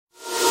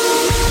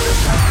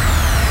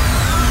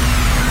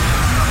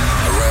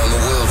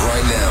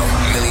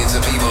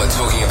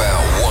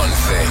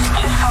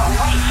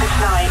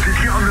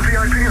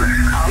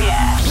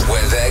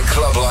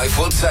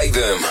take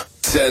them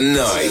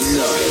tonight.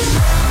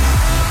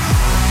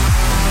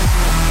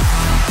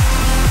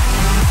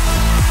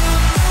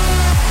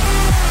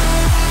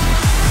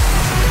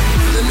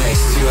 For the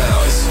next 2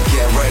 hours,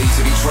 get ready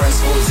to be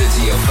transported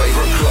to your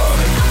favorite club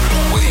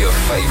with your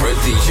favorite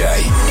DJ.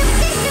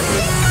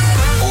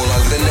 All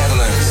over the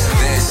Netherlands,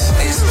 this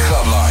is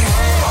Club Life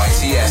by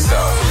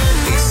Tiesto,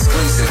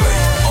 exclusively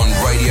on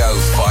Radio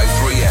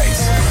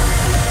 538.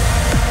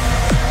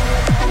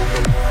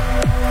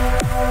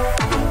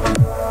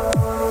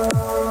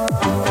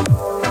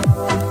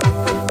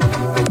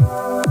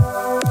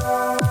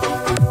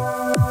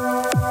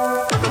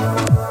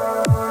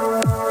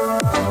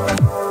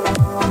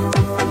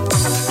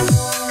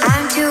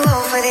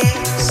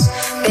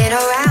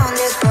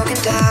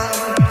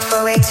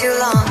 Too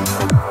long.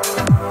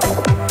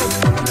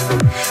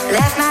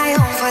 Left my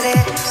home for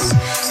this.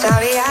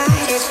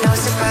 Starry-eyed, it's no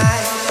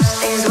surprise.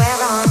 Things went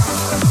wrong.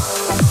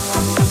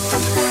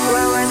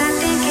 What was I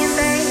thinking,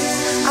 babe?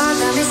 All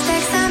the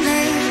mistakes I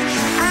made.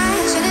 I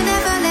should have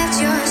never left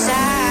your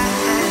side.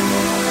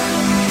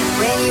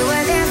 When you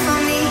were there for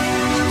me,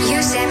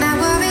 you set my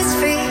worries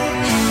free.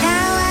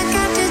 Now I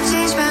got to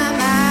change my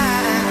mind.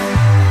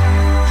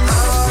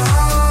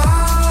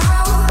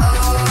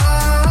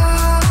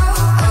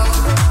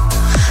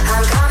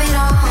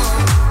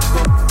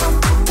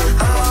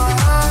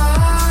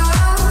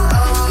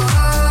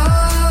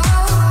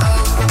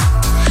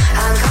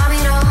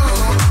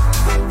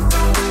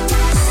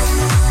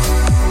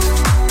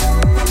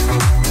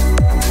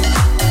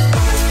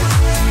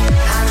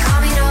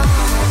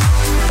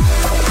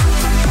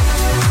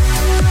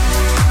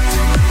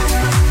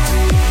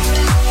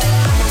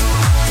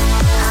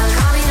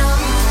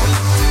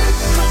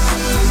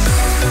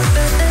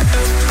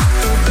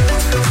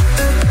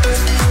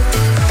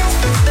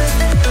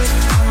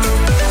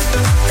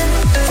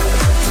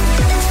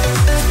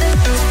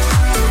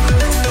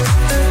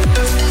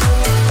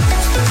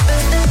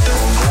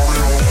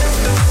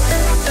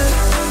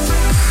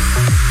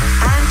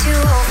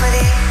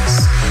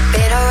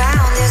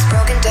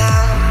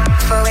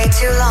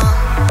 Too long.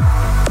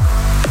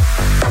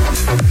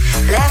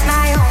 Left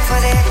my home for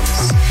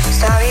this.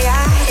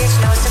 Starry-eyed, it's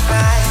no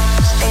surprise.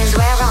 Things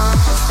went wrong.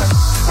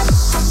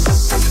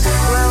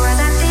 What was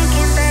I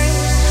thinking, babe?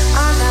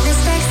 All the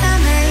mistakes I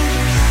made.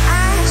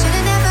 I should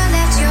have never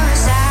left your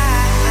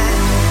side.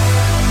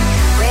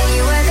 When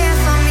you were there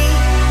for me,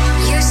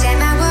 you set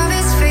my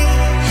worries free.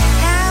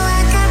 Now I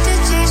got to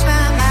change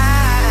my mind.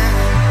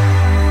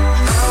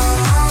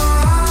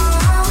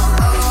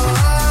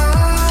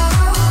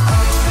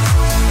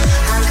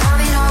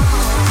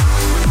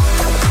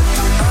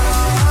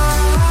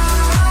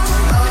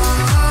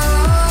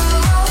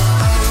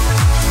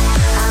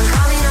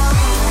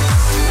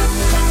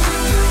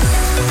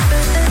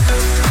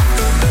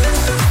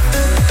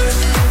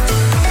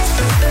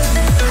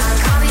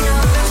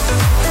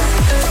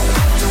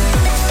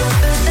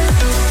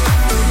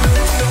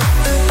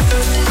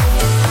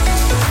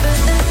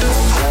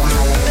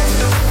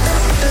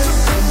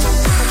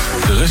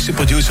 De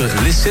producer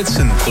Liz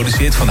Sitson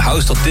produceert van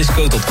house tot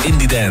disco tot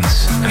indie dance.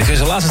 En ik vind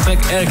zijn laatste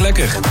track erg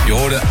lekker. Je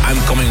hoorde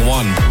I'm Coming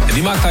One. En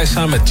die maakt hij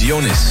samen met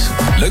Dionys.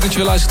 Leuk dat je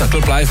weer luistert naar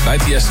Club Live bij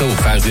Tiesto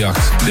op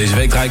 538. Deze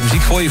week draai ik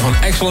muziek voor je van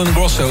Axel &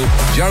 Grosso,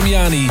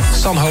 Jarmiani,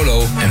 San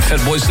Holo en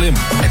Fatboy Slim.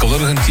 Er komt ook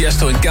nog een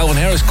Tiesto en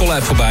Calvin Harris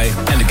collab voorbij.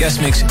 En de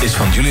guestmix is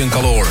van Julian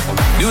Calor.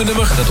 Nieuwe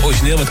nummer dat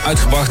origineel werd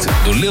uitgebracht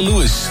door Lil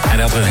Louis. En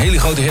hij had er een hele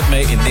grote hit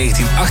mee in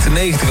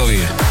 1998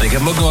 alweer. En ik heb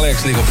hem ook nog wel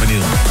ergens liggen op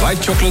vinyl.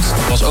 White Chocolate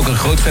was ook een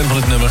groot fan van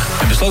het nummer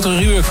en besloot er een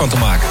rework van te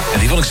maken. En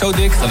die vond ik zo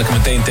dik dat ik hem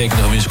meteen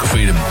tekende op Musical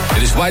Freedom.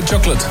 Dit is White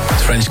Chocolate,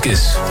 met French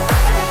Kiss.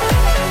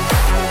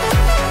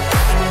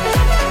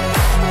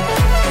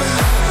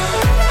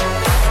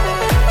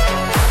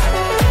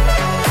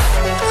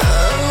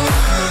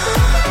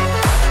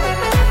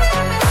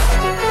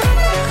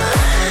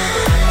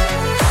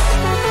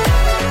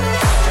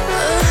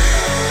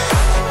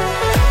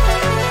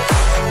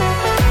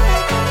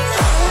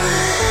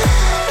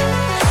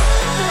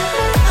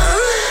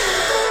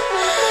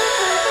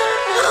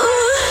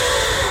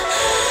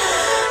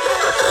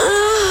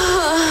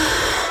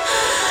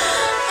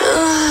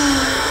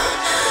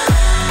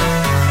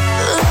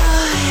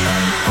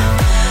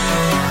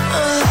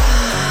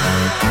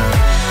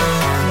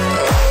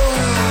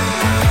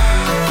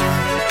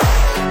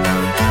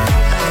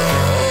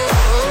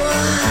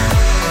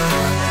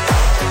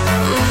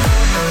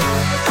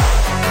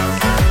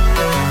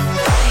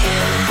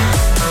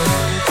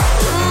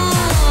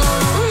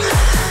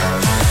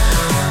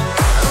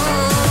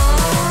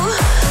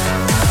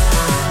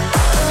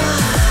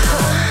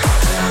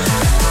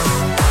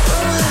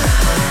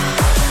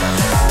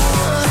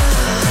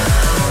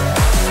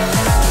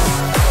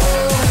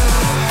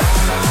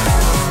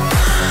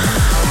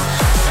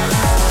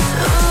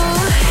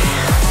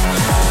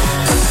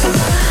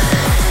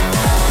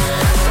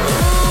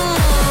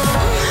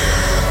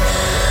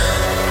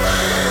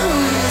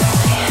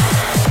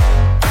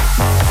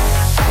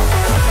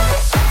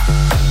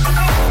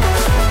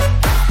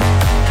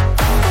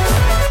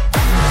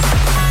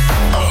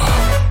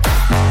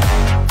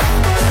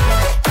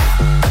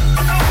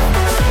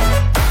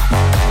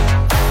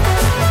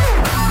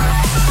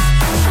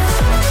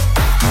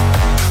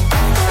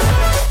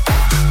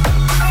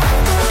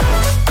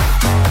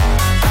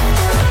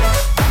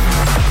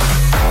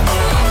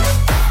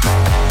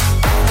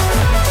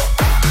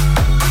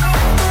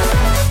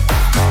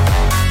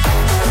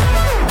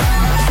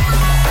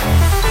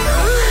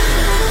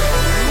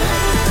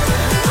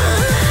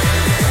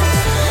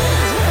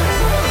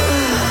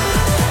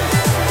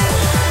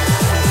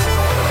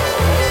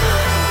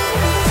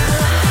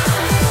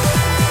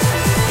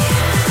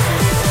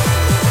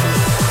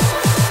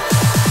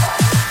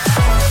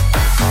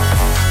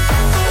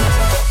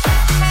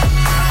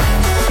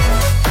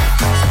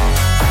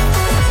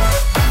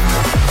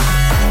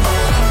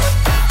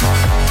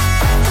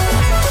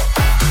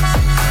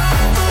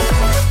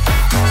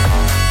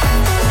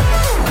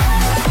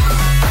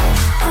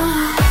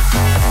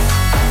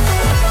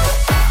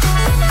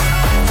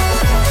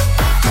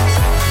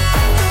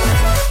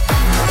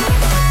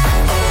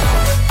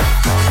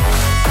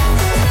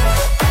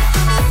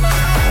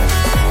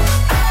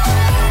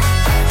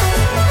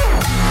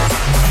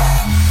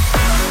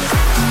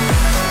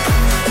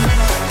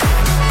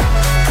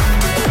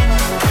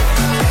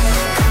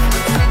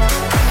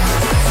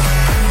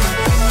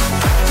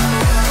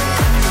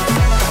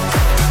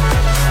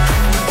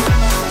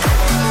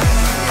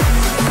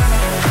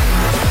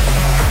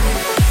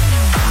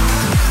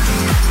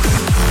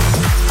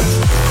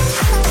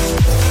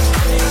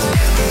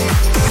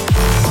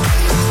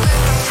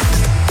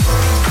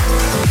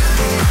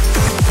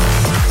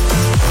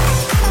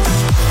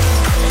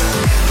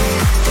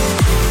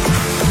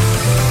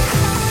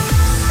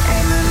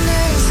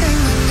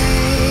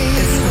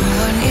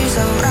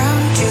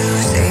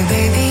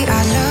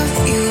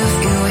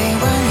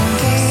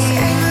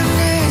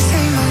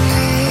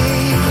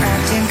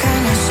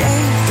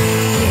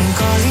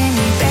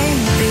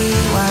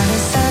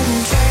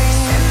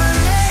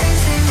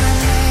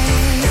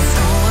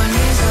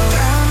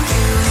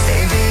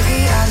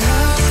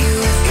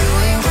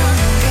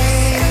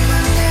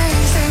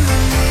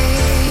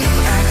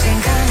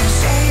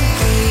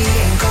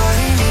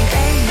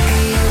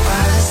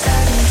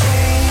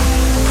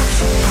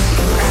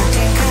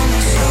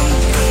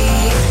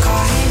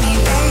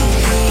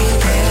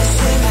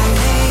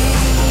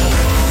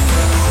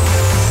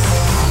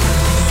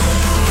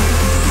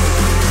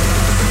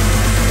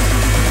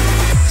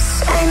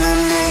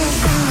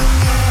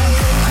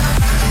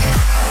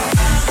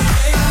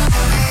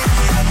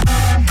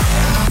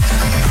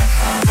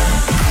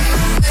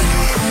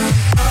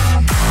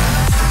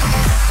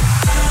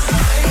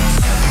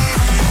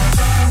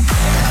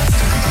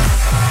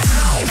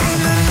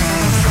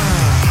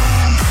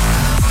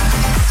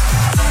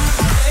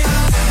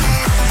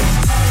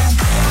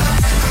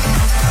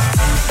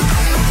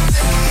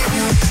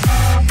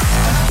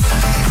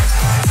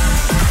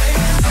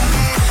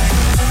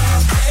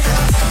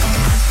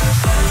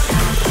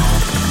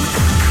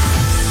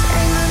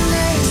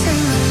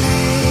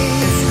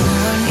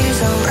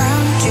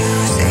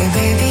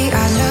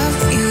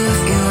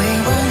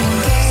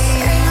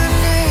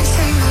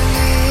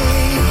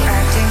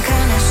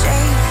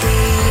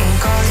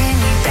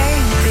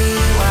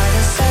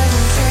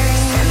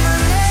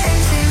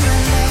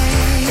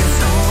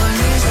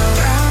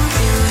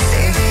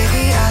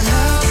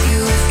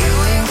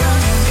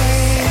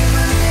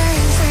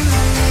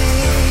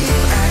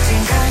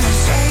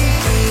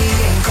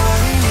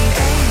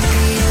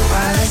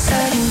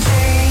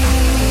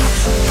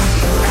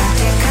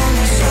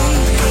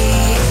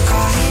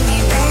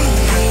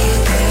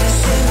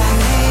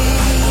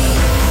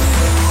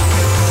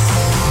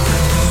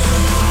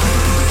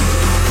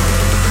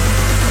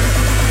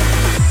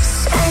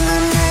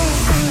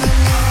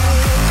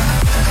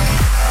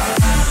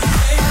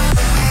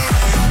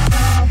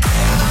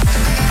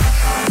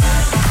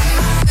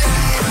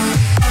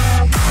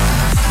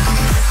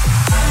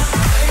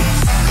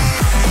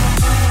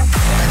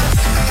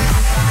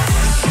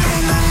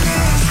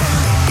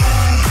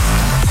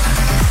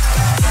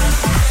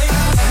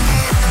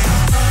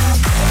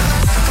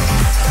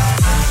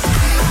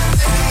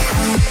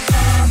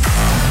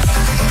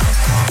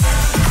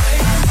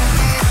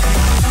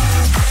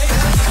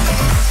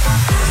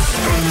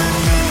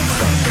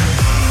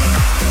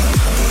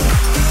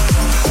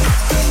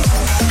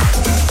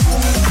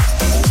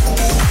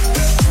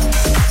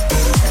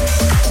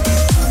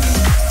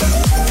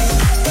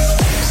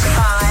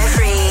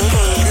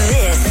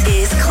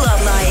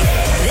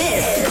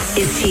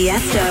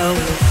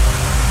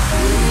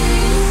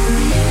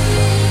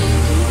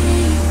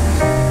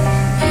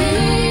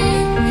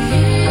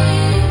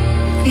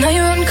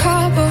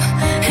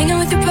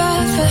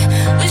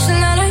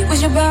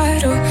 was your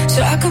bottle,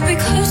 so I could be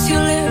close to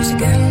your lips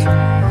again.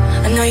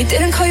 I know you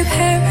didn't call your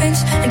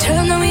parents and tell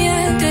them that we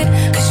ended,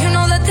 cause you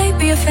know that they'd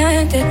be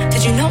offended.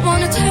 Did you not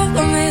wanna tell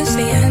them it's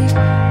the end?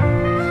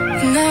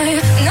 And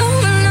I know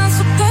we're not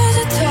supposed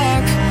to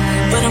talk,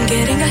 but I'm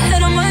getting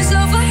ahead of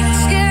myself. I get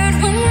scared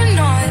when we're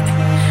not,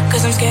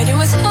 cause I'm scared you're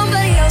with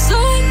somebody else, so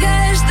I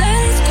guess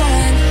that it's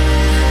gone.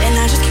 And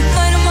I just keep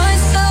lying to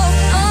myself.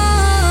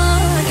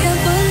 Oh, I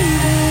can't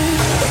believe it.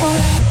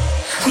 Oh,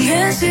 I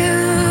miss you,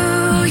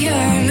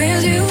 yeah, I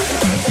miss you.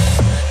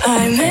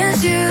 I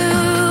miss you,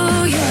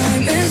 yeah, I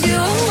miss you.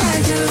 Oh,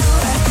 I do.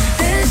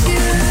 I miss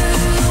you,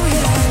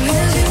 yeah, I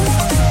miss you.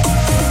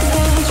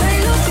 I'm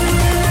trying to feel.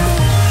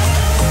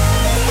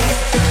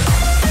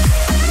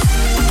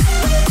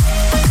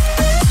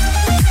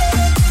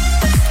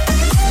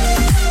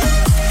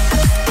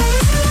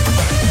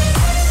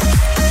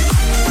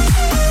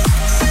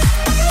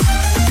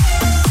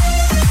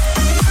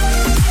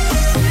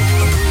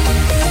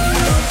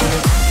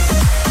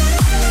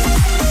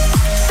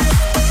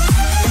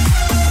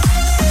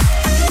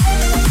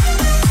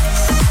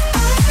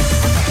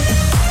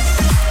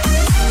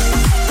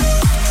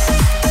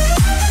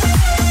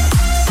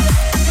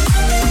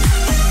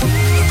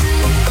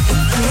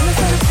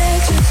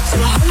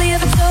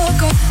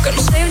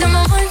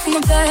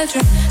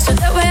 So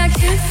that way I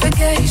can't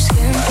forget your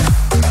skin.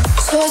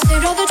 So I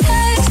saved all the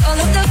texts, all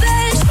of the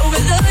best over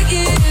the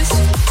years,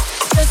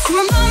 just to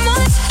remind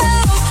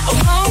myself of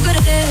how good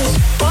it is.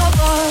 What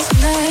was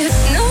night?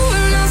 No,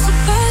 we're not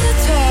supposed to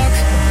talk,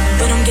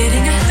 but I'm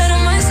getting ahead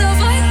of myself.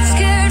 I get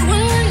scared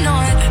when we're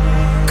not,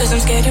 cause I'm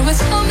scared you're with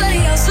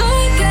somebody else, so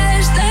I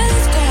guess that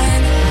it's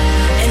gone.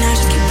 And I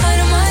just keep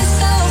lying to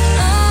myself.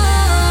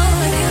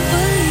 Oh, I can't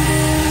believe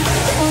it.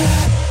 Oh,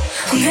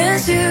 I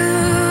miss you,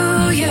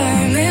 yeah,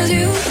 I miss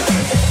you.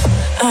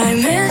 I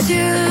miss you,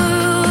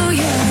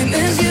 yeah, I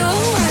miss you,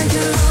 oh, I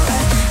do.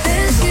 I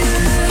miss you,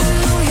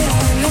 yeah,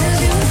 I miss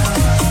you.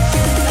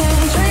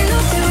 I'm trying to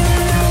feel.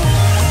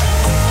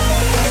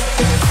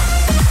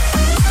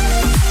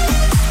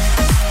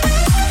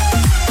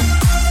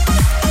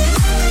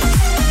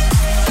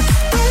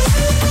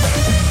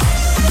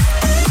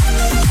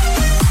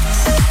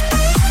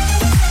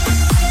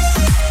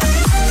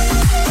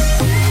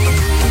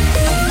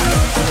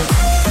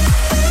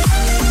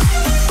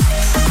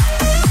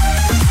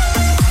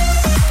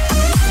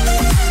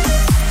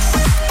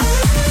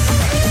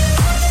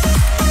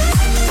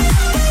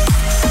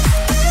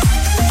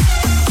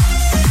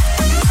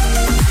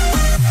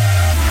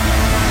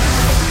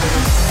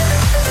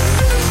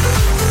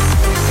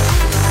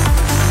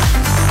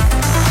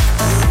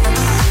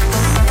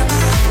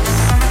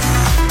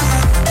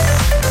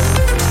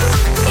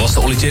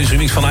 James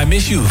remix van I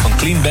Miss You van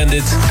Clean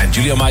Bandit en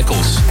Julia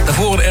Michaels.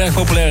 Daarvoor een erg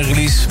populaire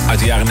release uit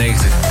de jaren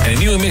 90. En een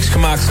nieuwe mix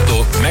gemaakt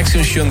door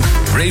Maxim Shunk,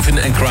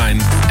 Raven and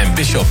Crime en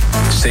Bishop,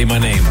 Say My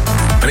Name.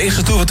 Mijn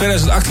eerste tour van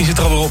 2018 zit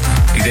er alweer op.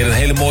 Ik deed een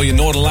hele mooie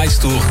Northern Lights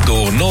tour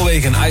door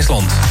Noorwegen en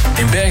IJsland.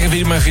 In Bergen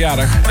vierde mijn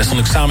verjaardag en daar stond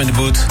ik samen in de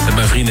boot met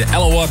mijn vrienden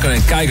Alan Walker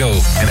en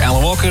Keigo. En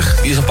Alan Walker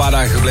die is een paar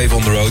dagen gebleven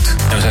on the road.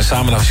 En we zijn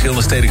samen naar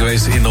verschillende steden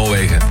geweest in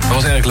Noorwegen. Dat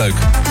was erg leuk.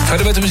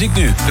 Verder met de muziek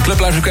nu. De Club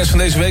Live Request van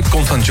deze week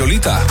komt van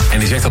Jolita. En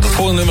die zegt dat het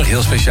volgende nummer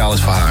heel speciaal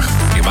is voor haar.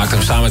 Die maakte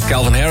hem samen met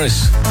Calvin Harris.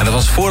 En dat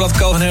was voordat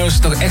Calvin Harris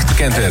nog echt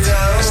bekend werd.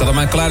 Het staat op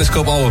mijn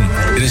Kaleidoscope album.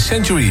 Dit is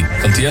Century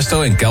van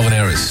Tiesto en Calvin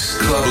Harris.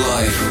 Club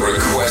Live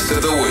Request of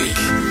the Week.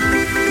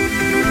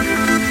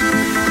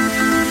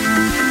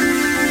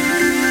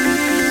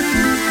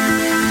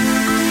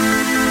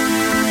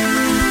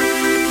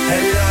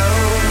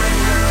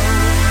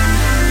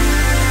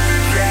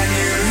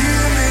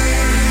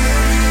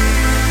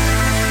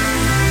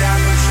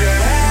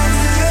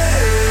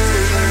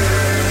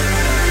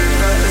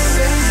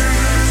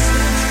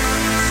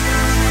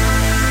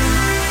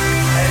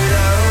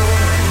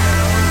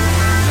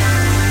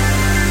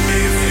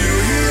 If you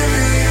hear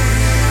me,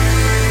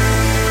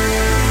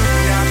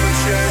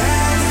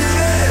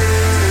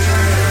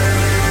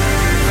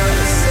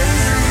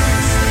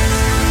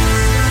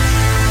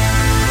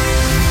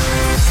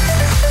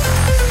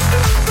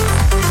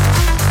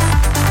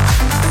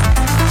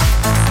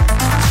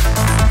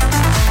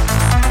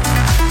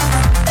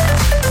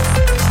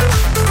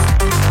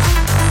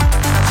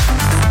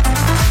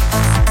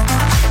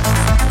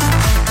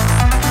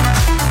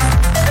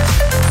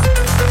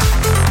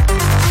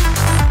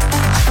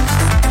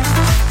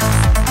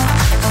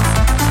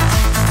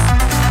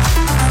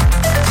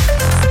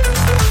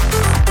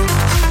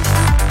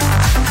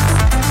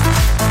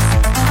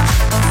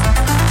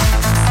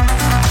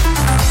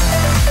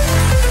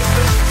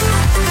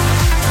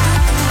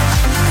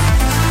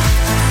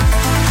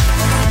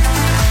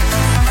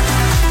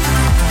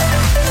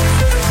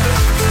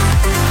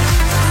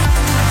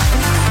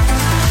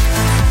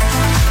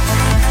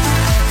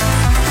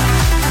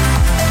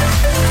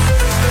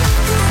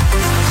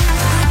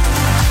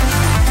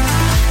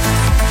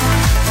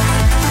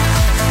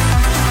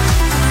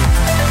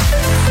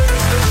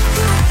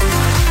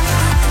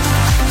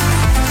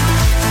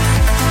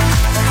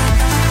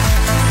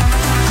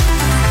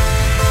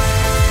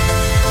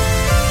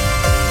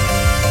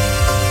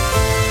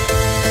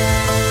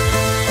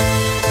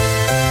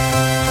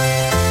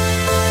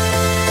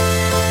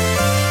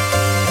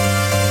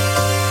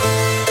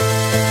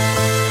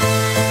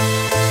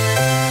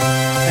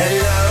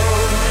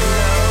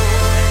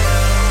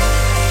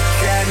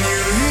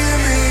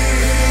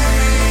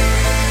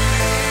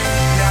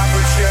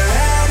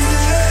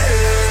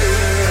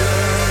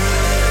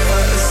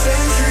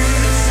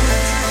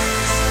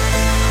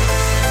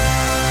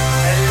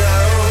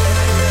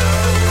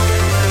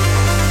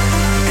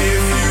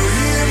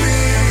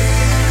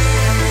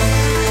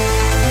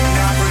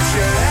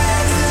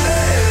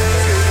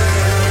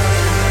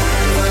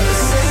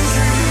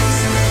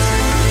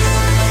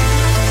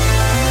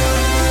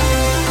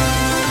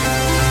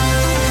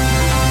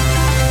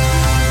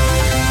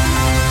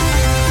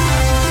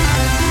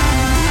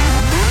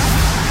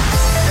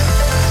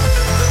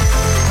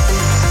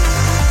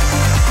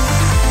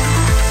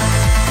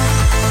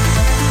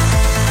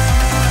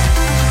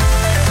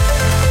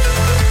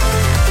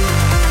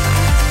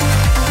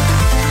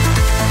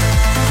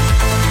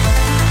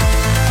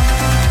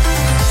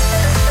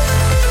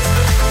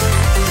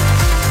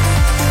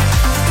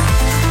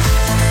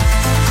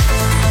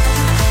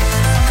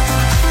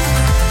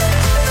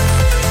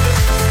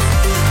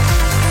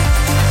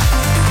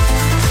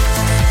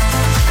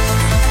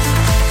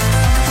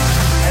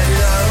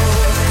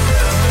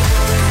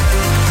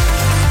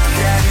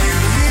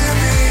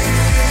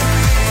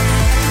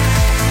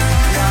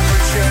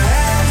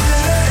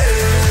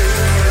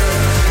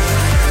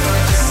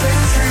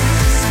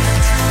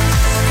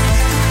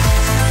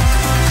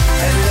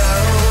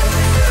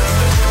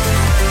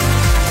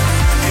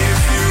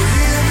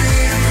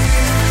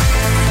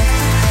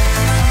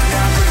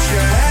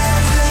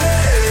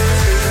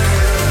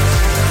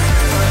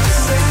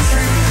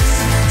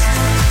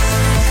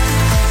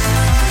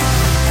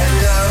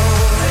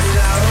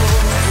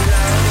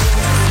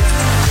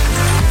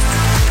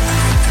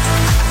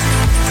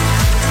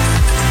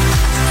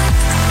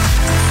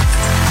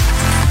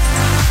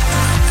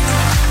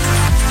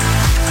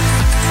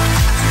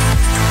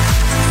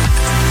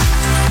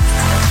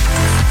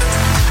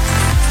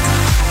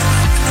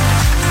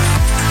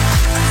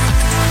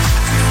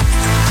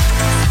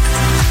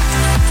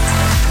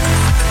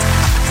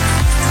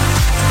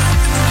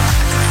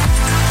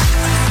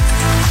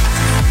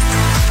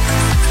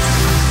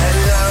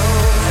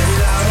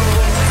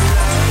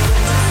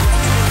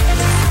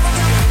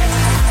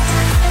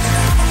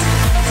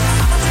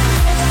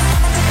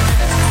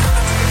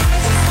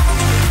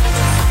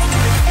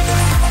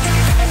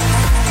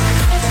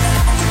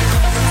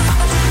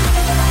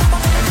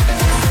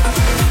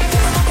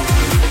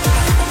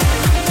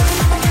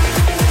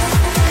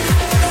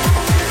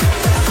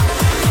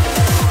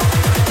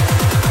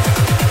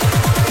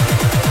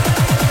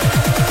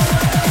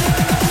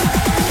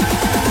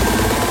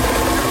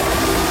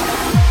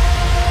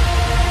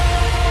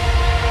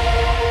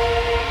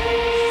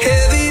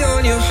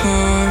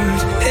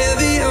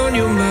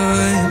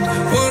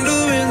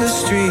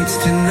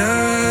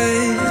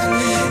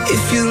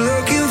 If you're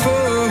looking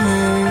for a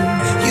home,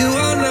 you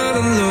are not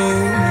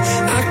alone.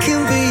 I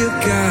can be your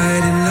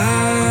guiding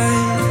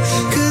light,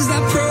 'cause I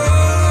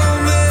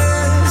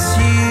promise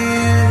you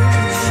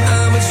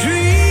I'm a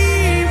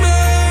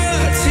dreamer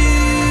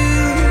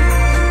too.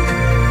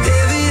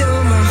 Heavy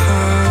on my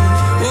heart,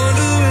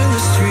 wandering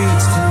the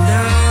streets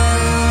tonight.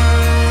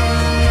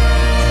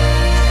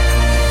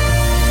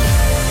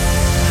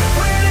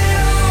 When it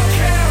all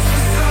counts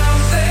for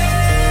something,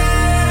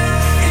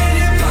 and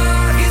your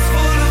pocket's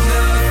full of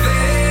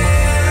nothing.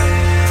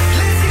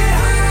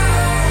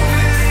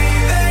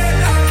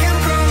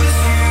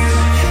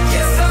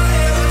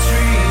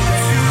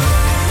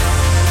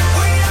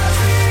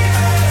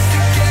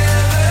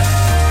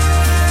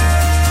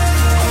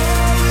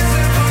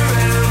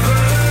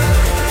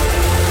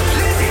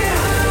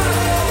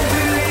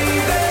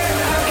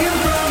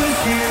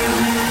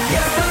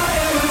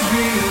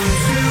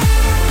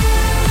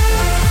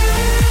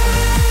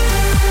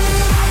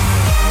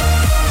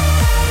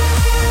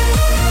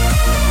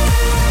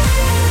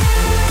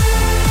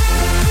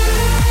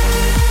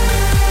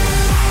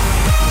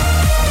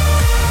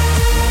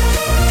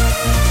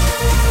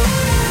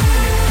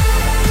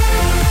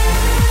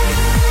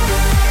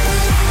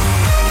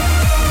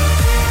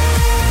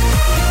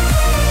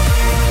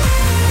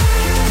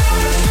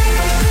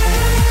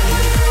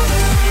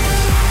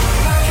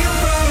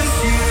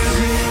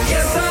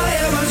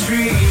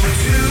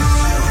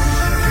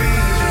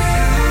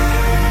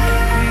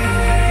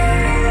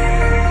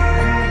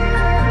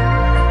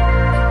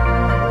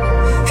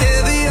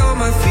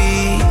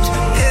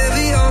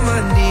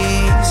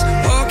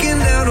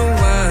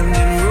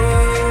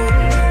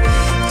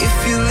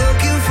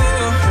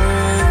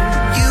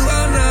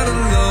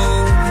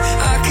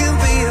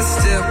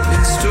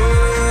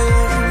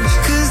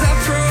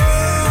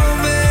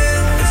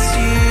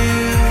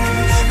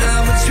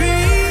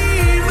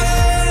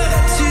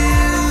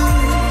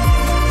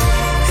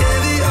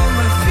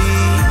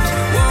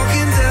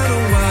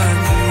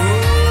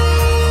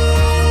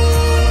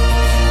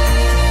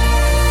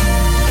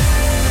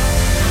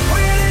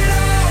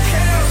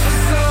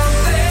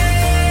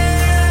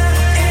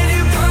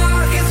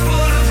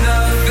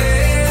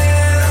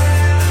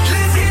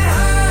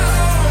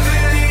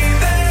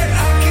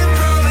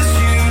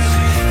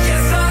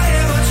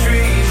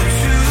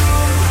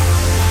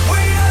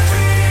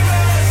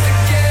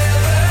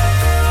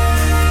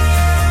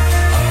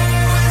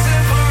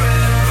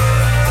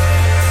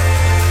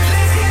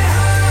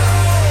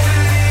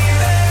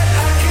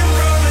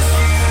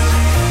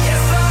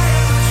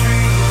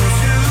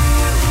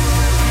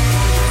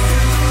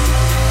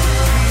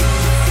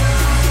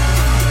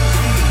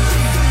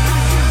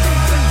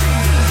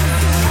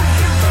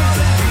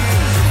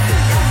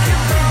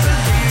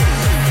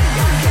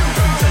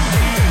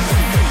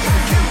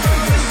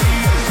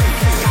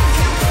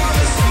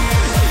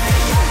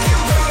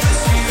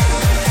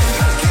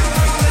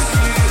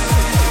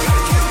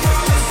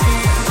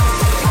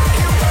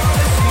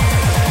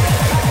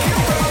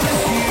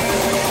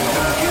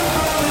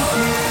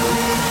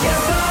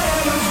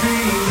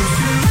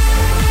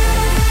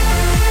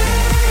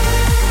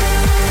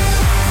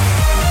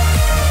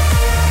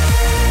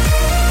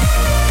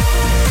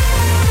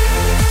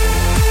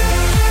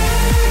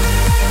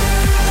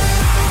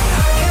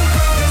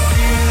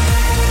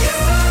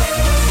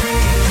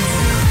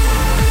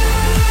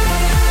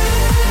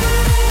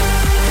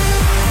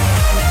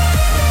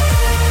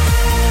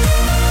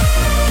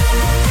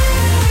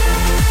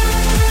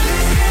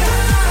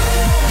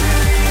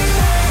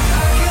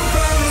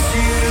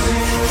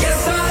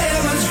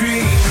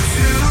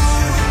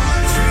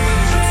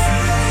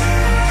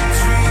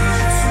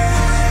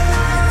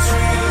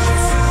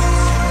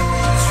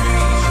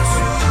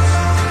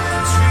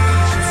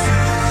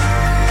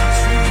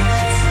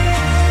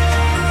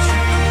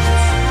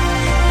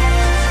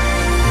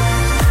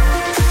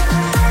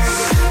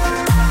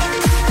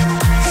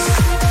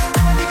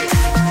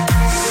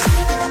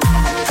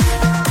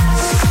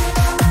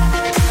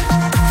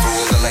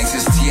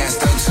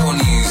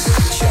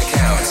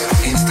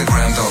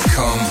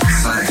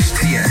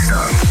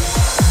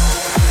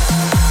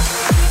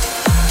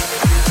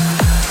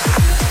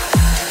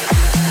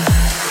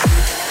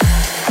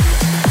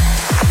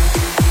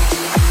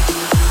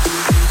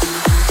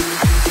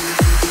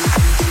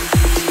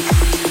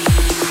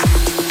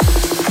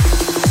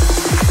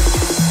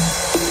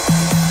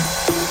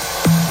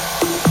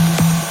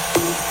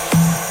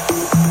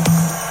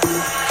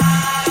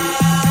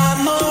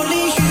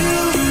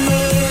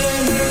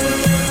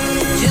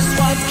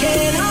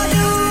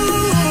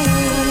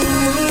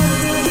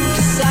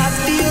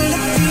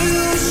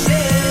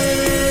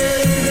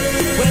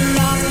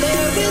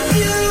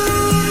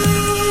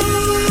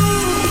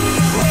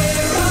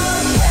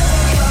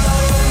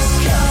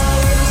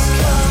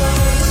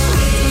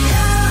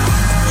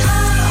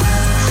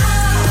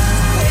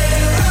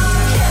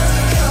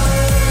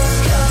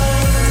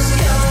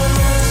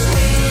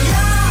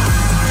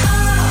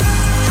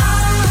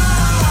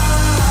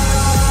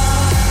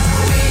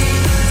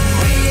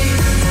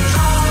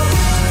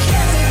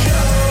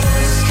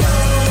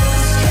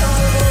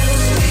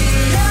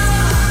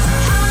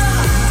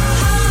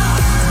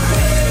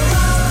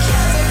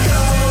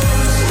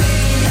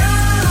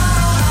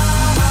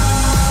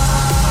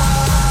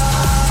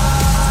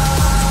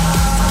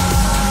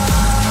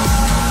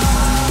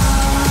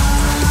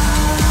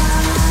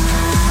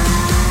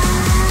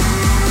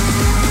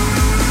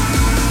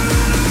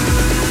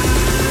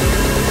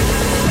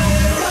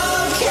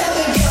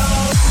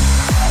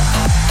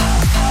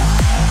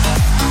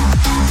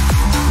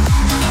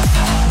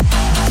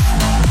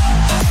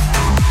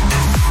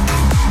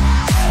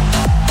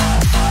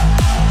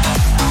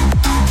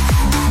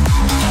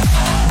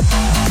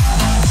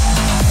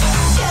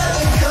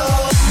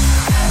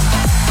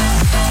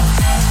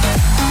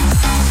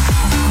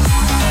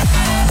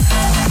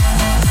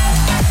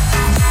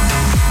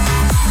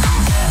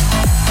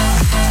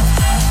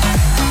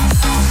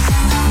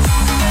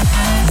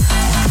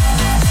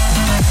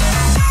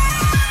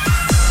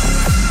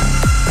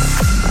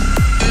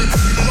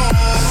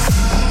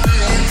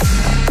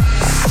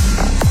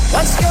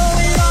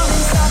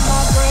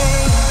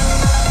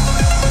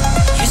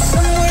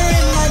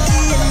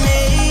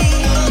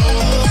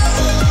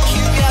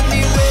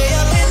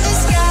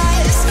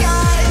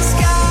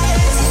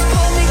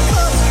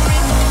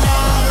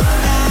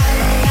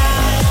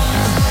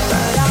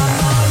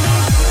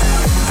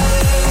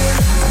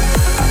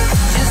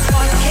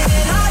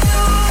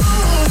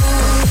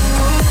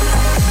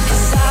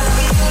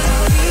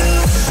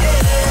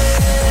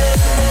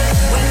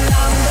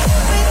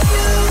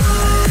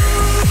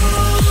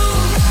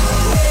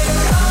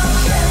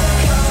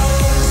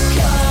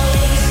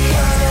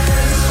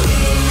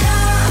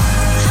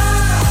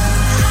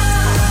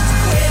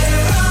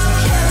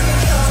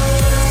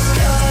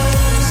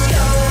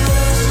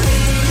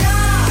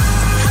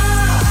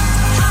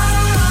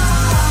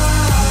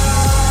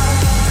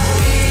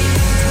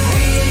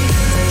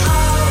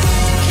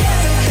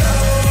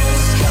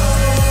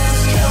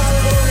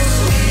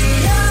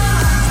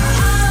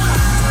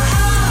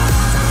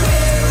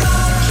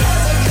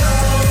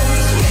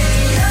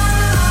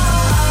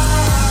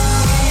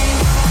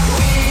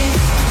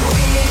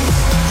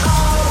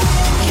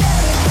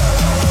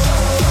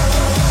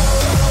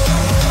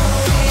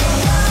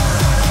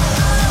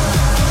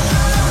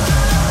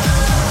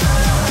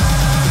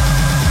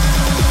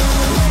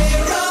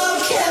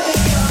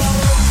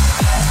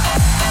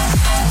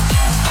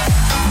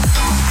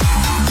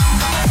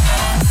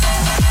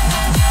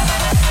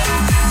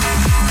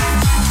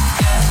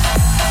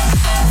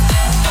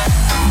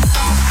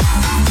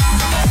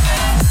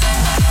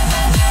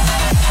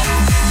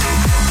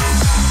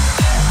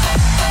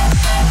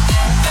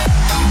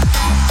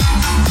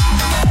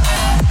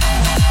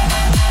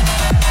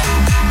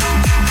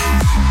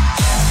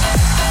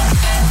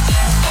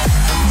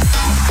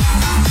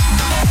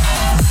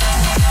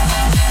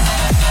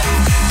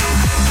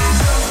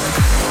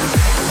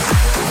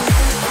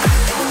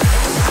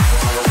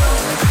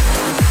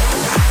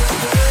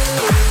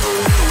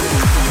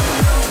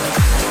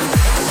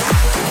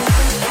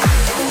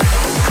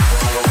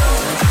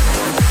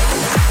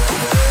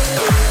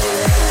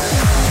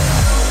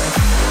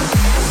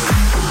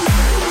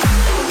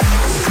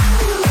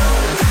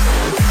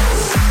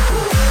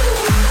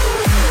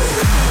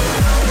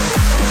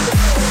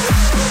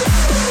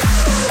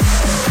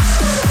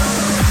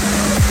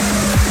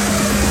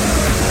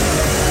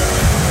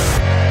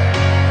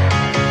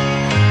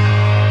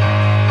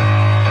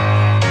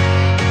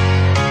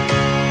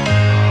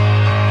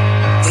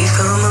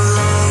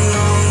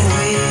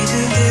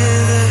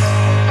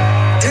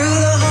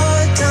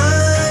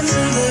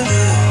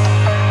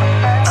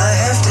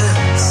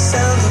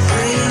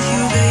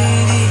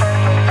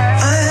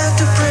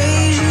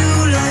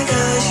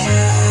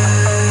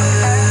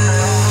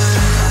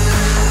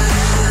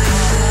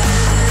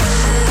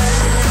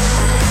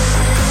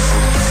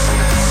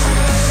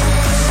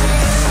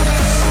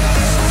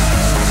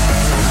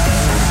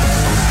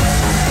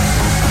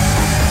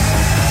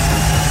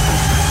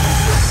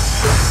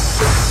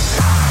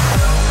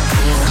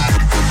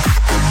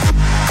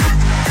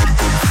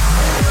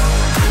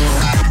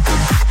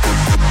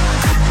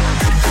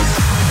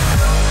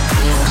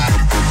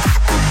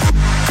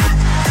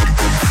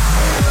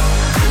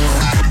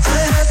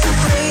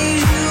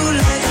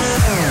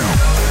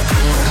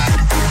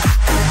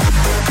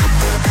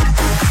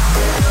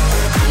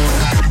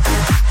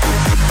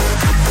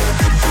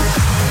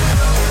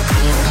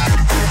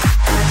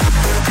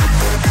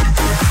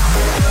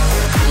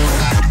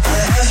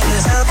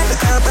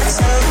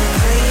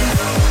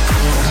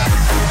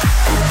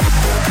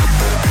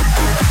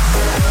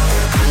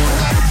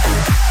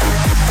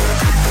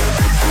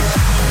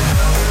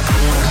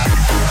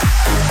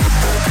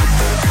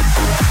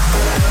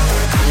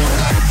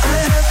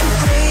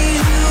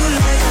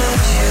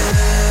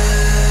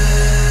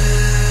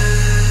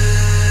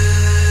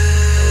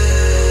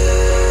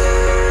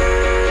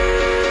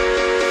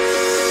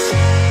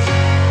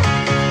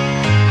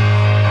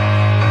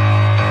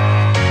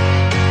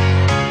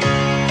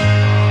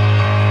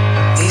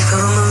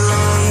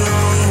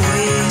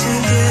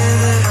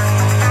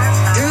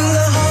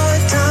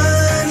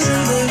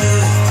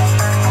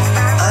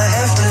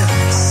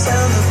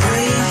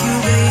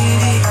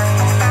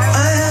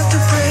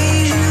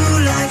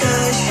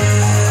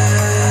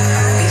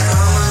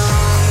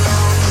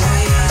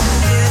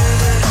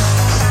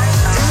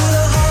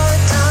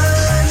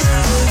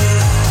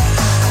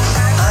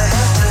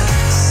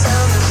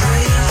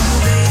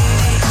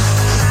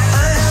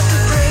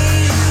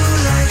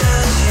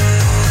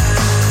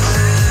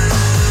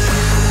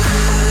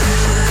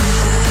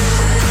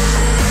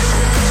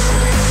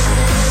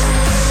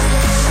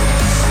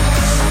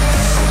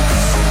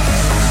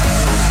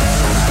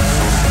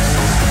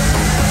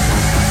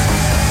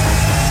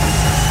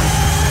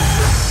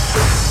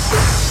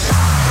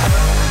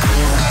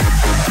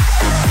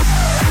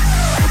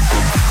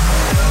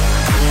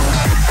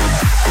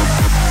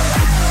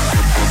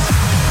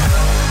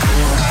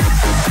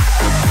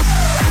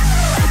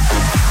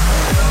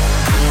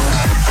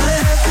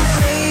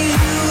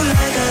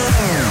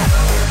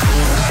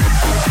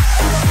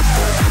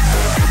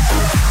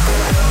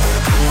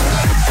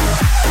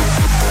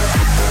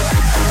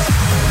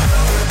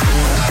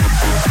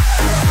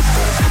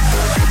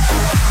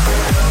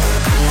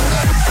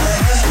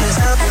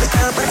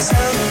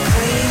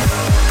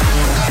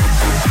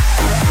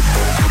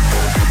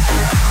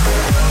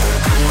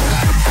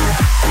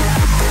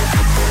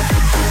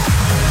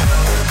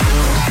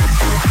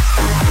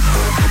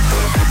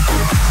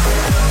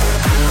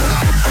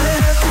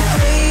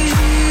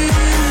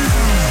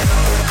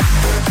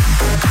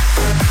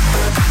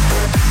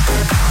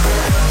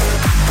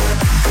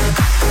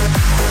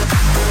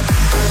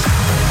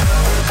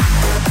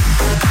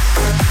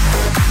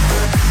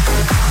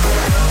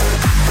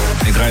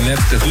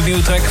 net de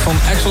gloednieuwe track van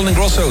Axel &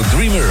 Grosso,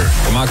 Dreamer.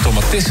 Gemaakt door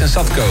Mattis en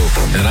Satko.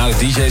 En daarna de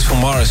DJ's van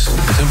Mars.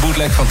 Met hun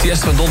bootleg van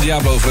Tiesto en Don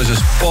Diablo versus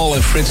Paul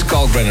en Fritz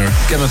Kalkbrenner.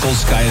 Chemical,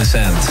 Sky and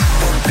Sand.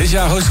 Dit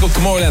jaar host ik op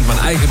Tomorrowland mijn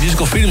eigen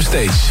Musical Freedom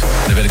Stage.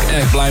 En daar ben ik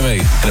erg blij mee.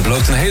 En het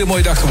belooft een hele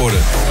mooie dag te worden.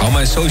 Hou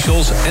mijn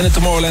socials en de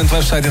Tomorrowland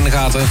website in de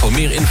gaten voor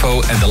meer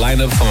info en de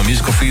line-up van mijn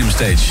Musical Freedom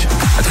Stage.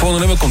 Het volgende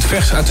nummer komt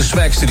vers uit de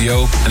Swag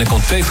Studio en het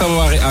komt 2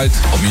 februari uit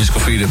op Musical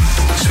Freedom.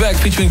 Swag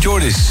featuring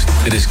Jordis.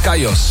 Dit is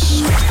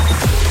Kaios.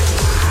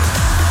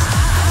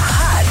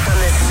 Hot from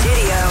the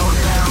studio.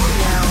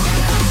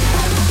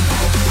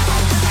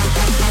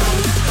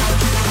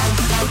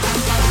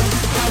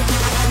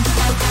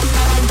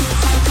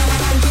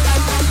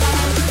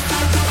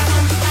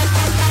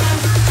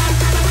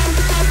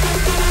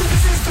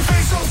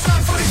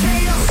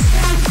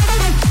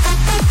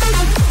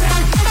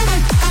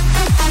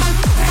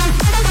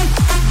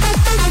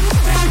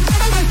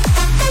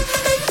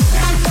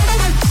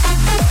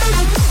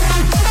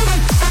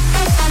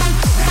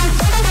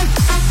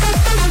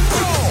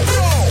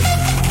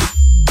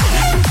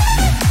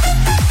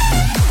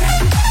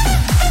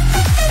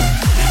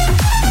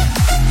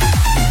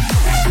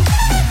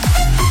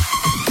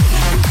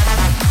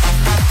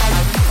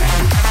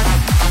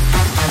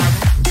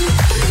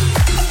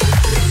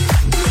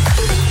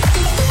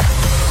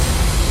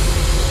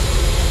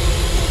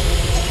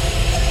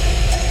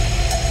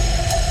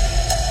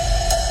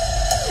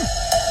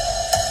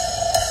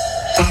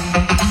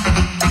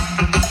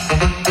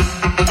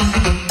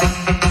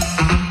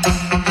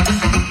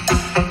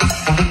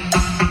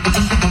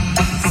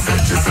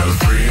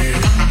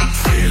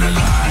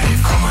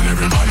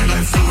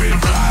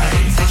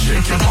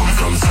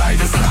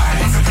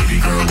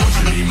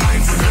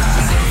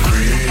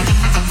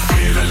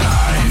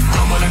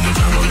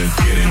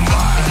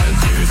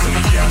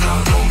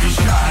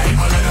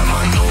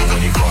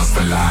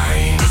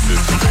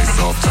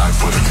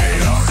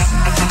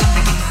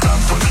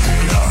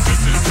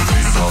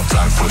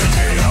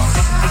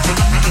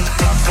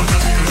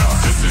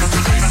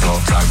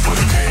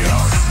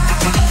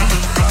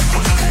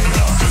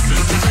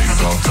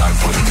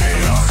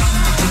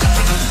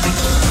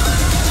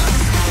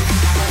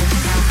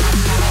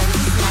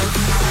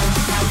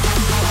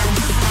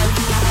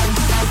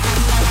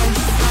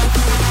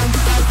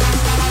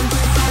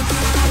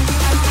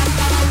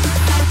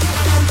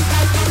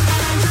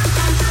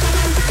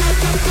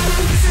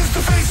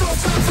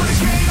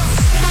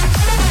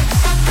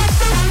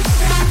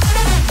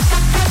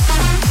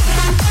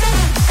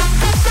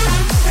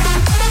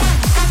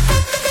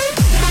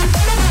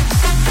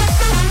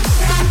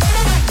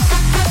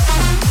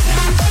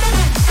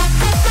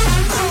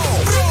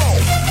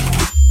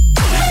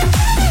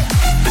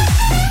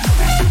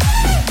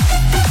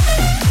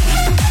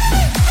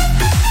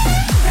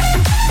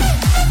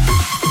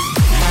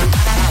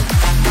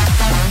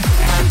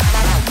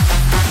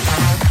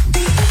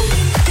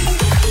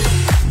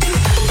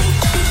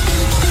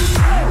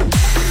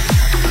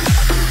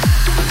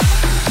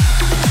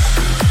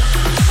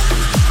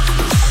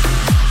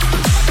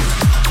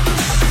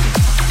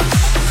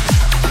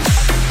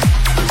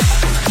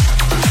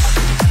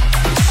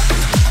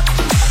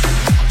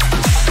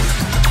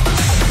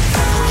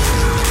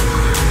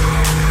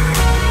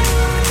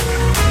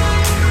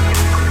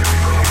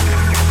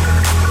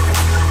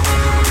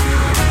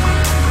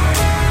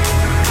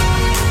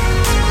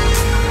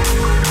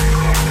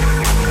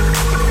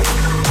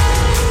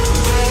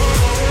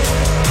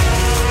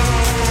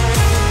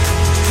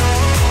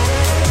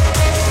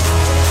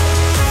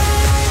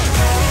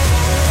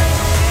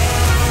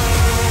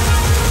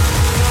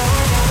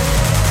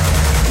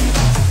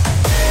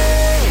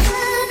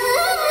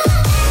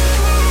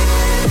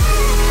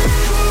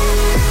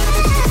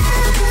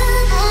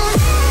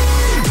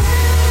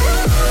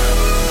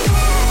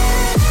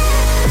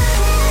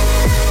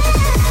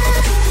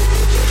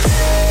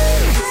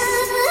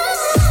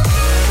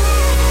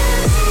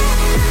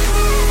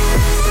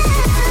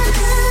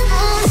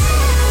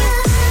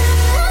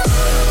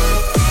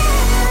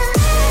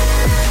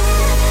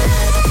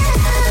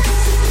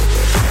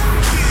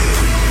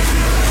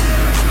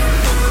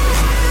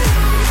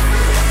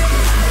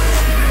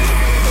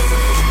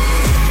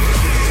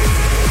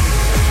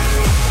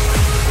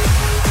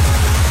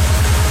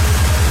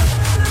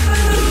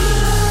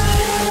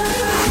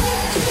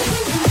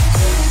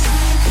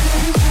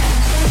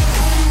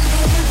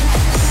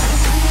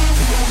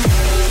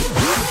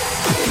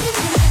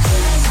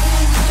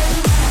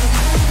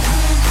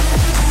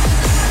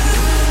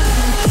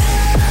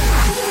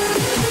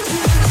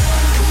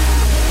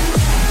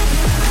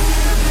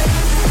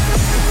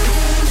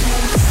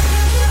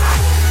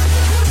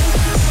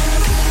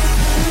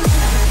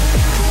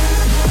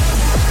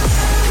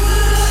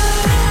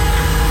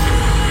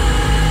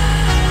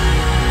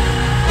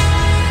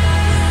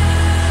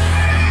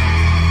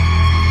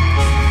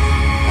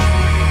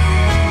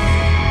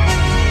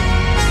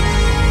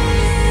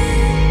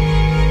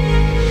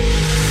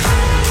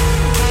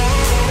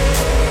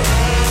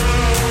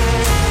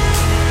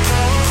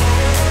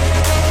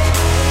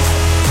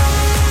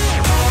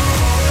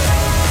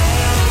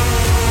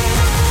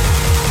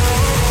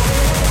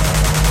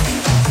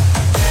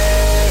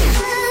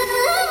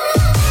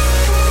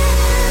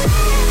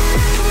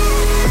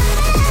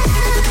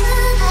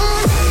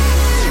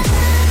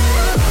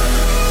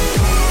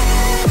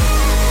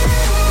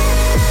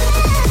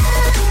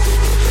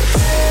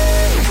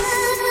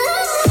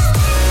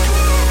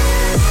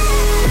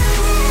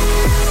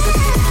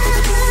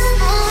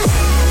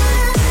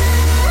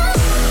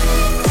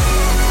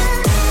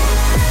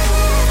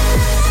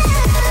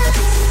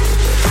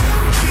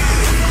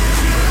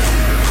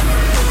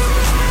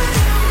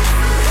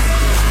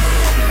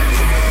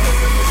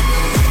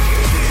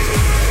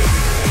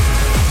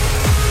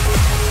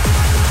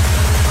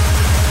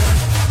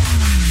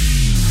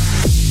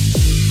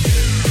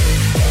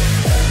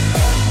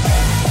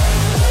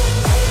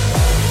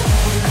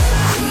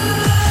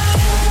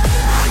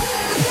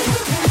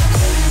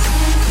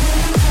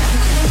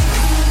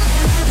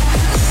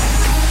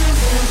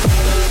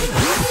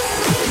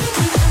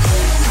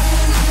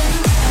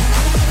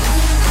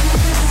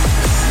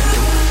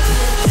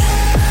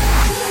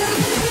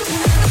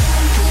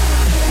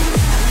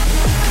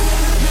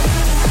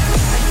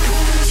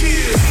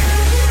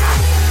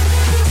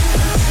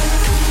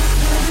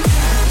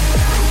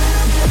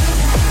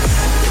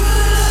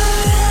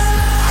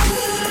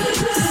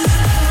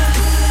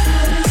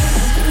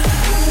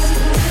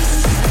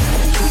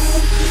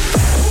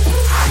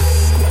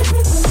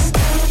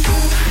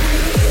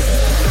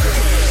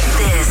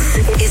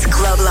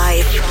 Club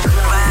Life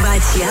by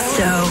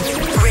Tiesto.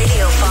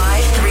 Radio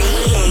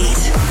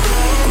 538.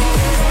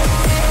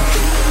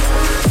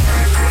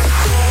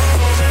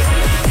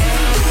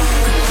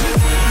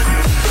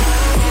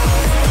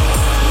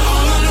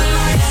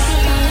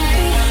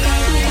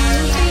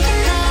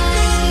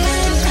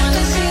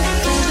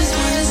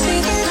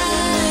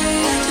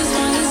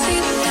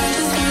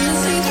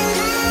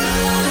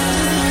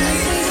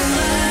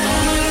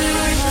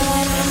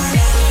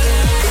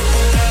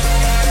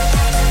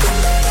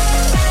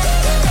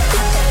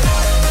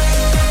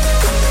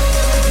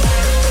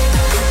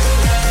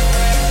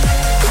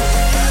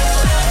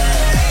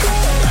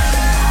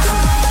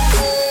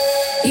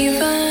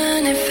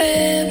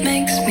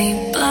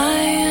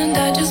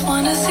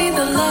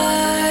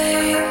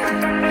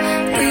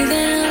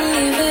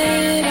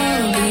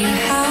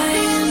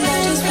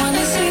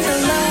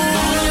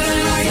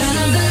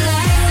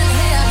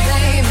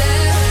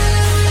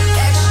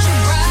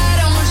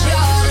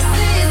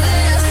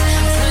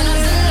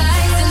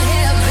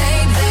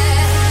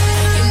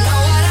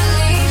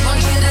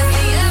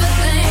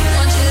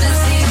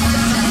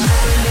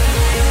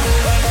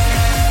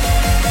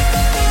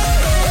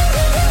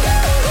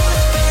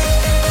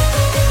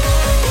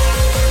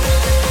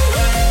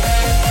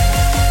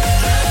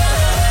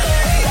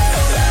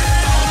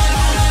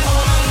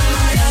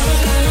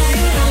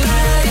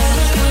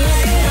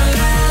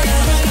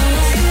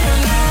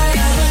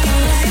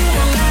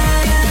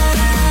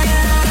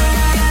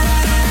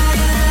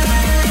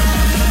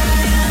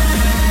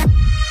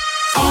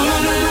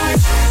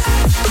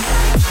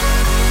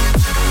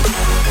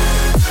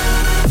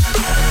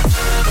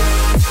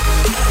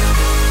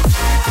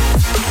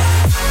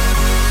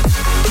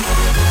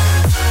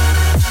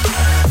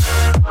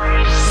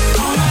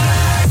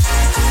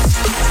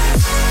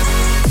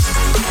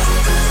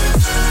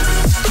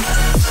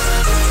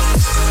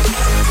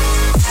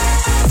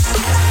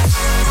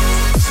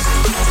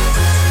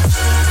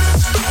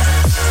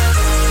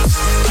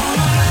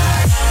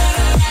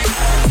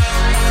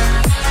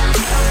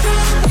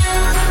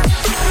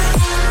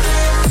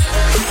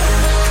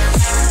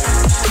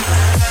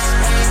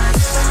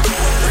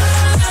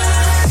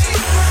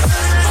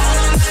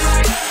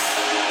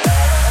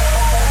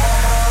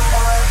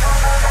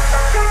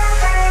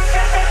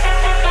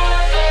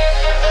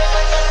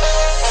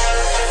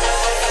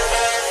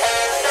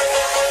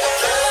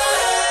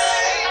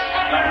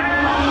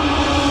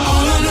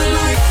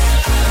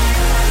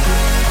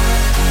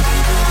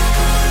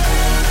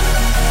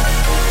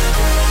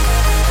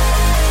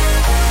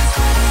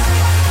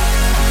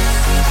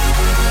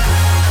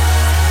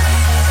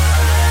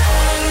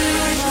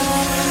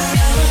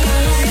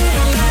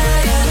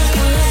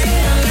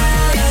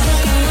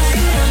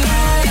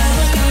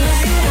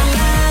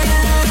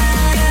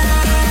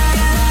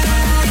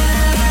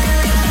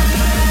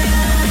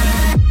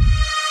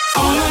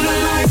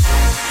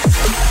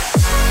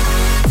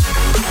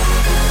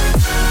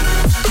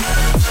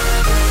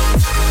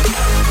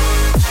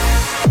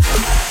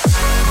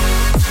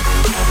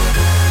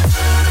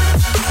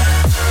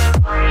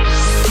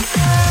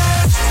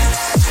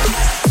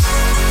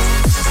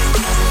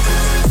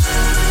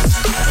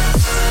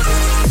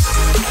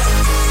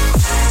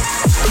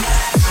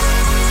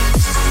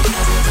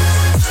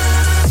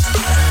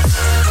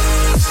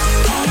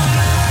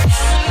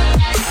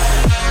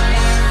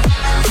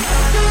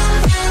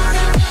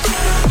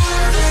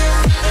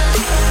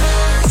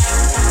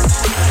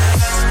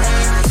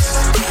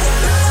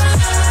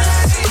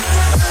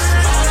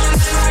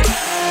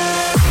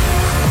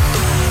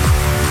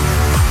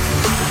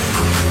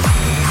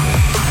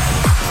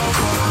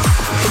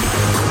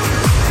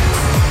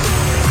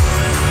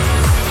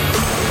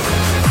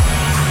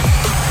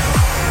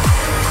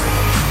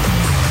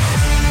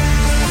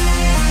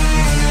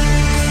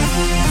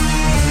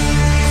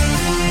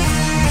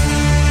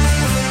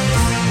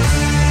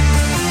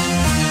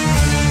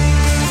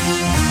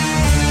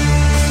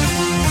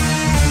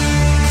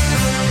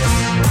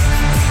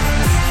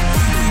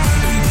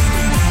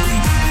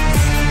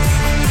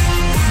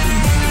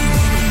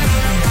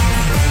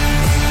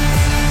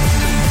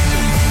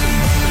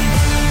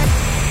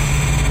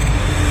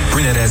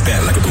 Ass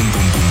back like a boom, boom,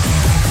 boom, boom.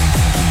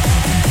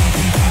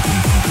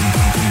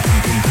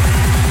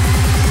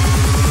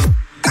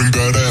 Bring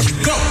that ass.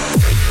 Go!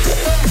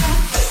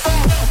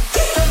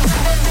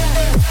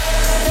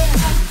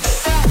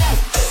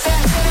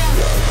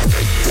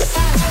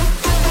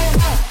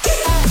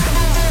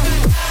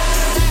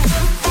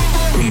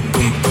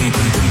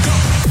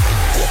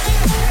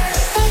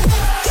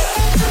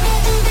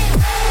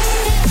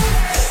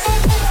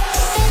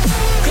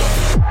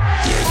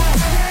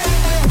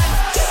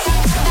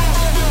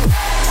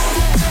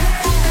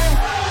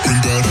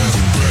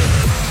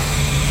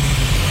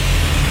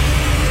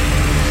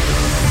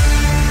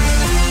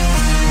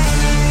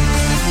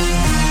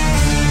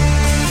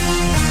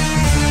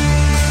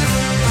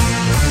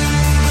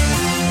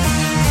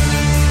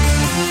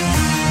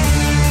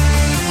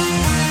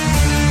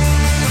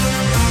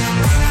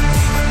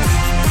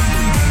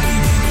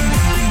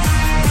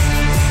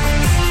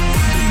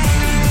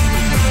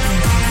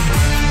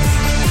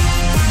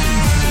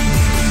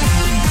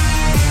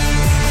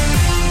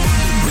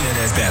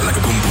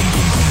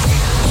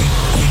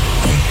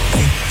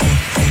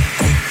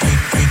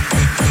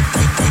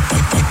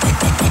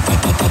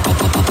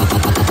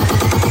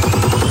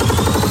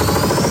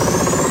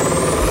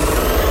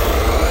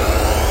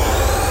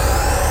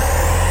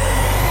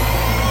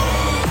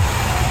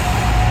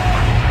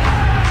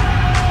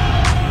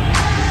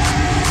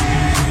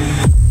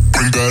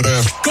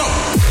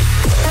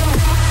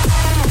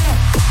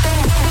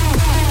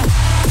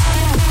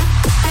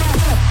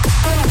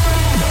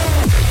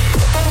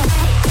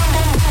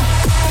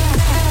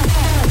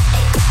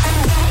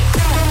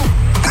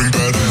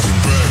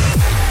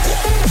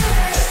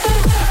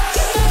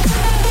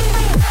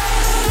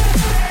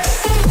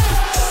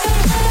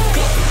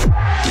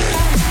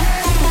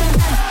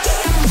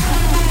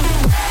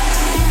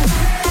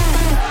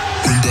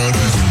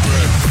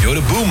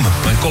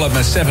 Follow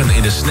met 7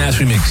 in de Snaps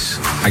remix.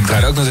 Hij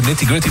draait ook nog de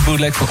Nitty Gritty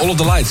bootleg van All of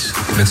the Lights.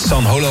 Met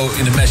San Holo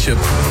in de mashup,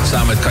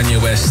 samen met Kanye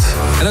West.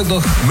 En ook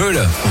nog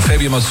Murder van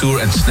Fabian Mansour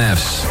en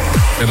Snaps.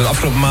 We hebben de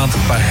afgelopen maand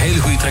een paar hele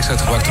goede tracks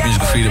uitgebracht op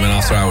Musical Freedom en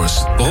After Hours.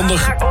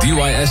 Waaronder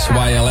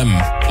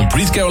DYSYLM van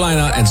Breed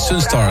Carolina en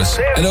Sunstars.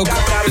 En ook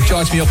de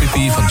Charge Me Up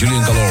EP van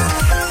Julian Galore.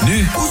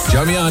 Nu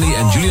Jamiani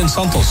en Julian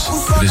Santos.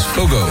 Dit is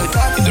Fogo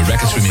in de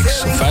Records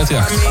remix op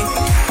 538.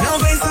 Não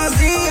vem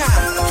sozinha,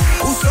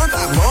 o som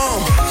tá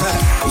bom.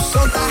 O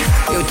som tá,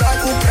 eu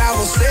toco pra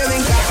você,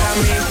 vem cá pra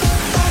mim.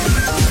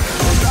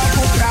 Eu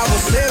toco pra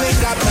você, vem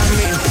cá pra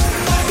mim.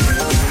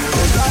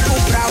 Eu toco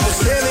pra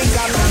você, vem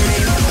cá pra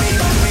mim. Eu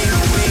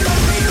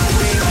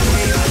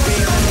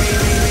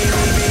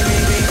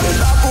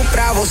toco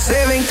pra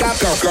você, vem cá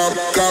pra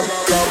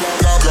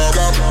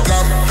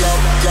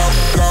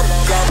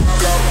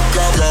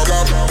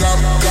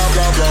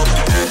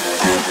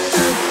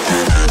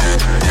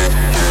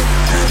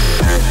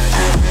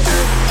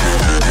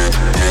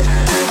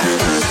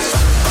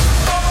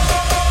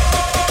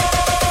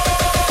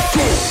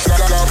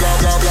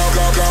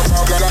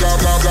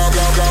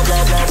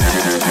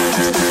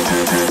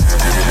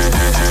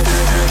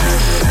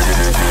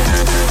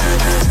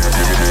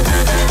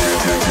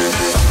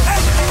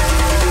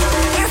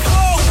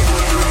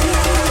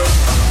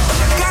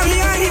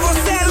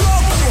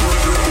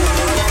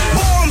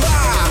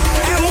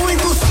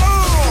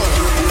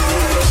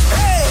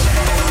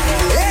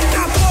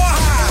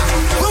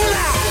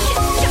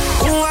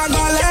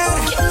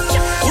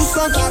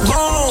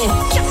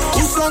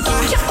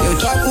eu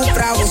toco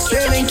pra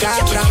você, vem cá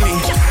pra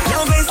mim.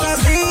 Não vem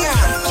sozinha,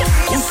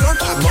 o som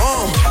tá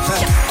bom.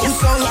 O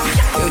som lá,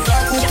 eu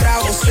toco pra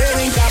você,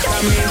 vem cá pra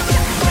mim.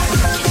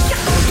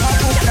 Eu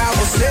toco pra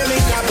você,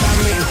 vem cá pra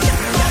mim.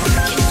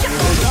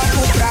 Eu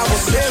toco pra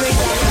você, vem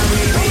cá pra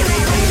mim.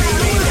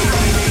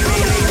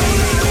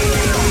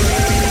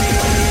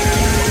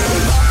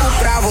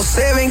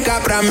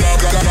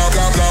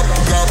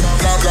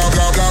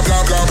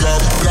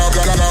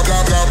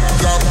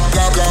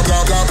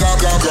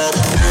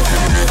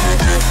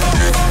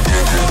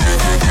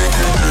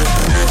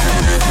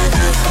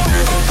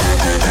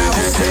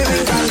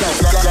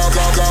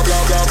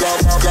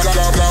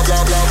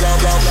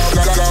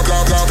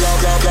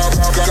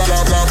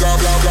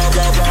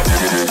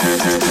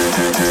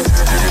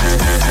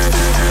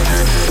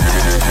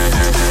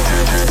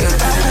 Eu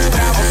toco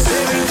pra você,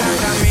 vem cá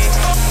pra mim.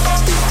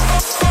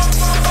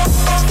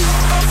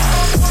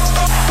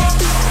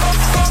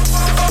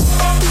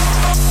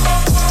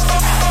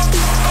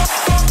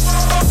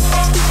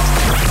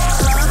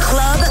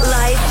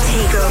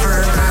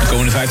 De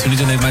komende 15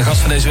 minuten neemt mijn gast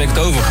van deze week het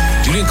over.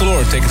 Julian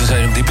Galore tekende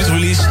zijn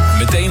debuutrelease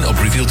meteen op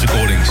Revealed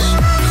Recordings.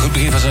 Een goed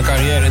begin van zijn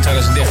carrière in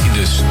 2013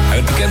 dus. Hij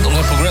werd bekend om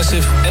zijn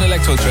progressive en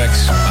electro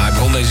tracks, maar hij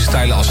begon deze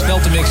stijlen al snel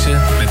te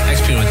mixen met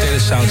experimentele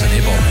sounds en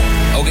hiphop.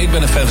 Ook ik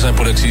ben een fan van zijn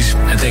producties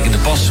en tekende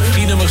pas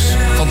 4 nummers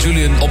van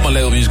Julian op mijn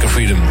label Musical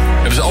Freedom. We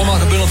hebben ze allemaal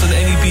gebundeld in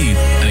één EP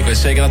en ik weet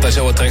zeker dat hij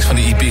zo wat tracks van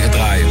die EP gaat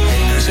draaien.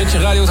 Dus zet je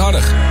radio wat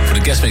harder voor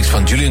de guestmix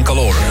van Julian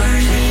Galore.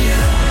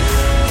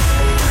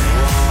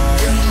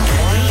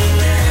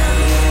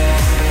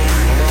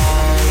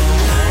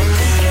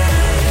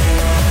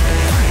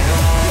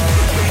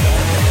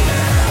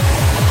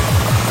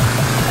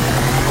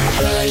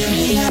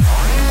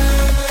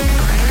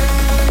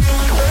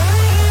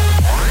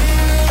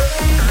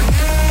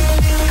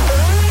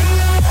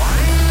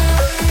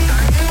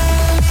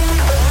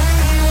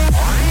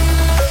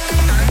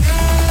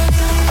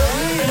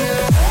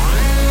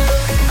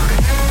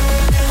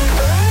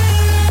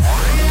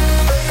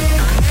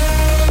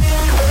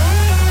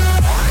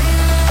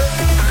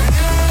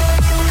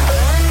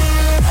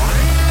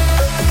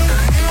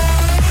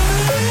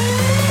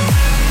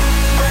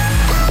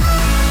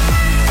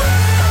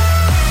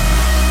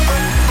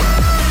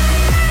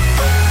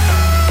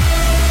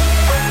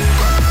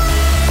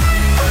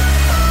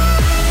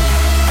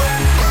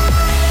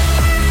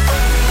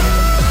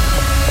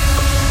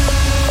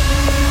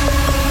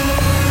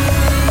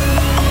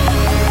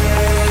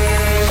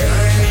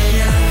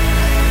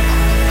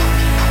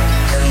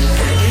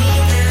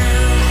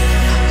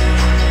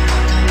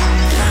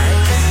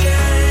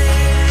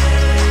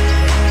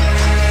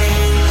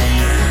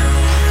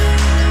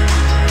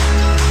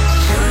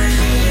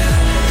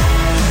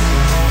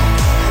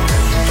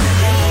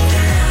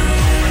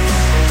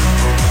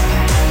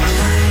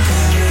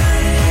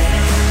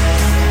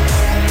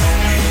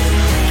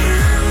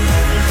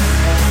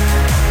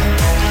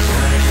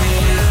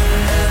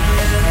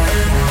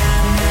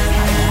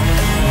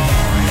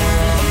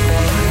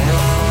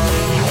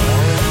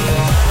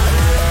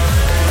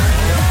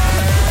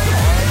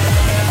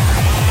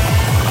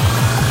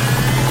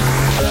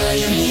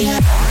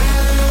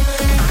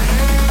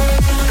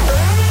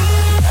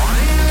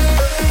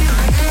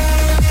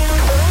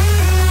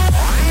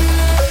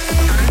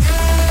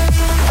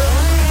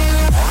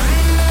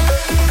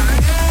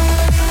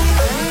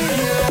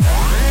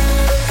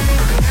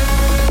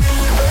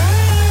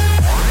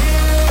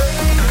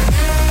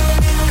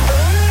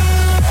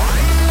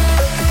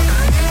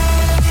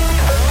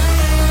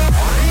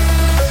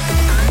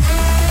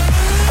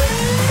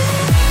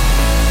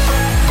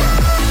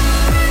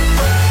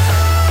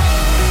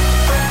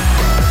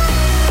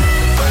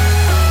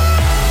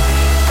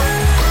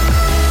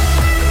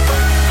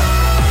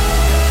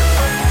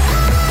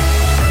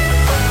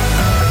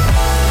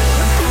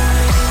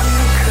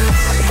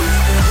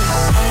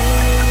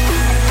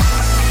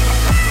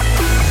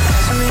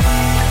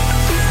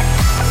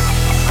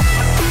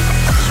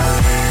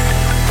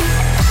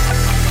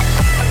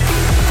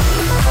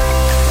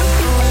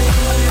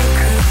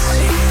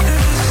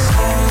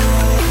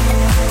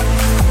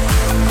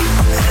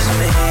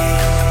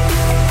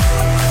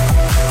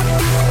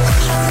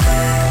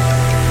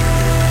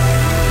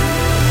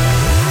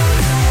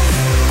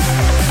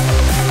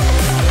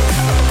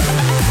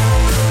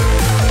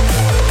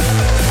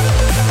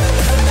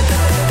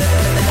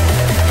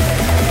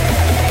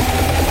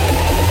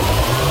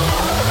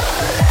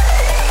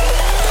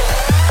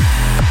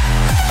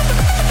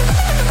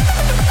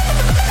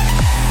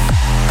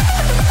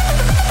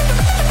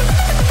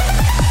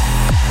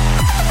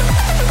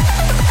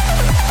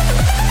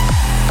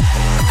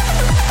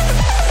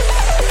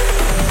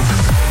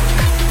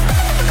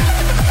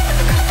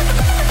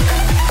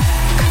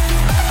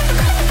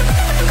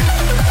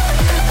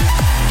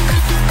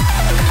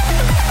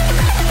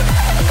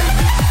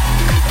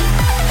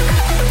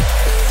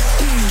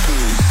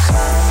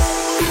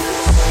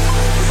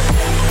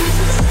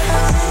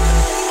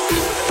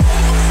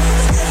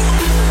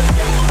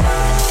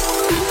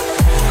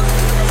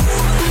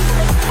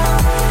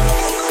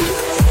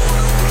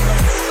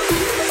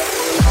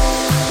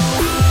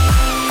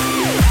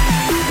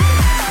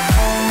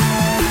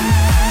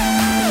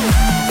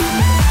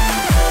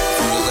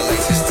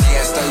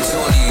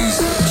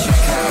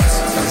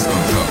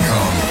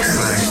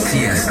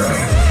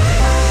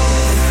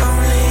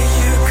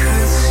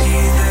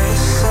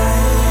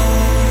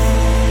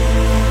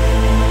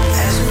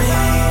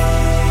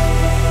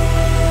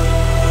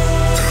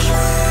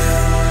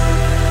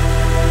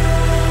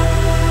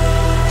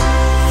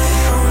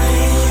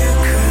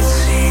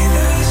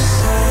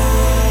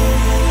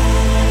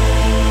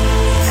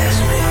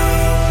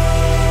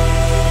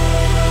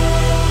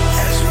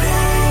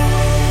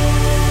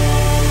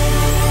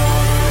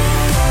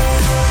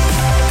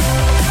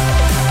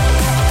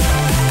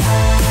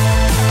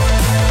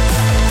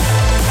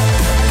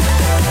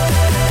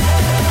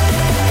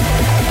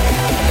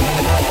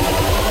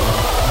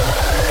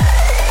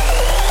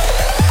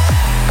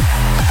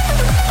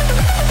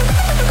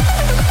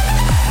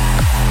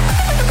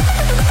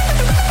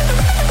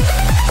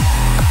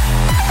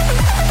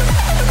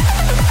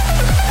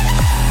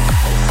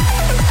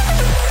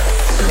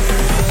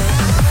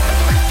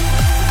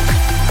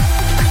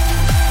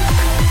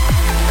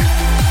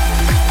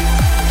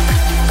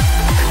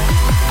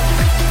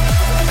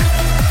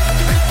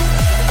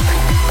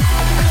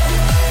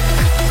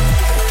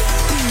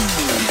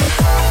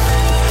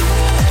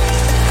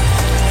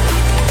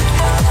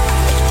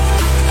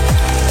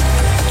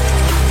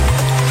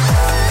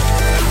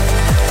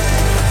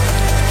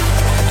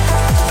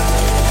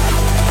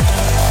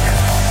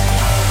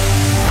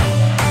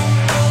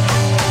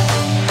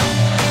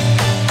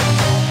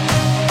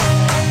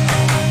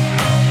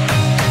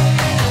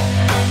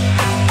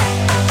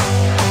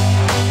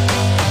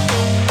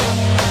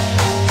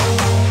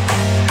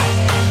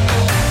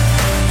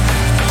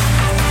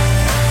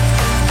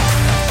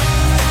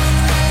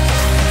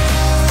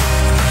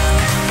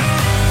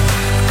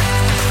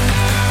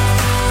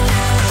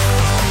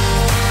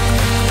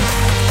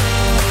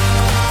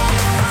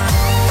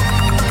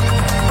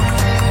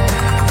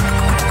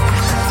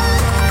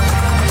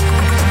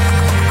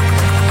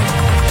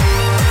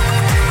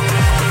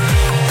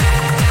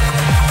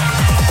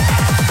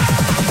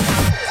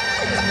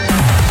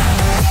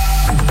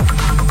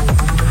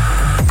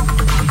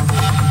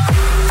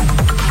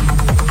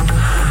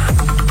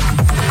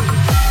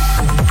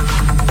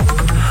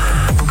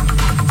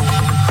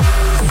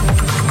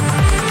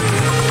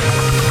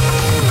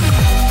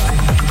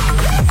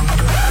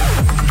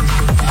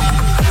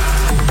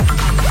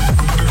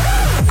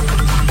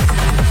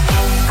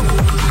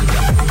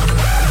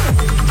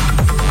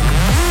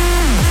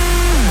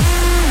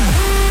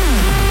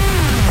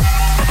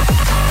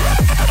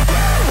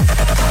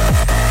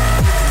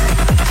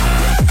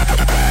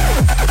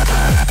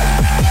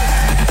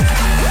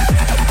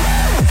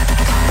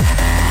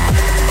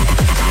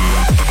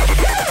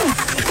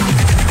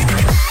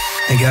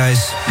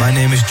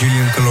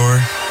 Julian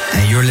Calor,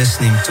 and you're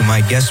listening to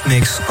my guest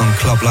mix on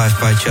Club Life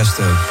by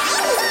Tiesto.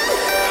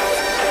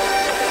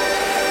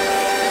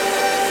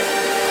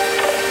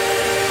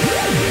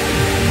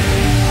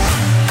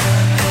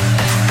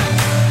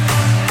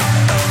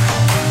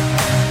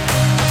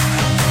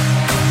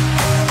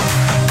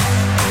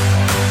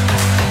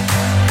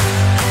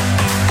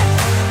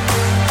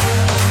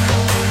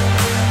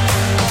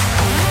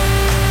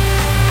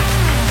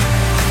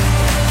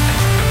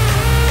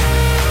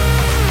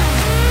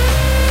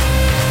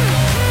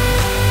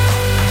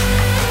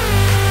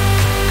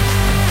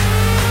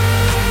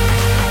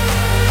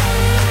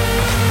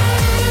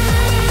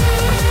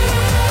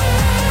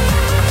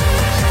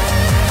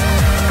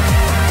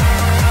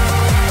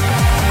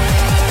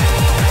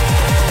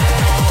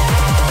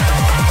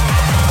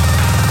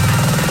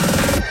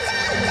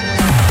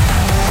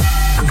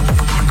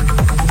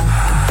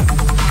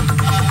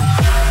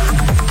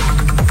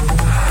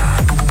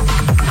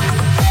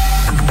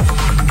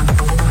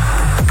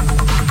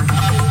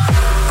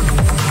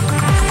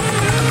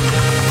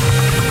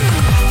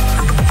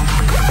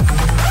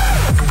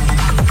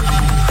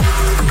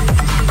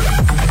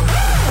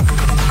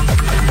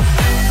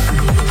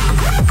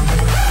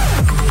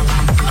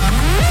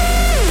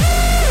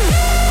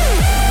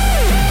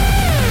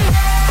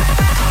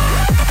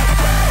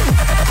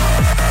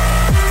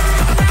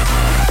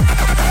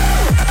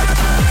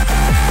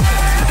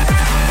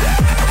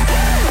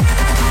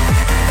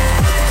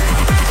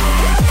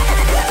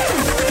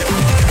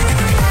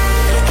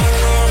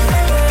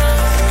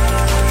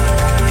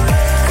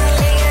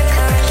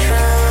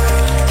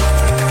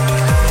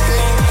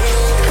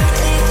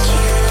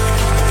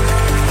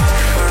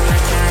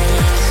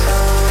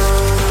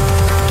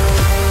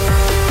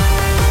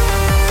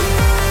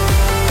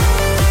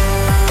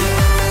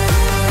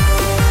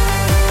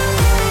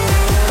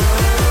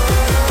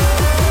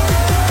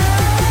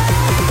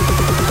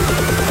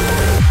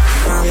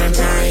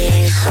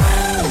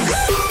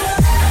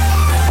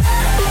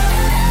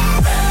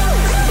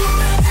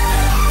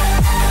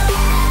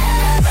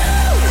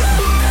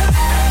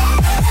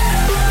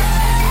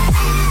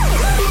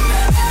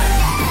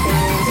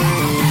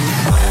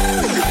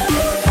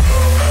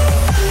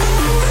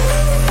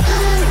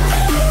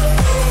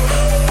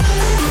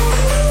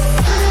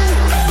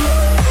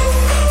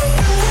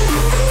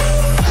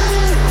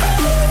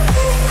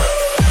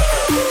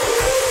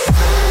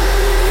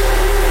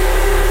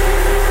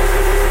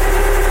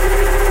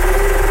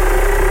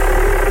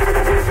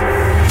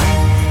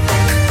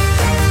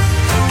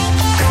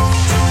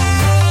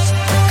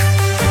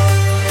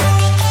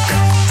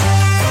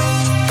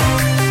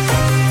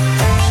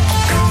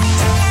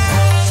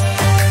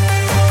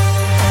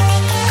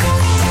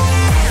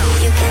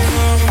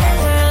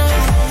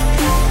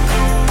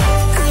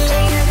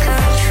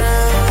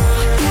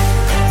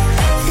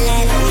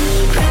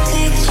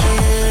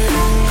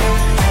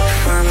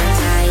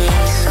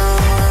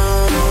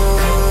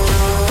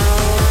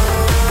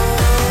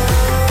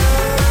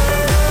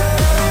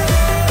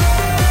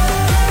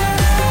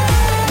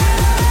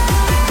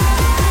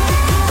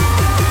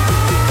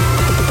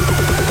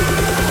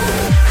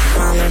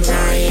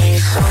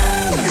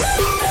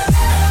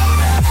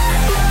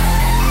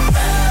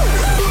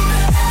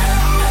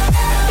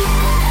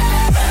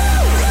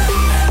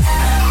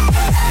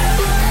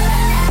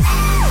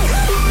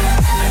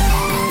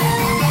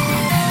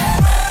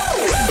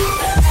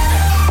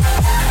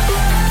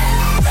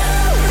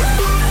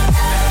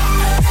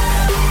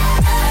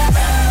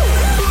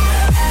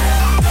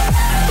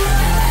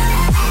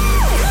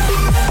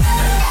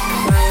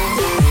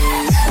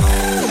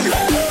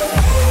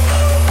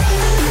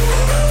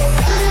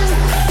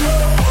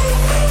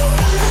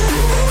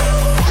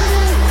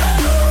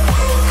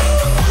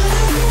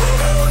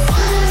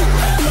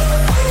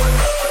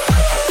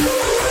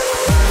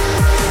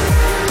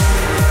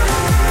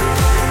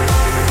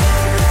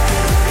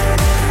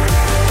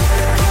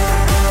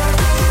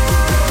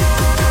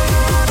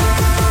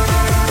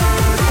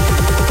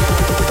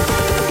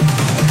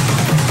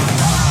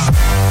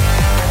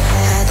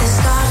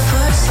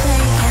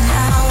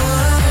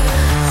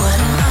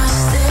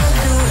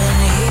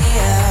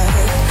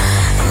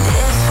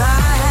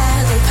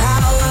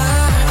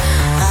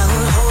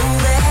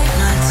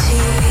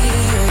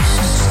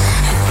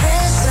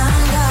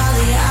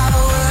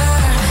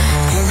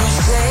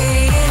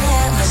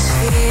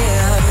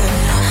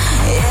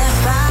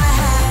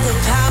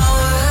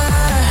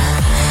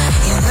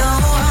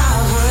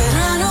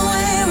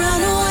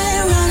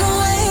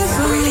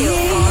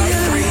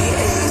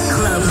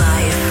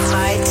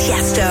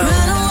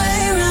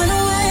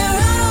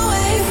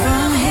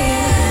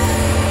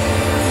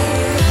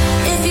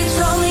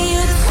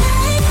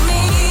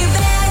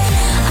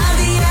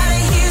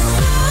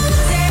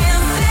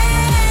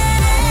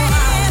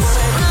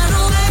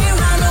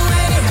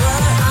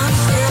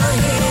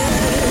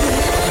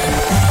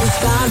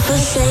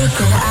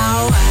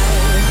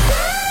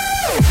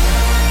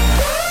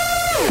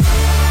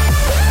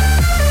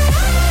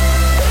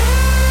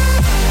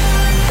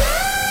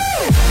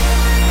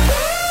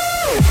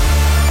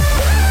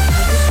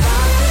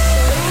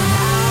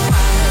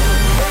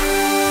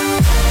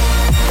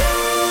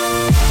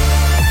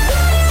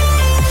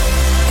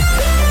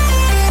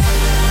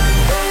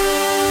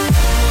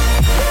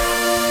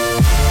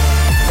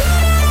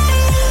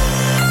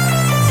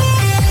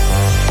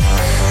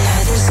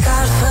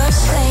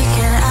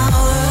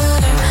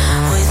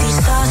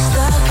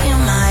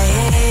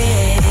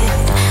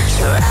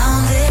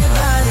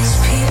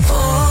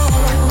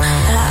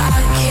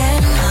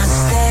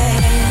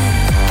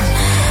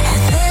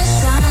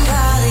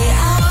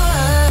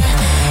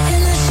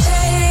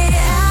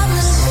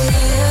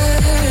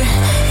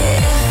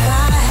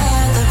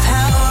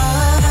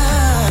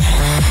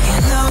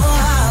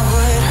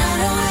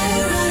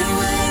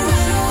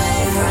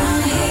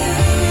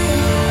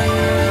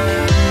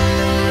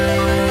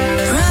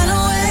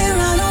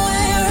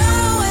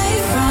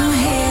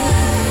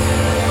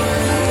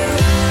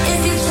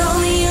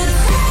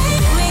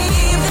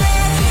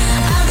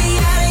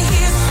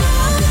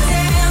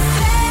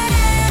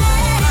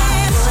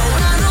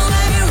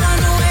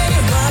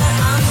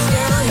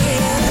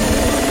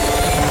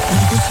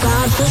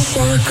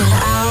 forsaken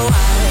hour.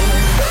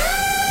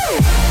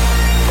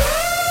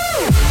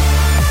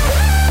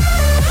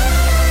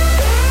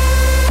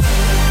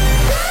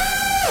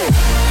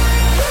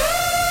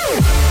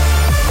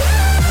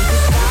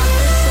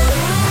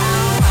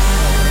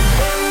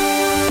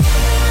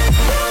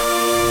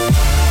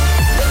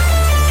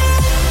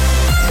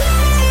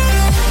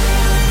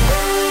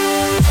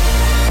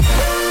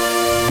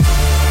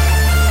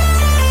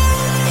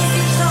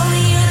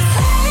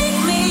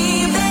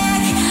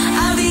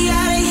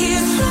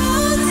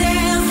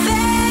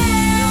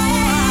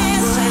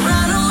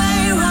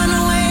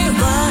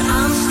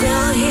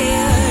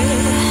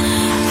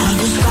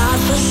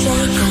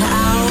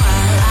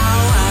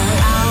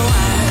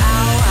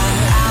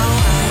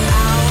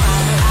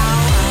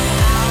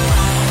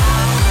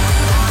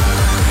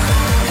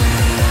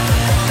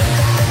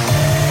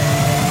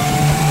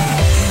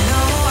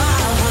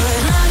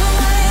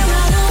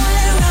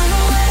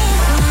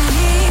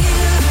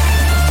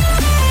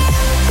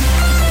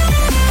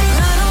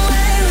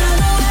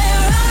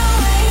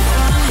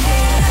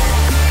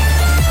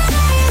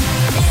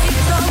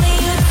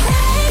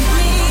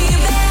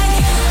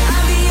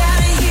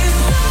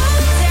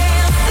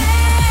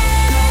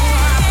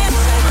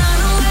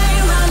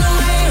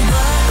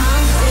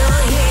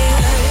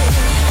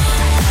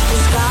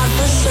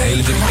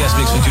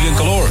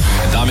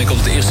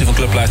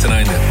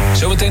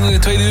 Zometeen in de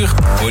tweede uur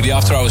hoor je die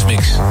After Hours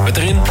mix. Met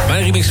erin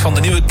mijn remix van de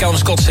nieuwe Calvin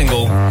Scott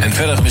single. En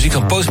verder muziek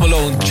van Post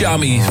Malone,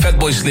 Chami,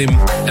 Fatboy Slim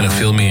en nog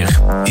veel meer.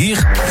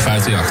 Hier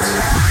 538.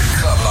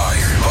 Club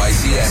Life by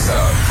Tiesto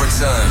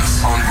returns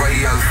on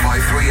Radio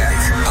 538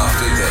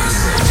 after this.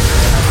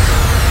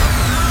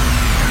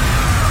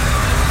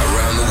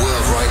 Around the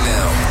world right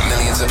now,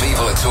 millions of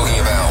people are talking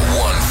about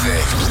one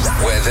thing.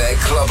 Where their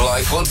club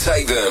life will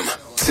take them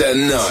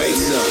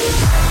tonight.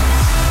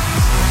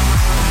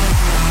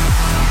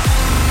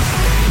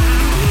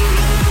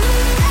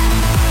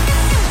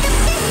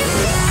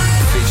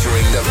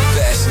 Featuring the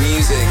best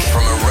music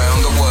from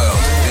around the world.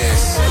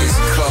 This is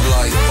Club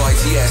Life by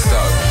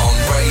Tiesto on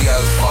Radio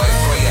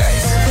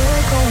 538.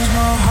 There goes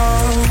my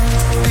heart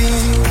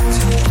beating,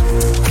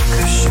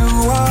 'cause you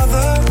are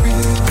the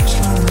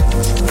reason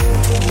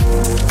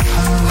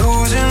I'm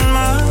losing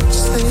my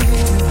sleep.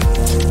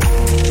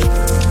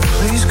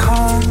 Please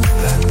calm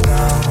back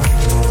down.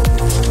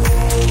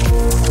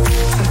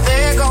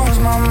 There goes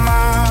my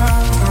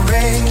mind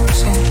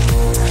racing,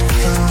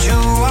 and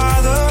you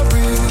are the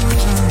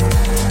reason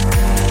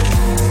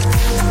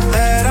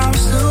that I'm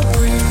still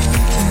breathing.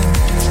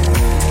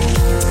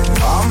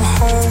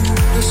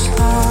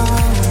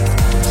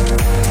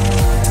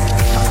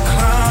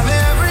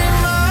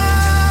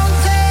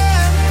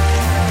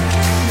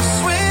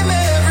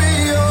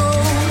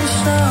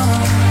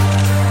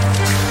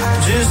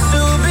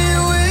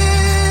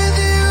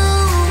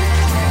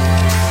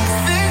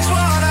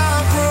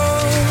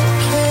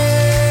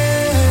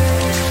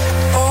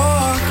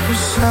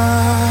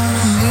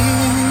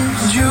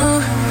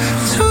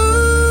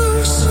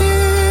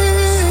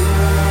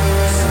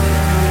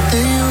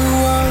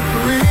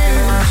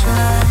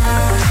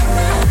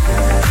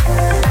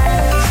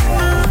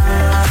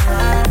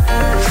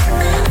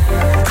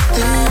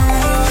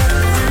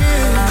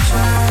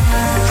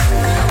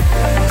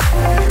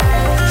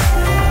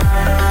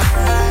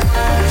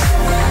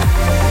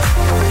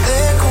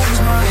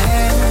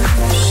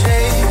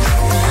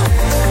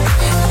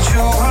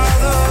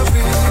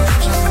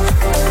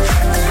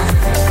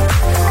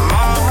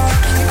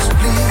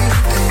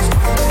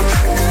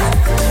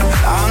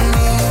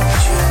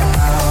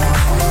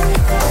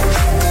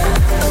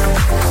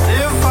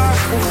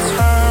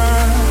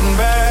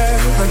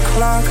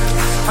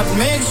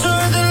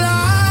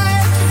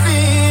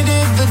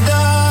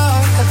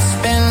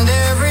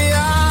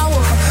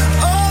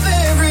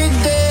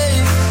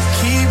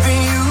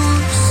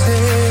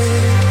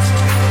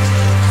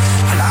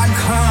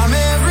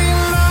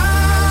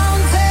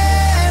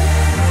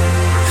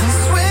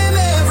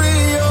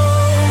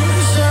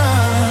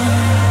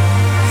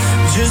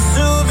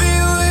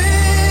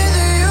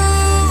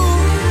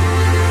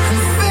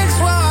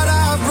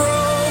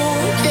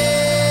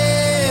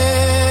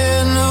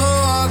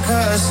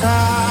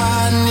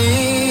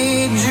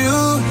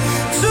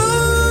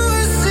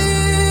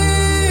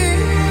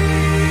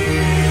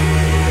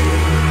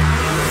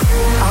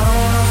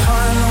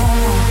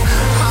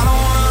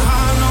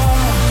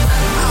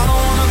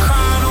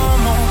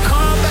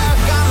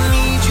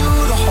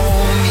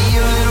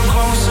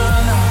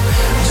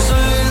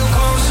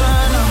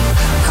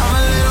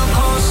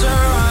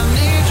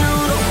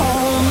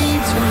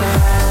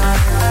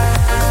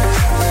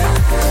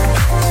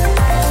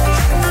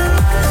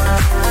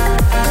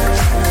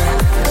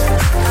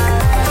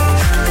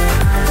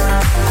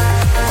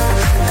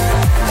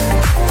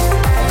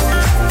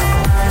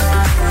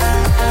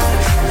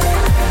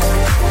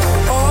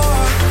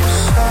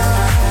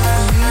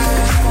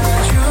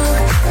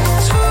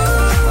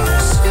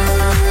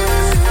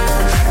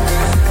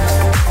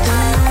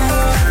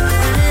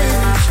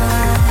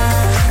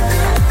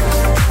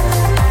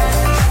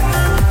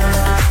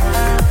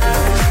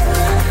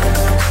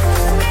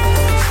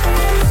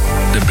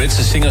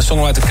 Britse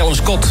singer-songwriter Callum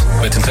Scott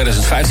werd in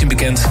 2015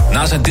 bekend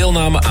na zijn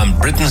deelname aan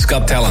Britain's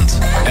Got Talent.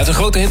 Hij had een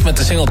grote hit met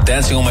de single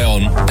Dancing on My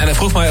Own en hij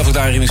vroeg mij of ik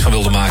daar een remix van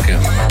wilde maken.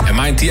 En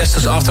mijn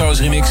Tiesto's After Hours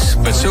remix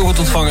werd zo goed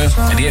ontvangen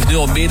en die heeft nu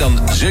al meer dan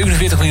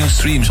 47 miljoen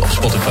streams op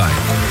Spotify.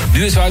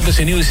 Nu is hij uit met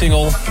zijn nieuwe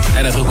single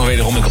en hij vroeg me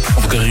wederom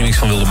of ik er een remix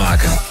van wilde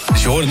maken.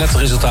 Dus je hoorde net het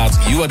resultaat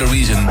You Are The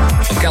Reason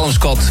van Callum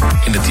Scott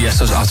in de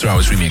Tiesto's After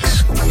Hours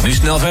remix. Nu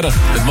snel verder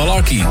met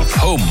Malarkey,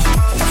 Home,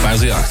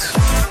 538.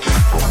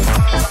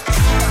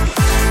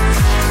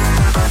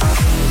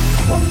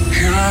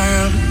 Here I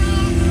am,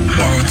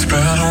 now it's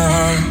been a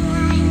while.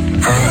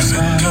 I was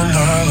in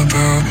denial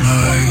about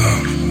my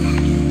love.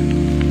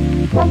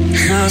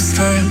 Here I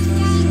stand,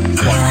 and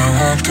now I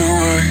walked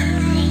away.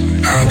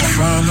 Had to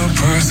find the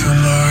person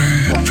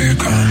I'd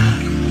become.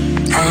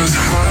 I was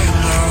high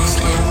and I was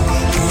low,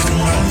 moved the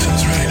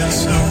mountains, rain and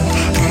snow,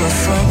 but I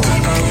felt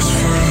that I was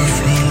further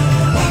from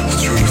the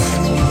truth.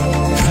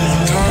 In the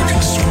dark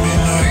and stormy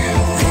night,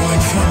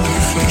 rolling thunder,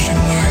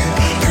 flashing light,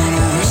 heard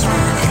a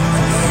whisper in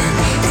the night,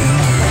 and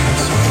I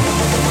saw.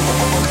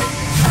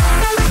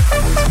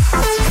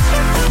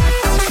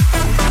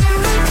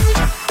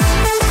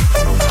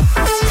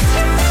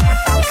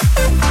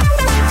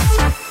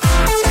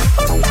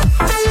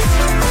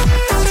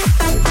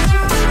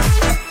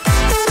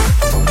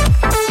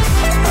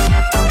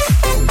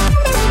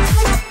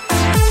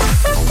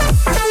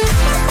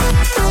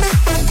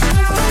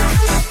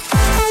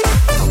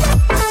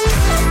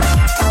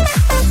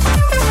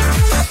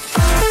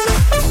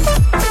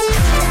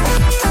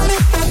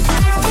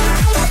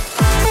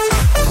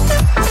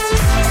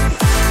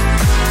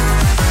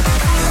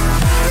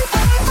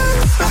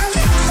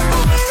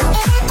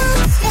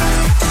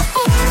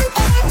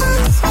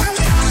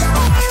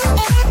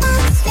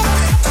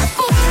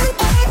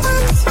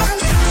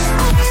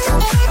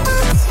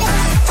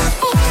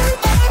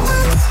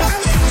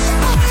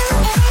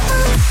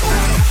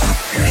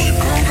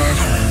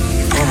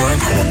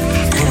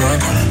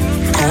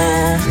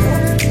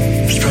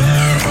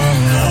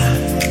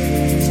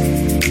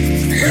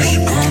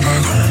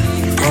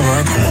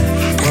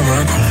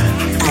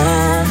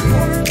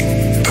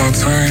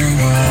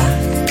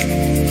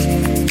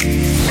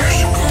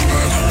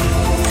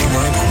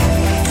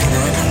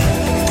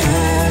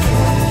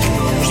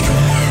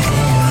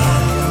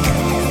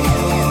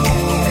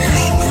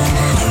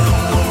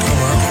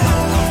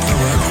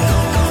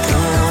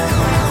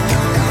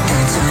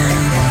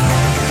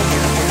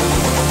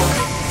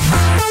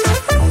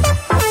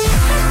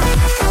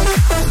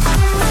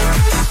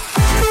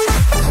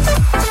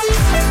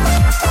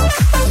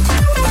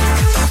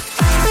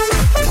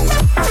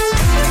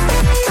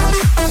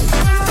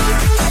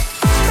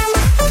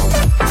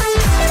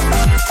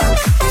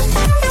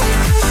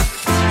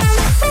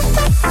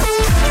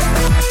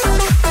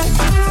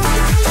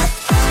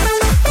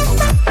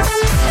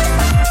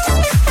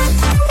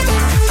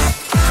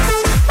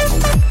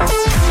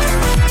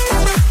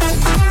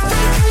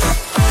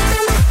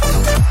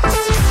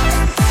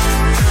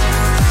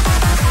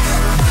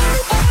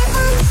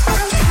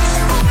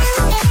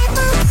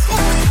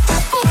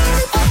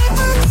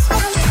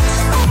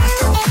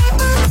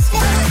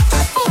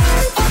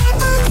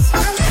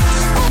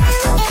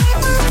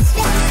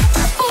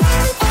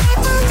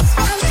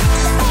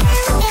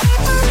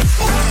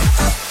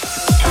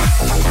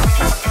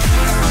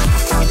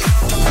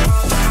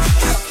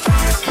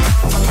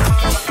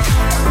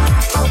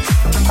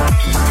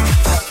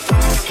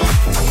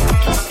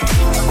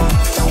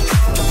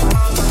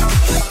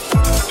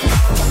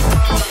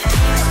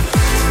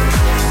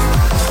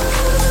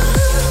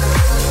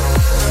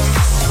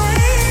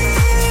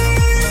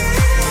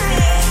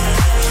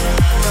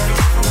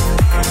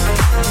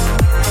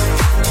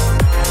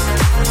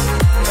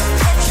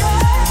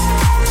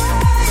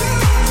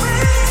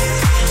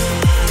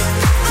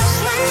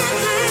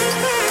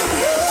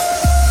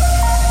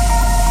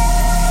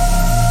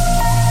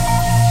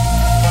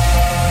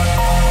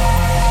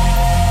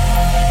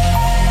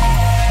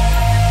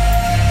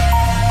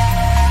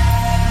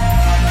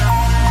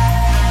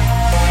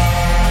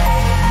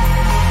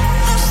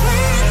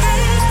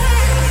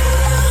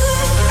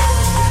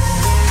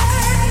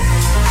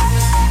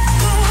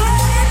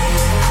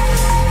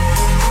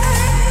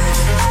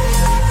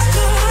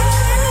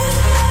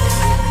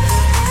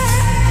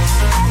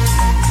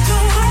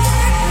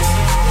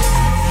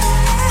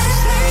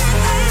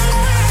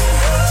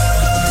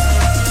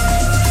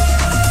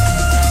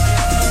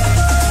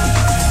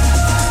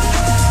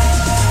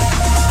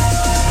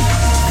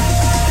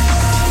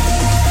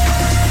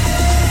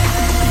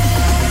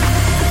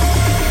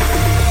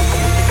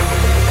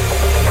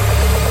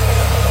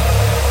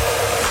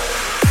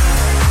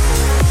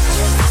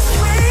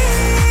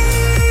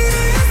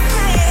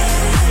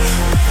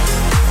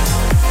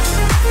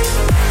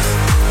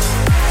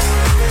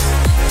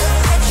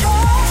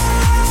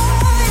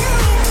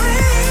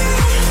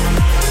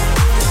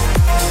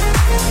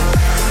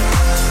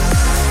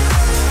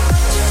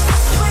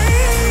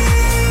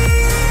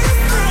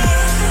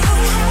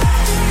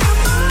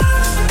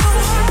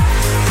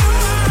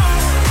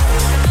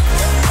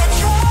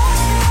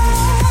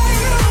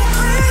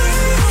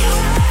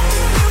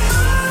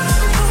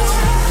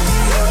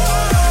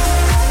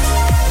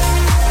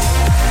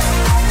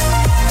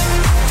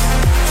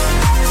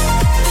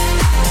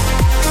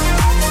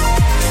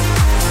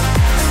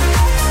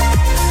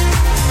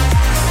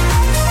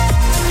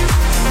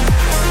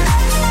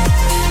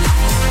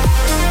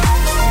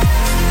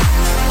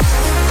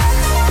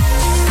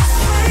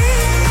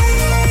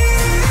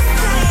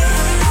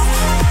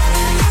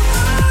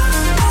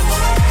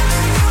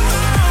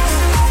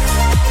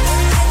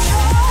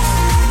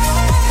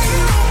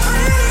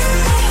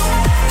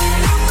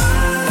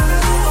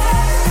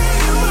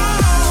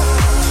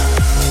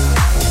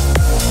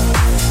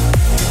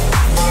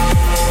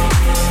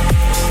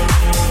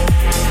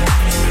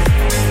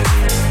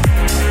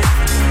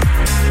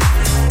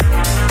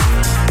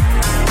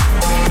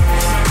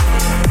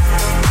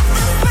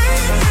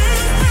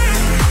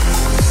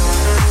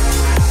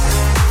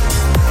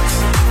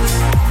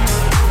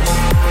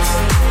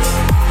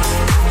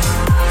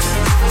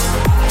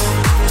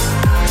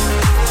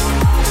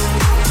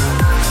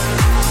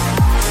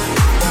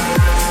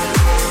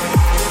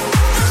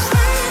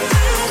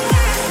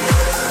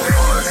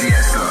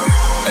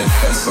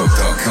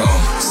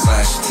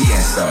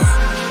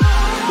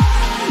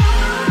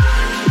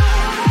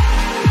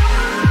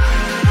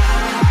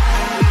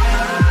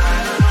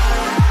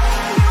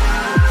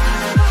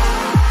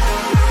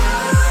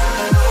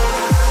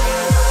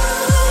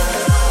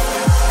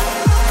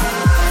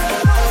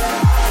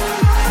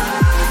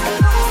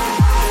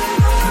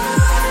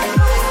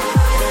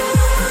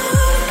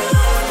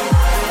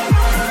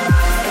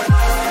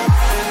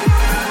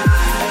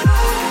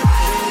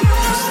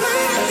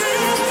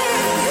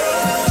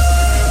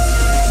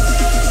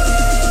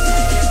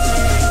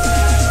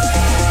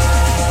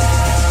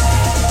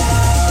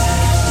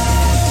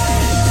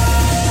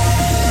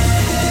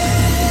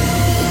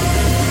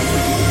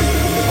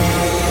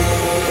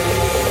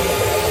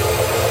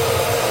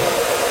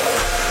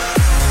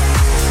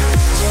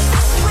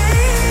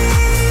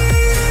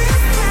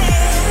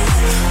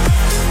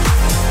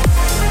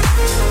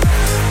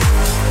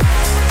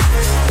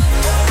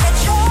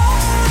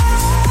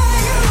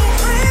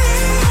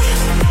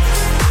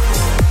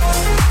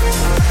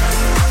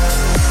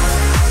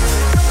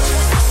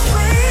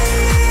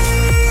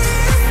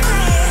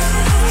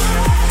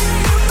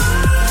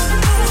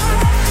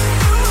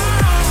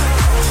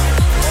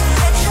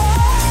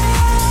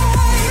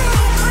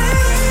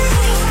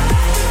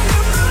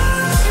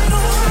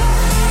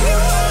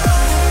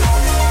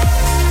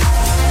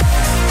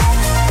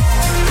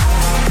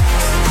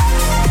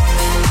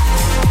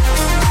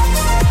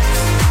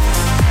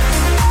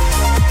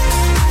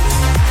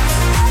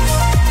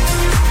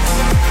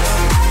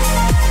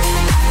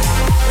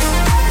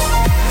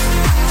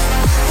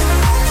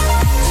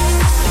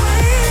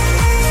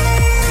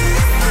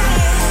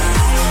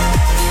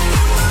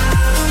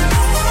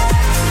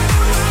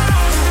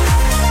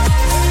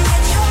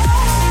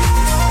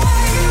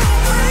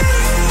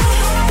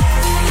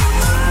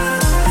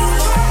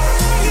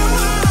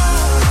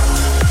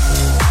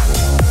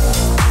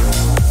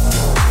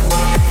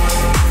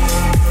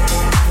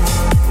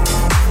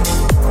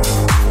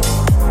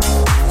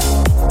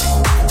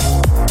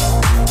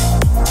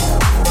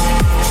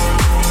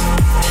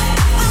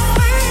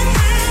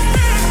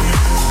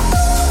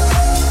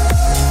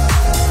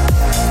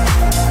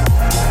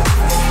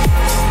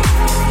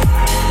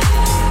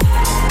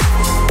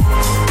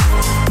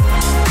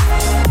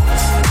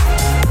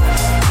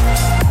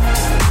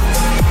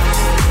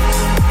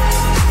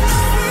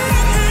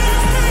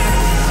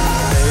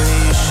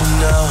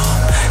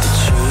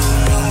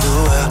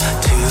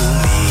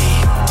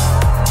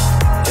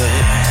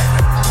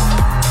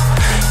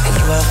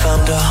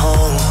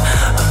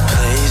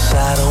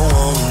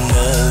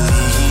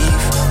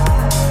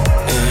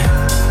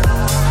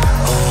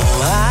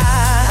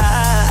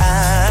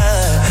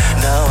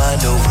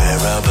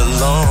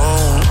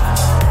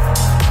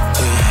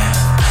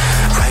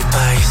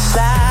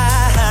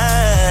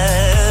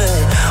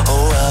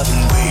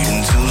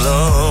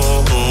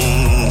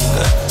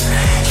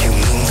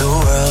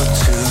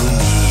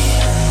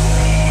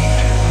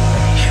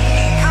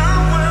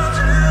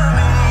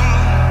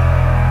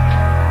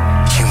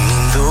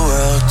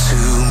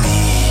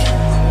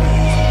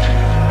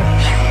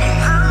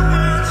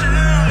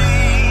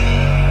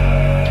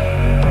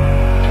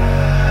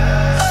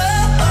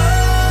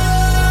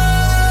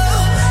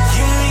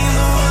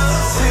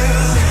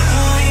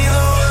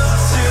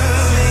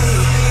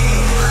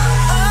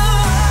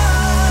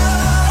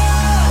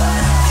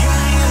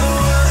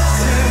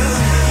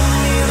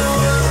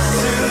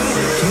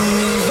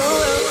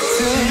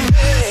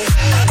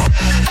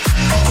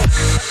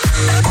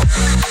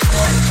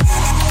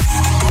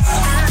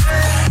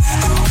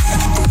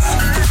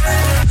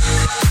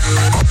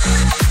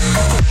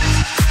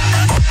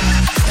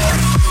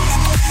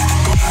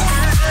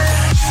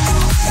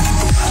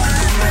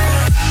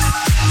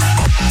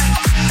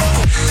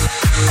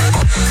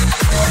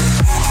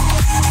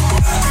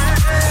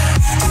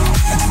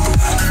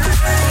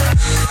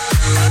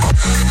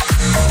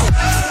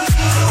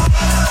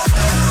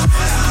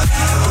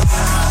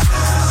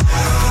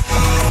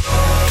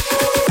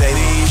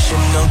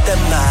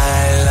 that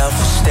my love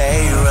will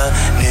stay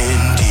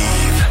running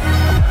deep.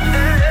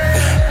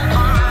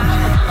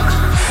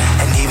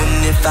 And even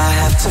if I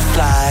have to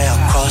fly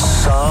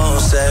across all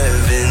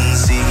 7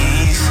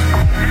 seas,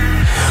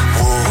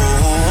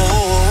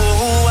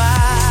 whoa, I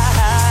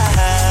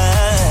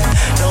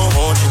don't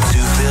want you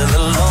to feel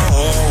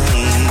alone.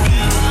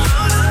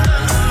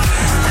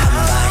 I'm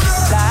by your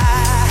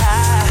side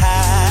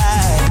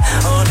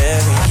on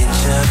every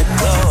inch of the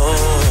globe.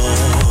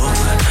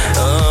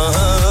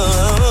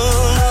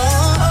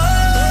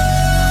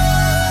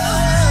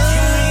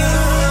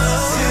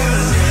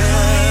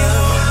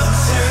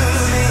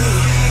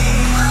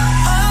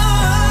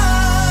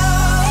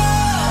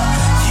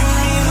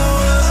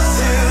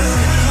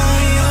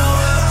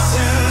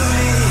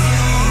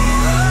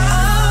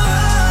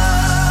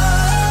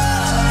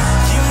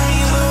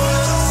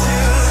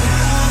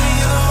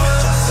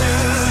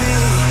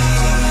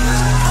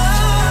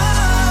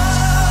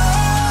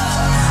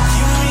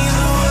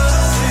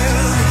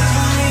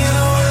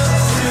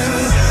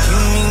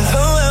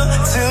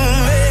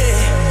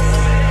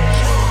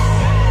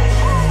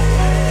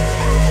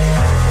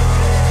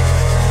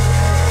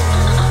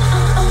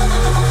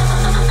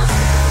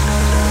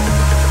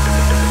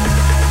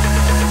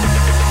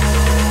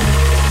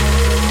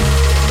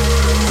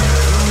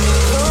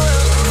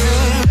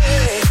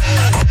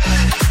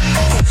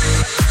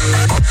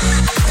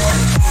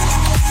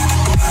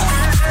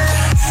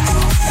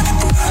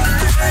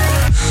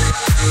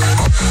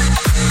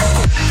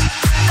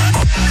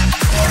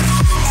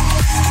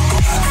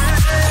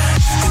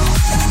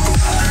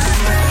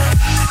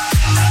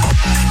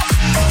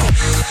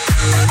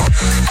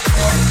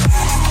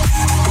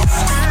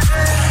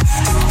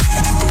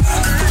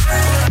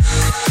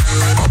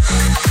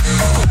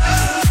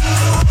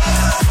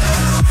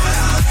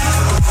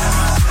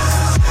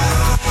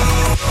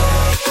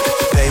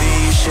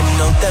 Baby,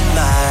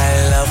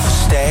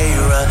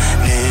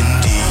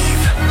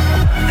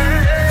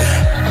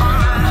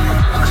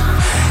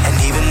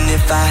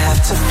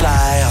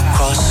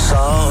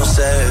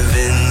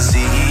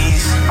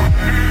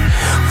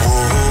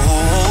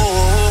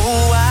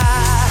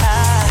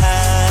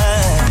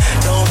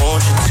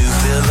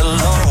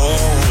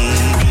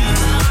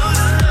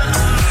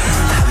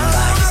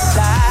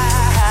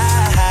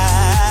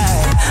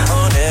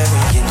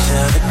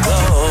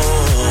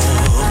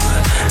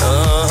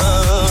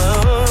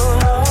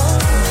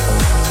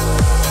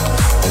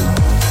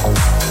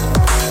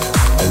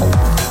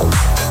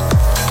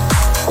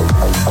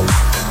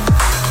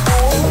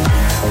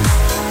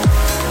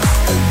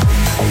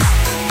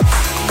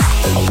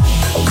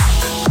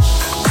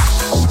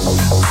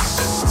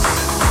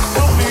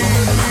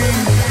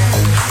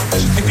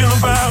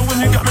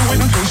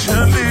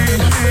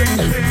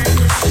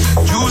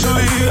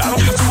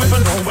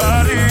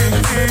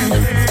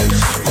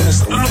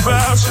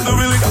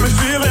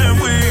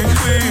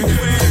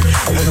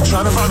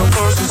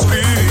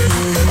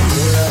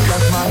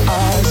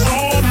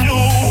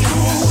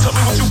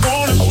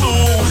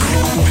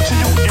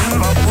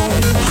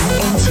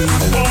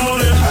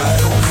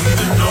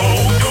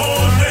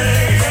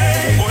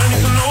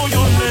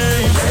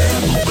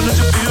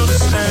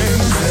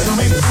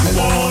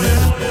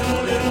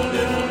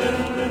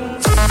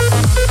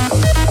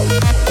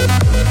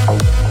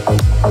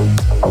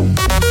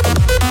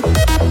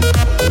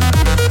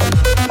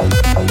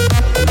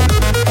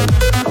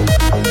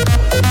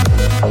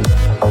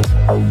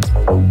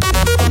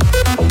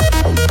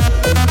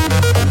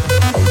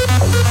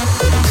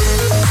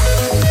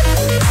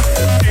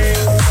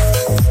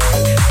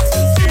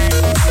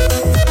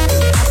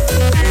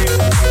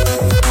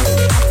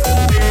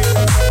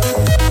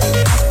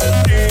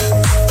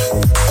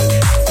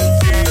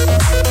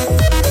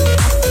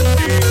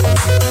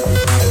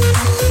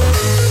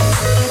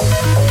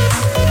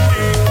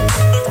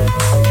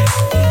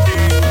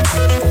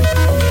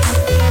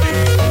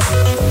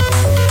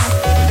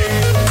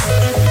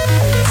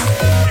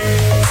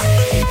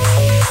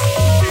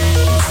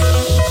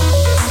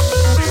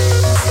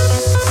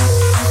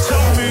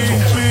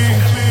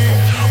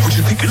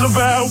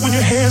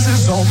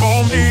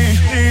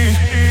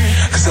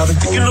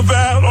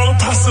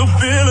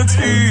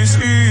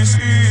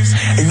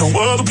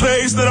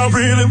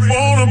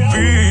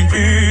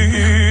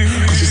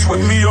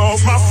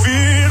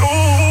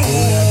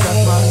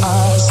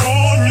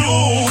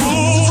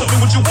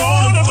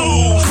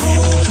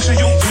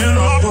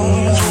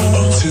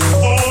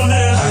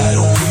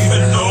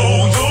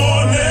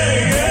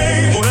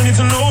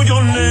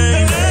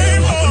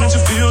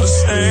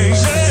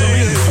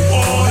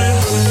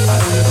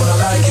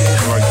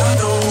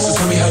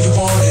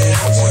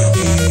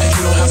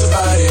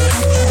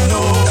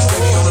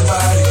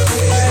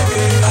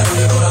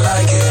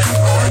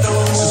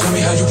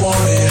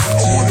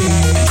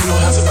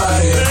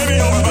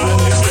 on my body.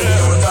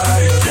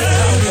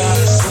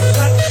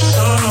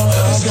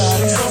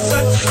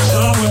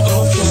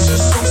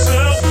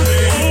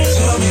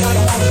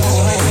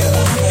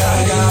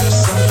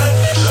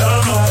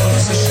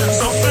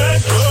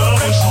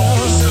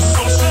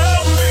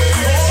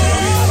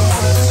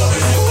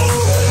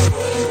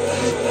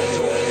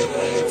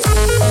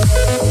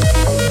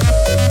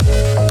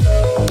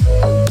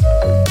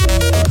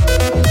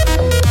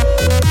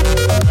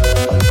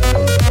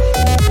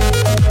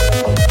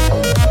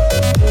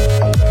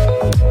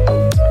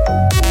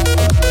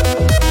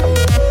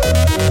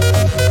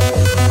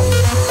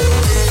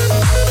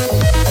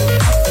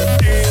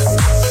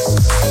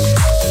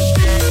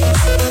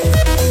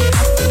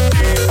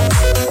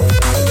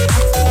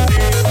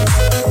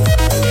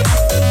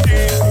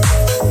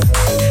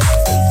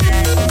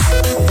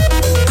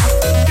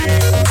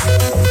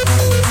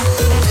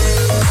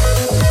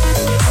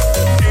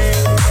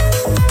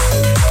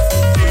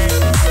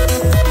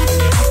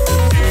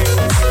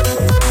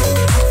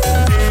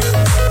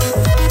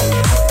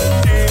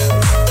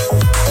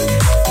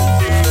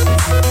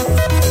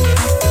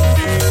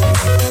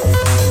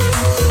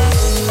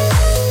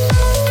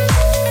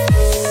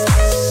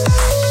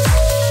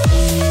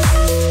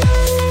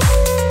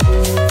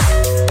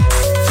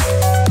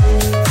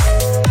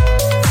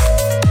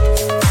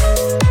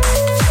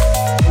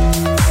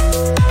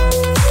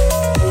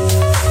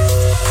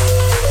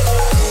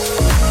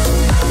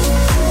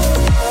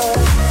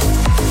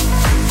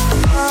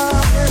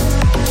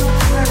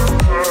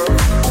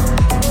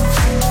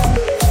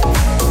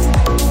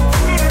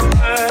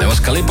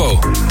 Lippo,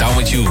 Down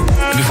With You.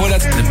 And before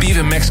that, the Beef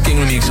and Max King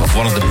remix of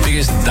one of the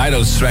biggest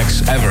Dido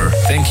tracks ever,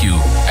 Thank You.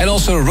 And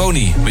also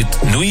Roni with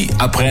Nuit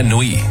Après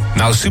Nuit.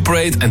 Now Super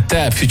 8 and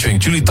Tab featuring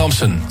Julie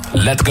Thompson,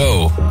 Let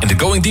Go, in the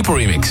Going Deeper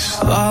remix.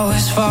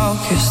 Always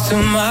focus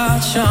too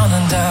much on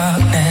the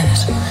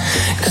darkness,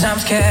 'cause I'm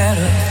scared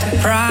of the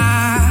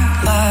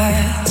bright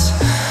lights.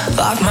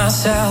 Lock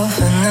myself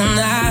in the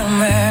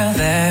nightmare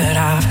that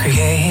I've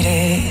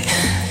created.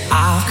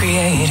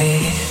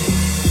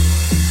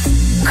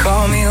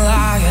 Call me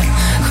liar,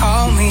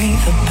 call me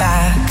the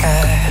bad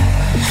guy,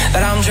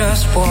 but I'm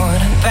just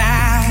one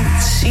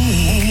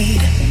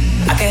backseat.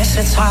 I guess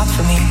it's hard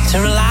for me to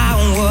rely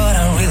on what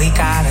I really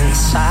got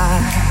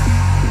inside.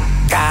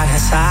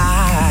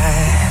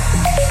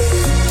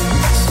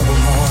 So the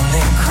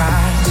morning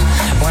cries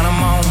when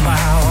I'm on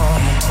my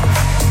own,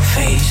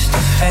 face to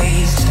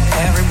face to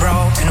every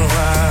broken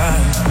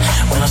word.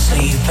 When I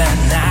sleep at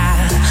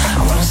night,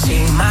 I wanna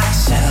see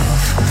myself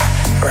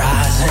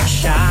rise and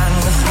shine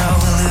with no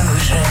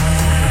illusion.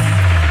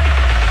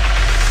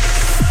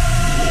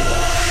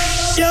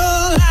 Your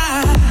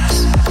lies,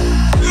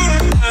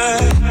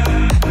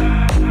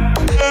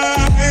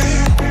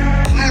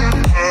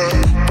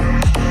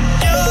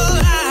 your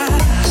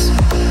lies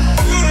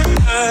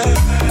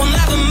will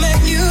never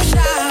make you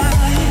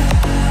shine.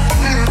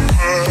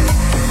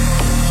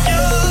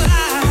 Your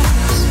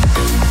lies,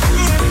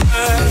 your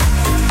lies.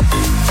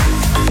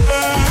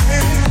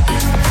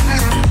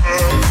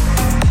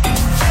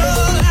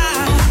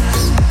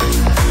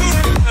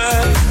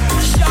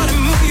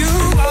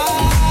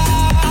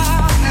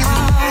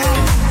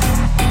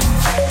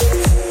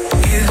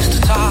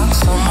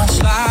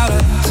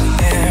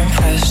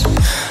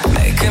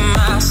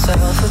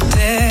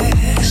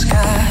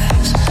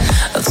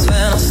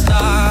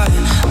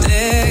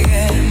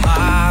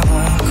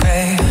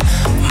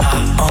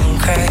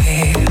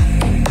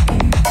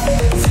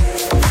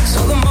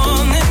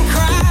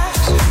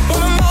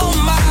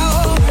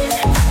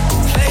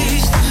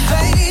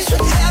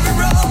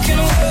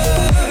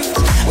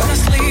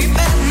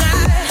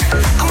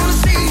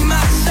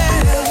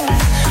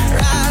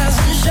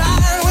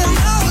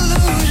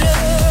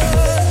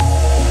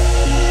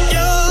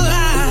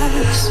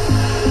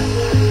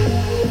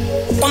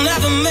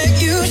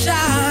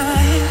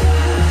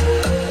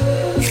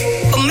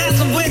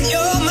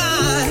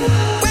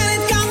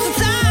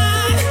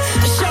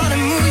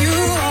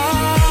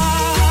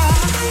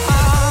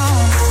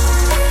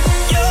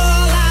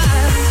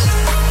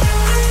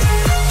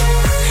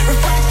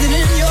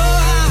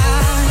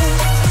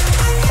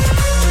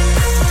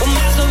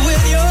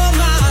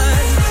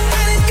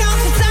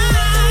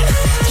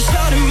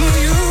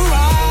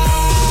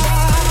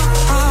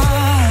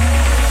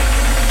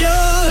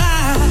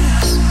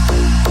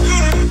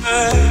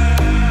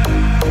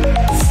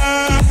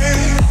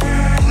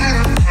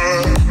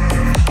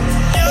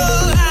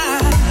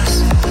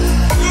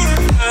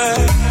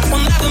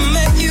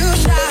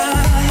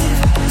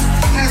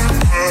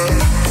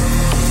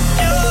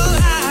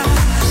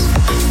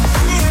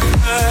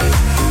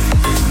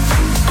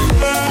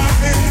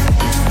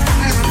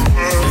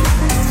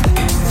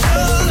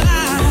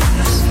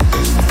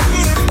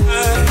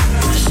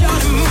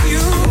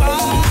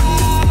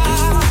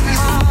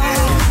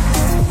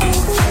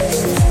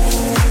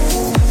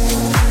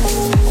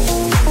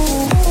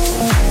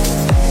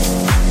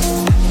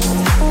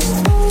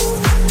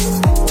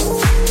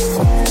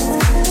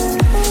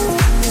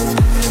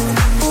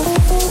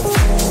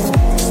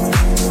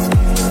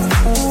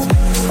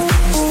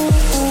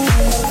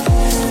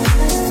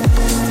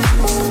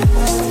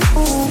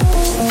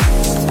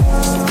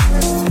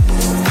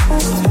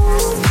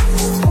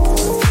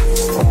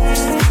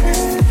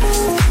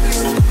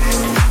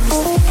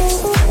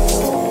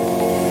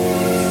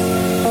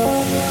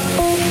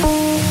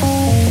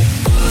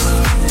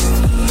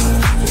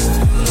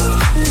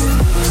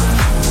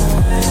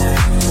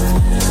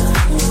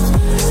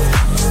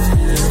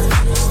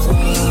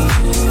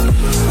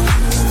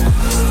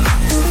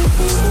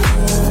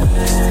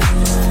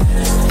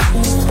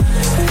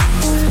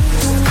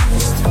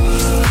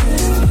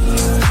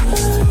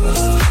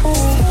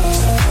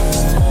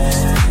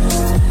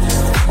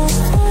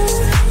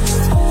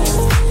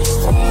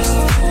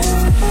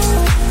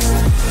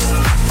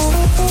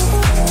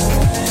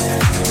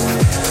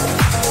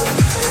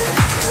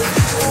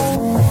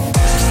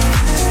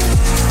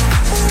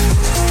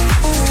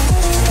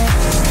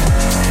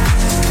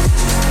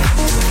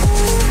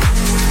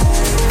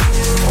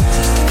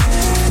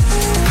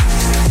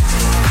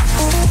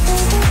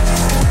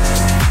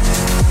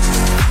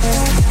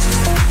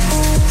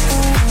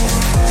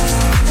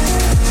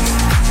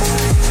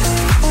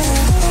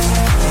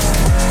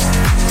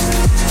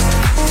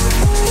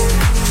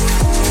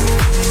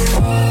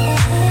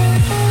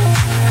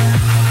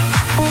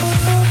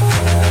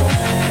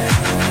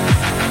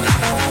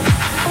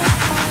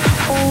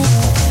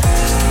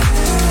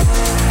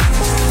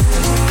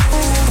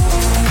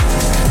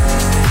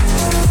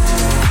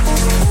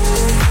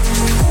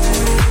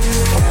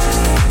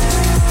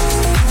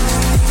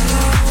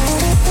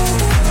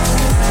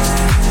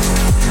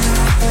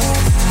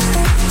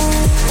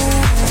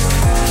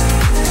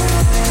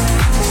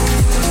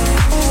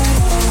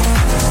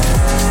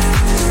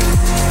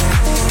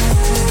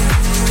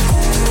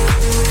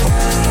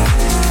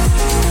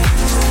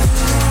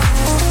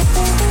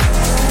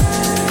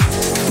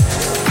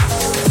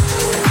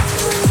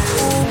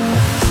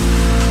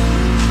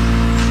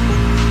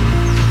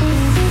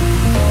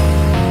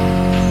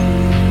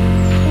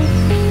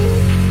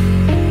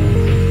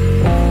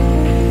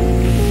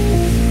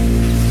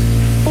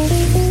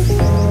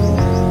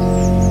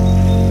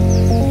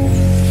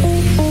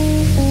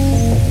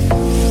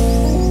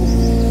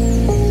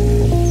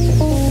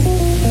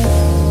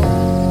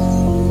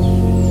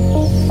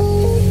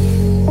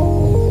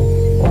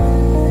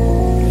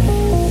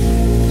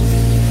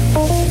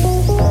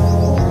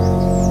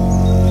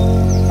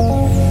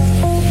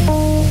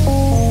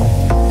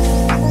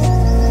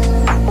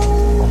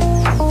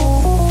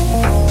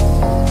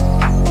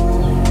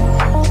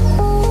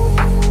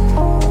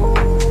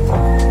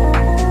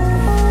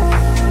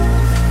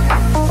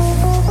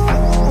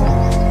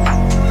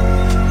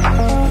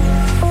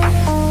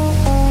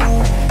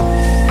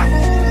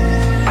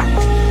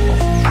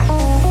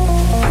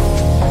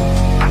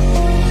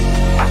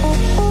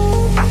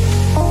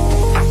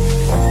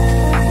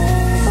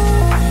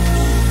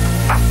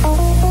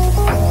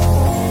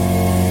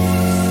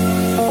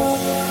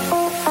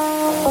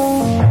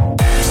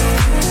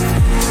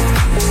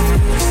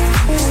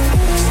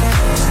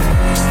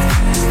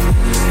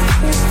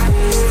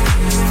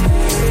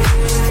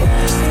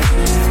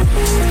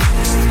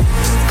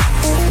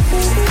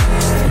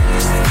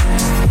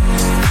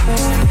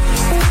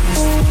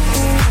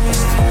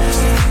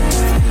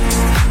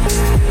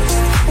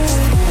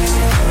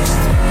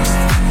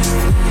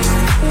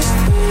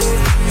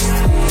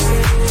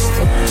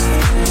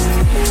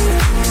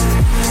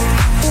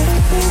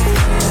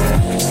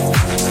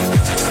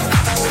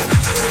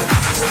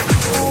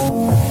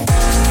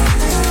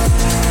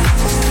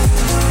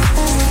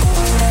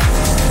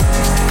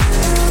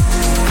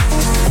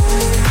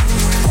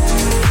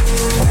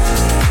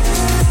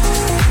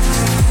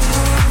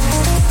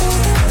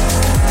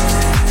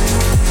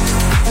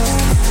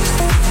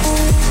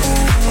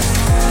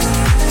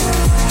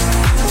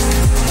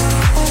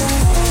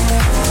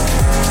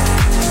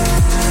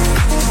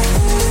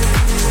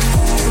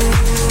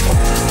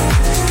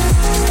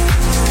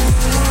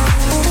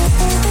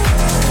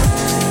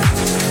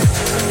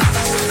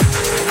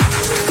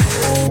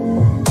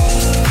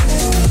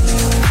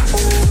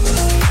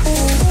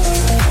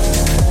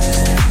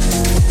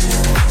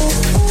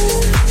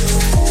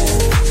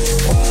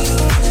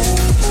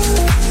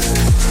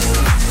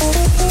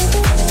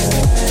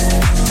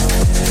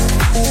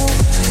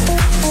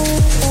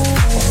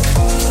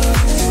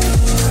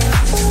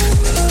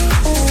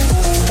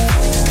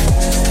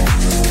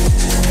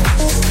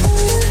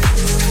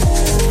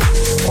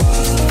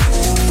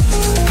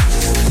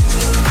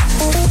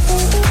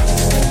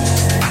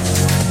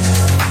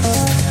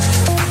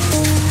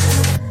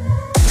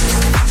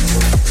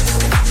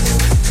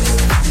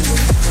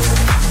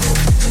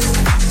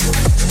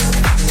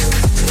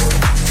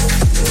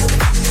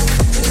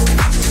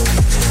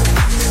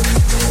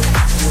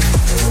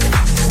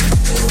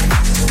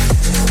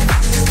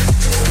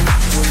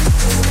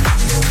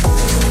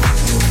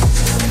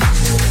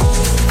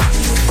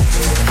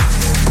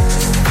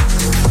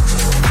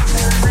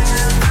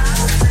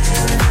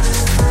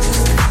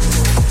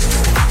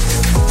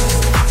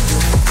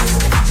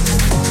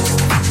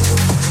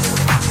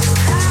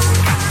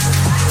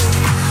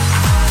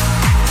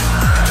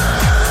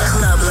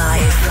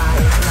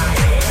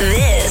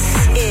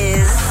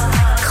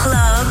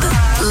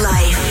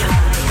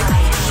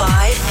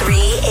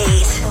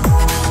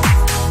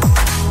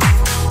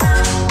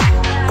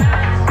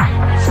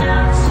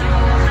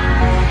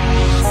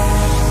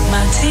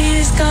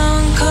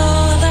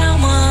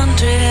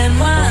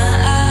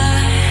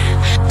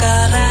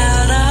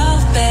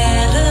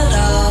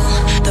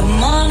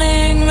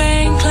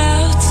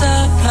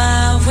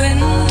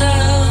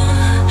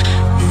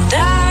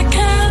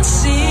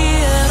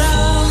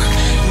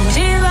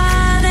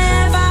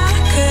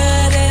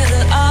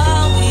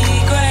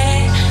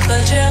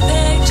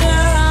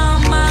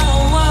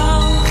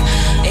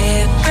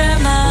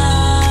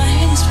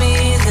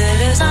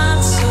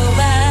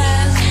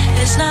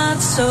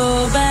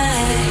 so bad.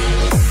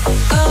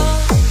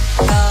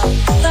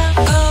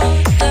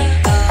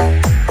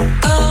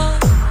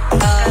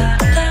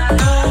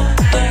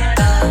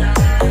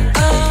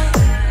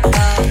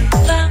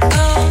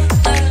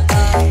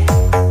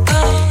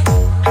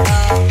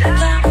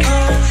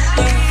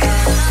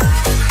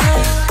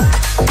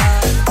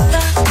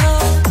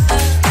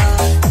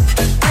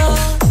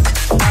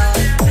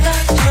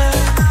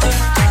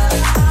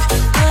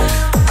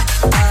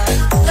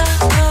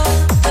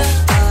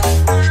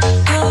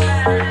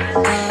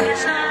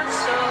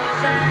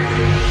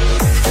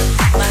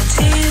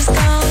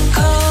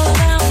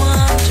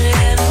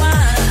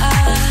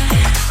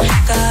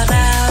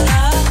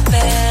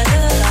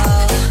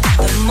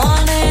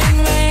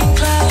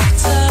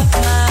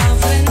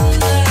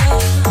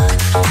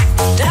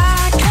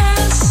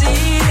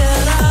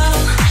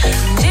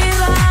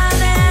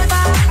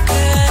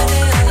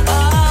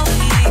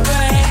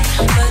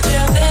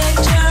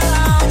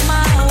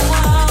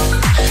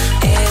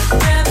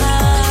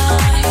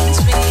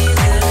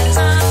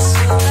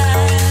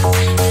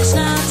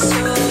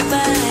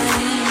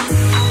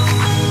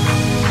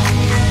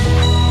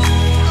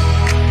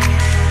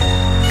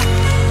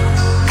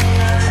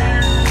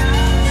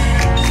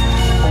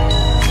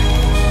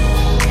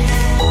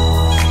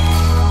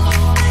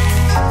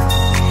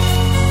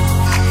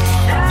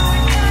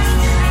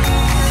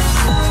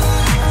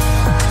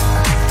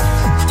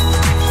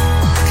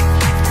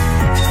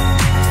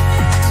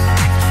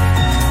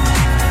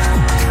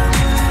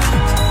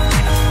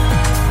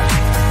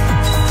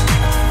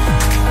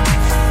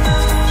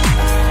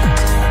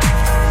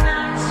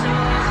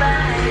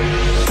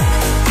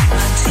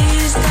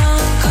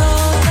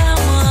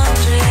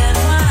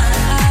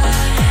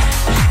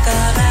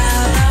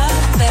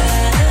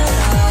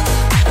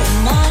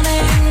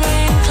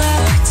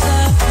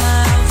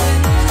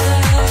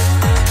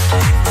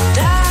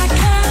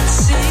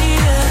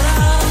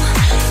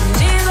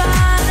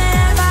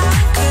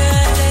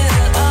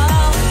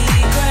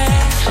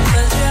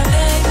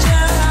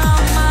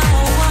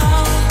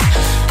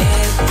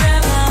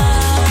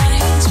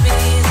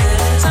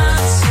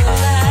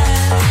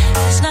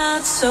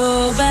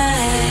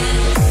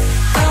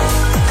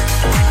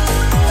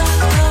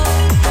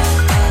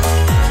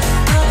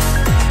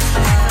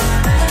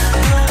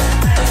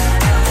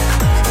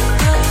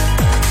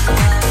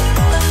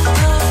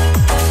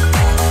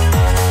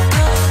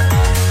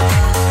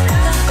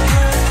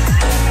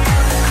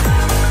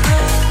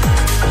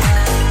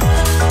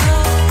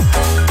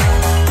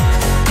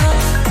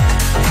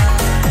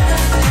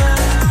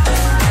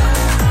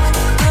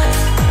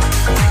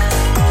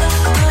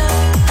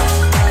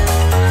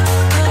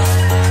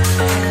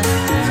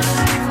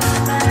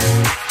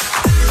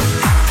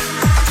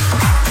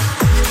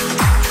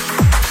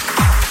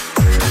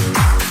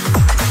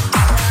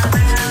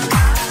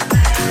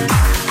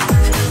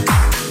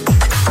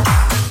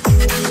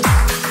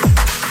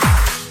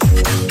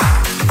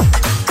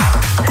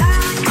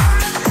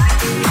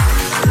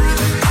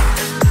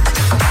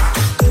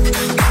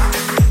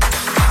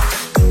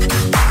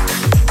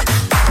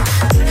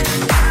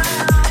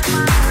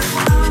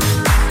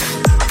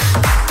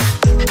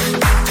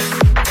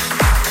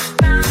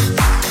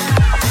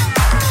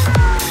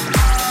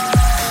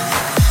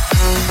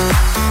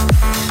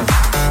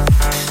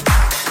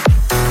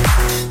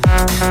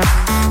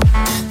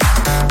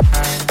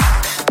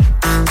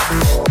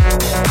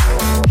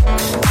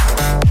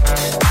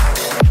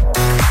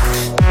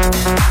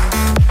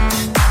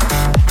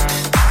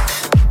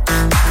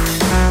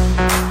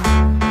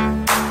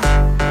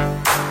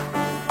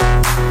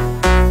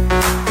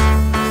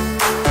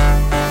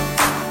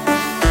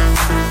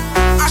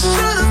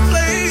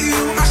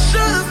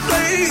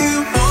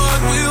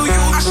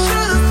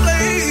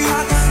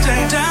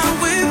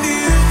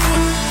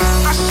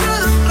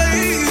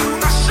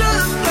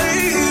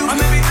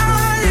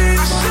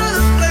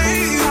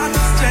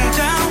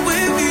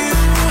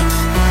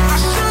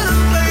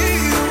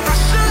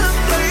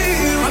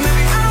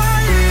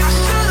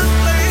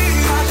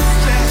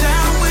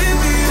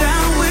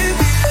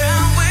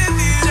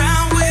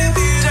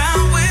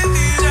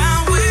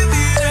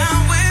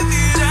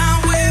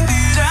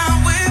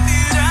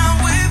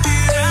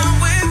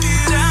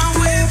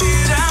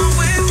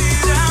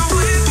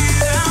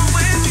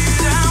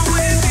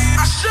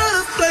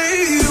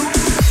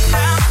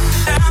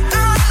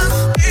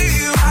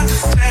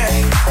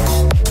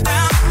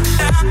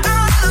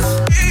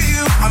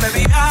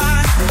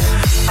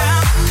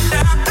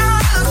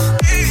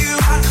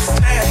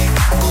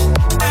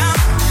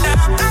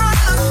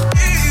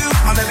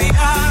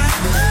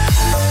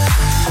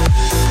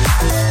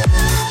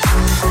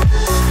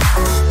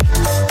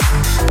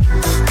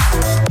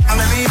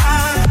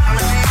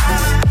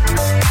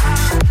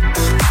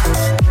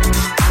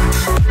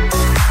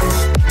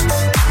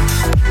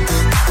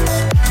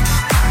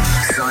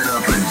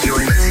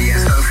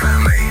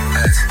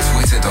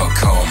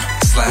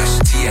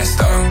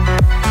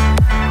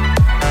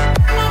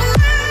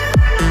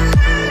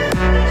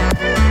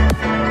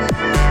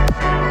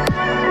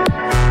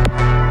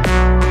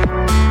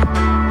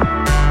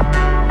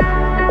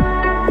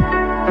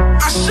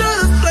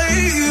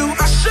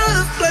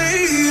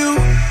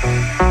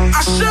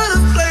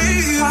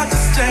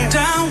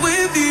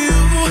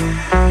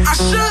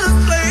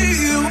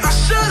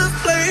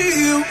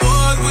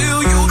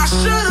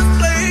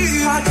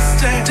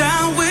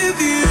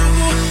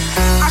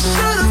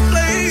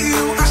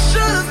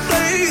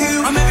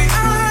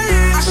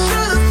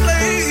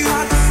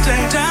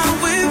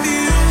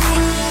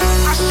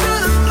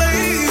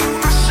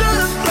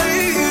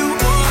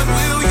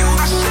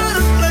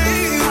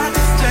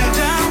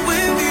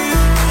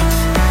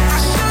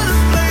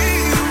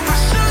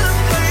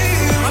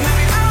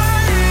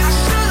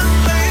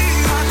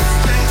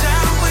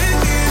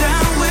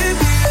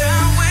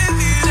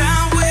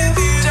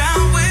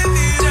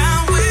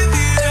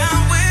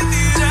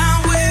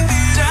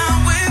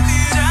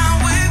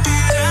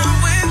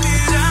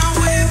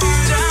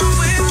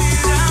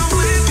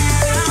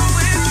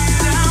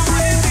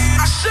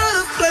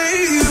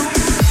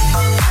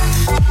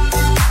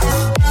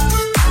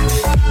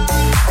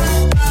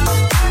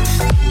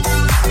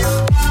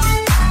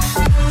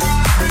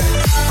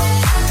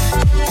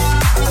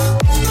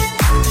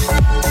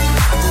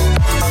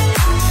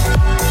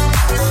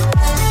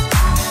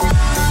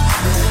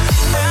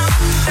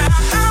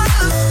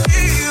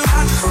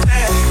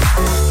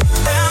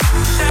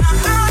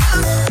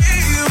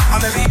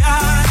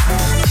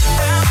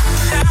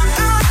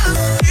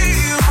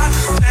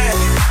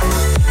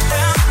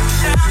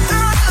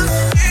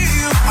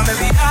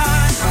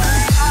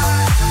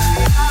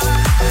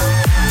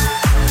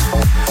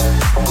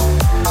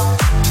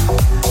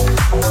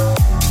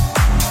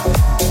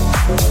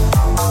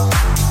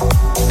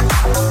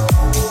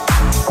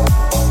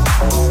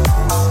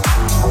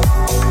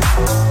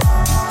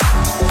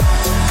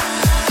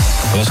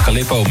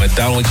 Met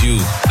Down With You.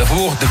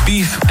 Daarvoor de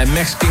Beef en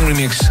Max King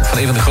remix van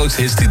een van de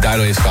grootste hits die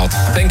Dido heeft gehad.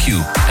 Thank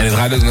You. En dit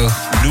draait ook nog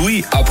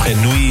Nuit Après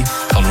Nuit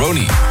van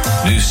Ronnie.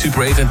 Nu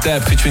Super 8 en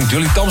Tab featuring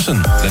Julie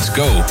Thompson. Let's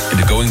Go in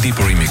de Going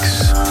Deeper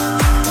remix.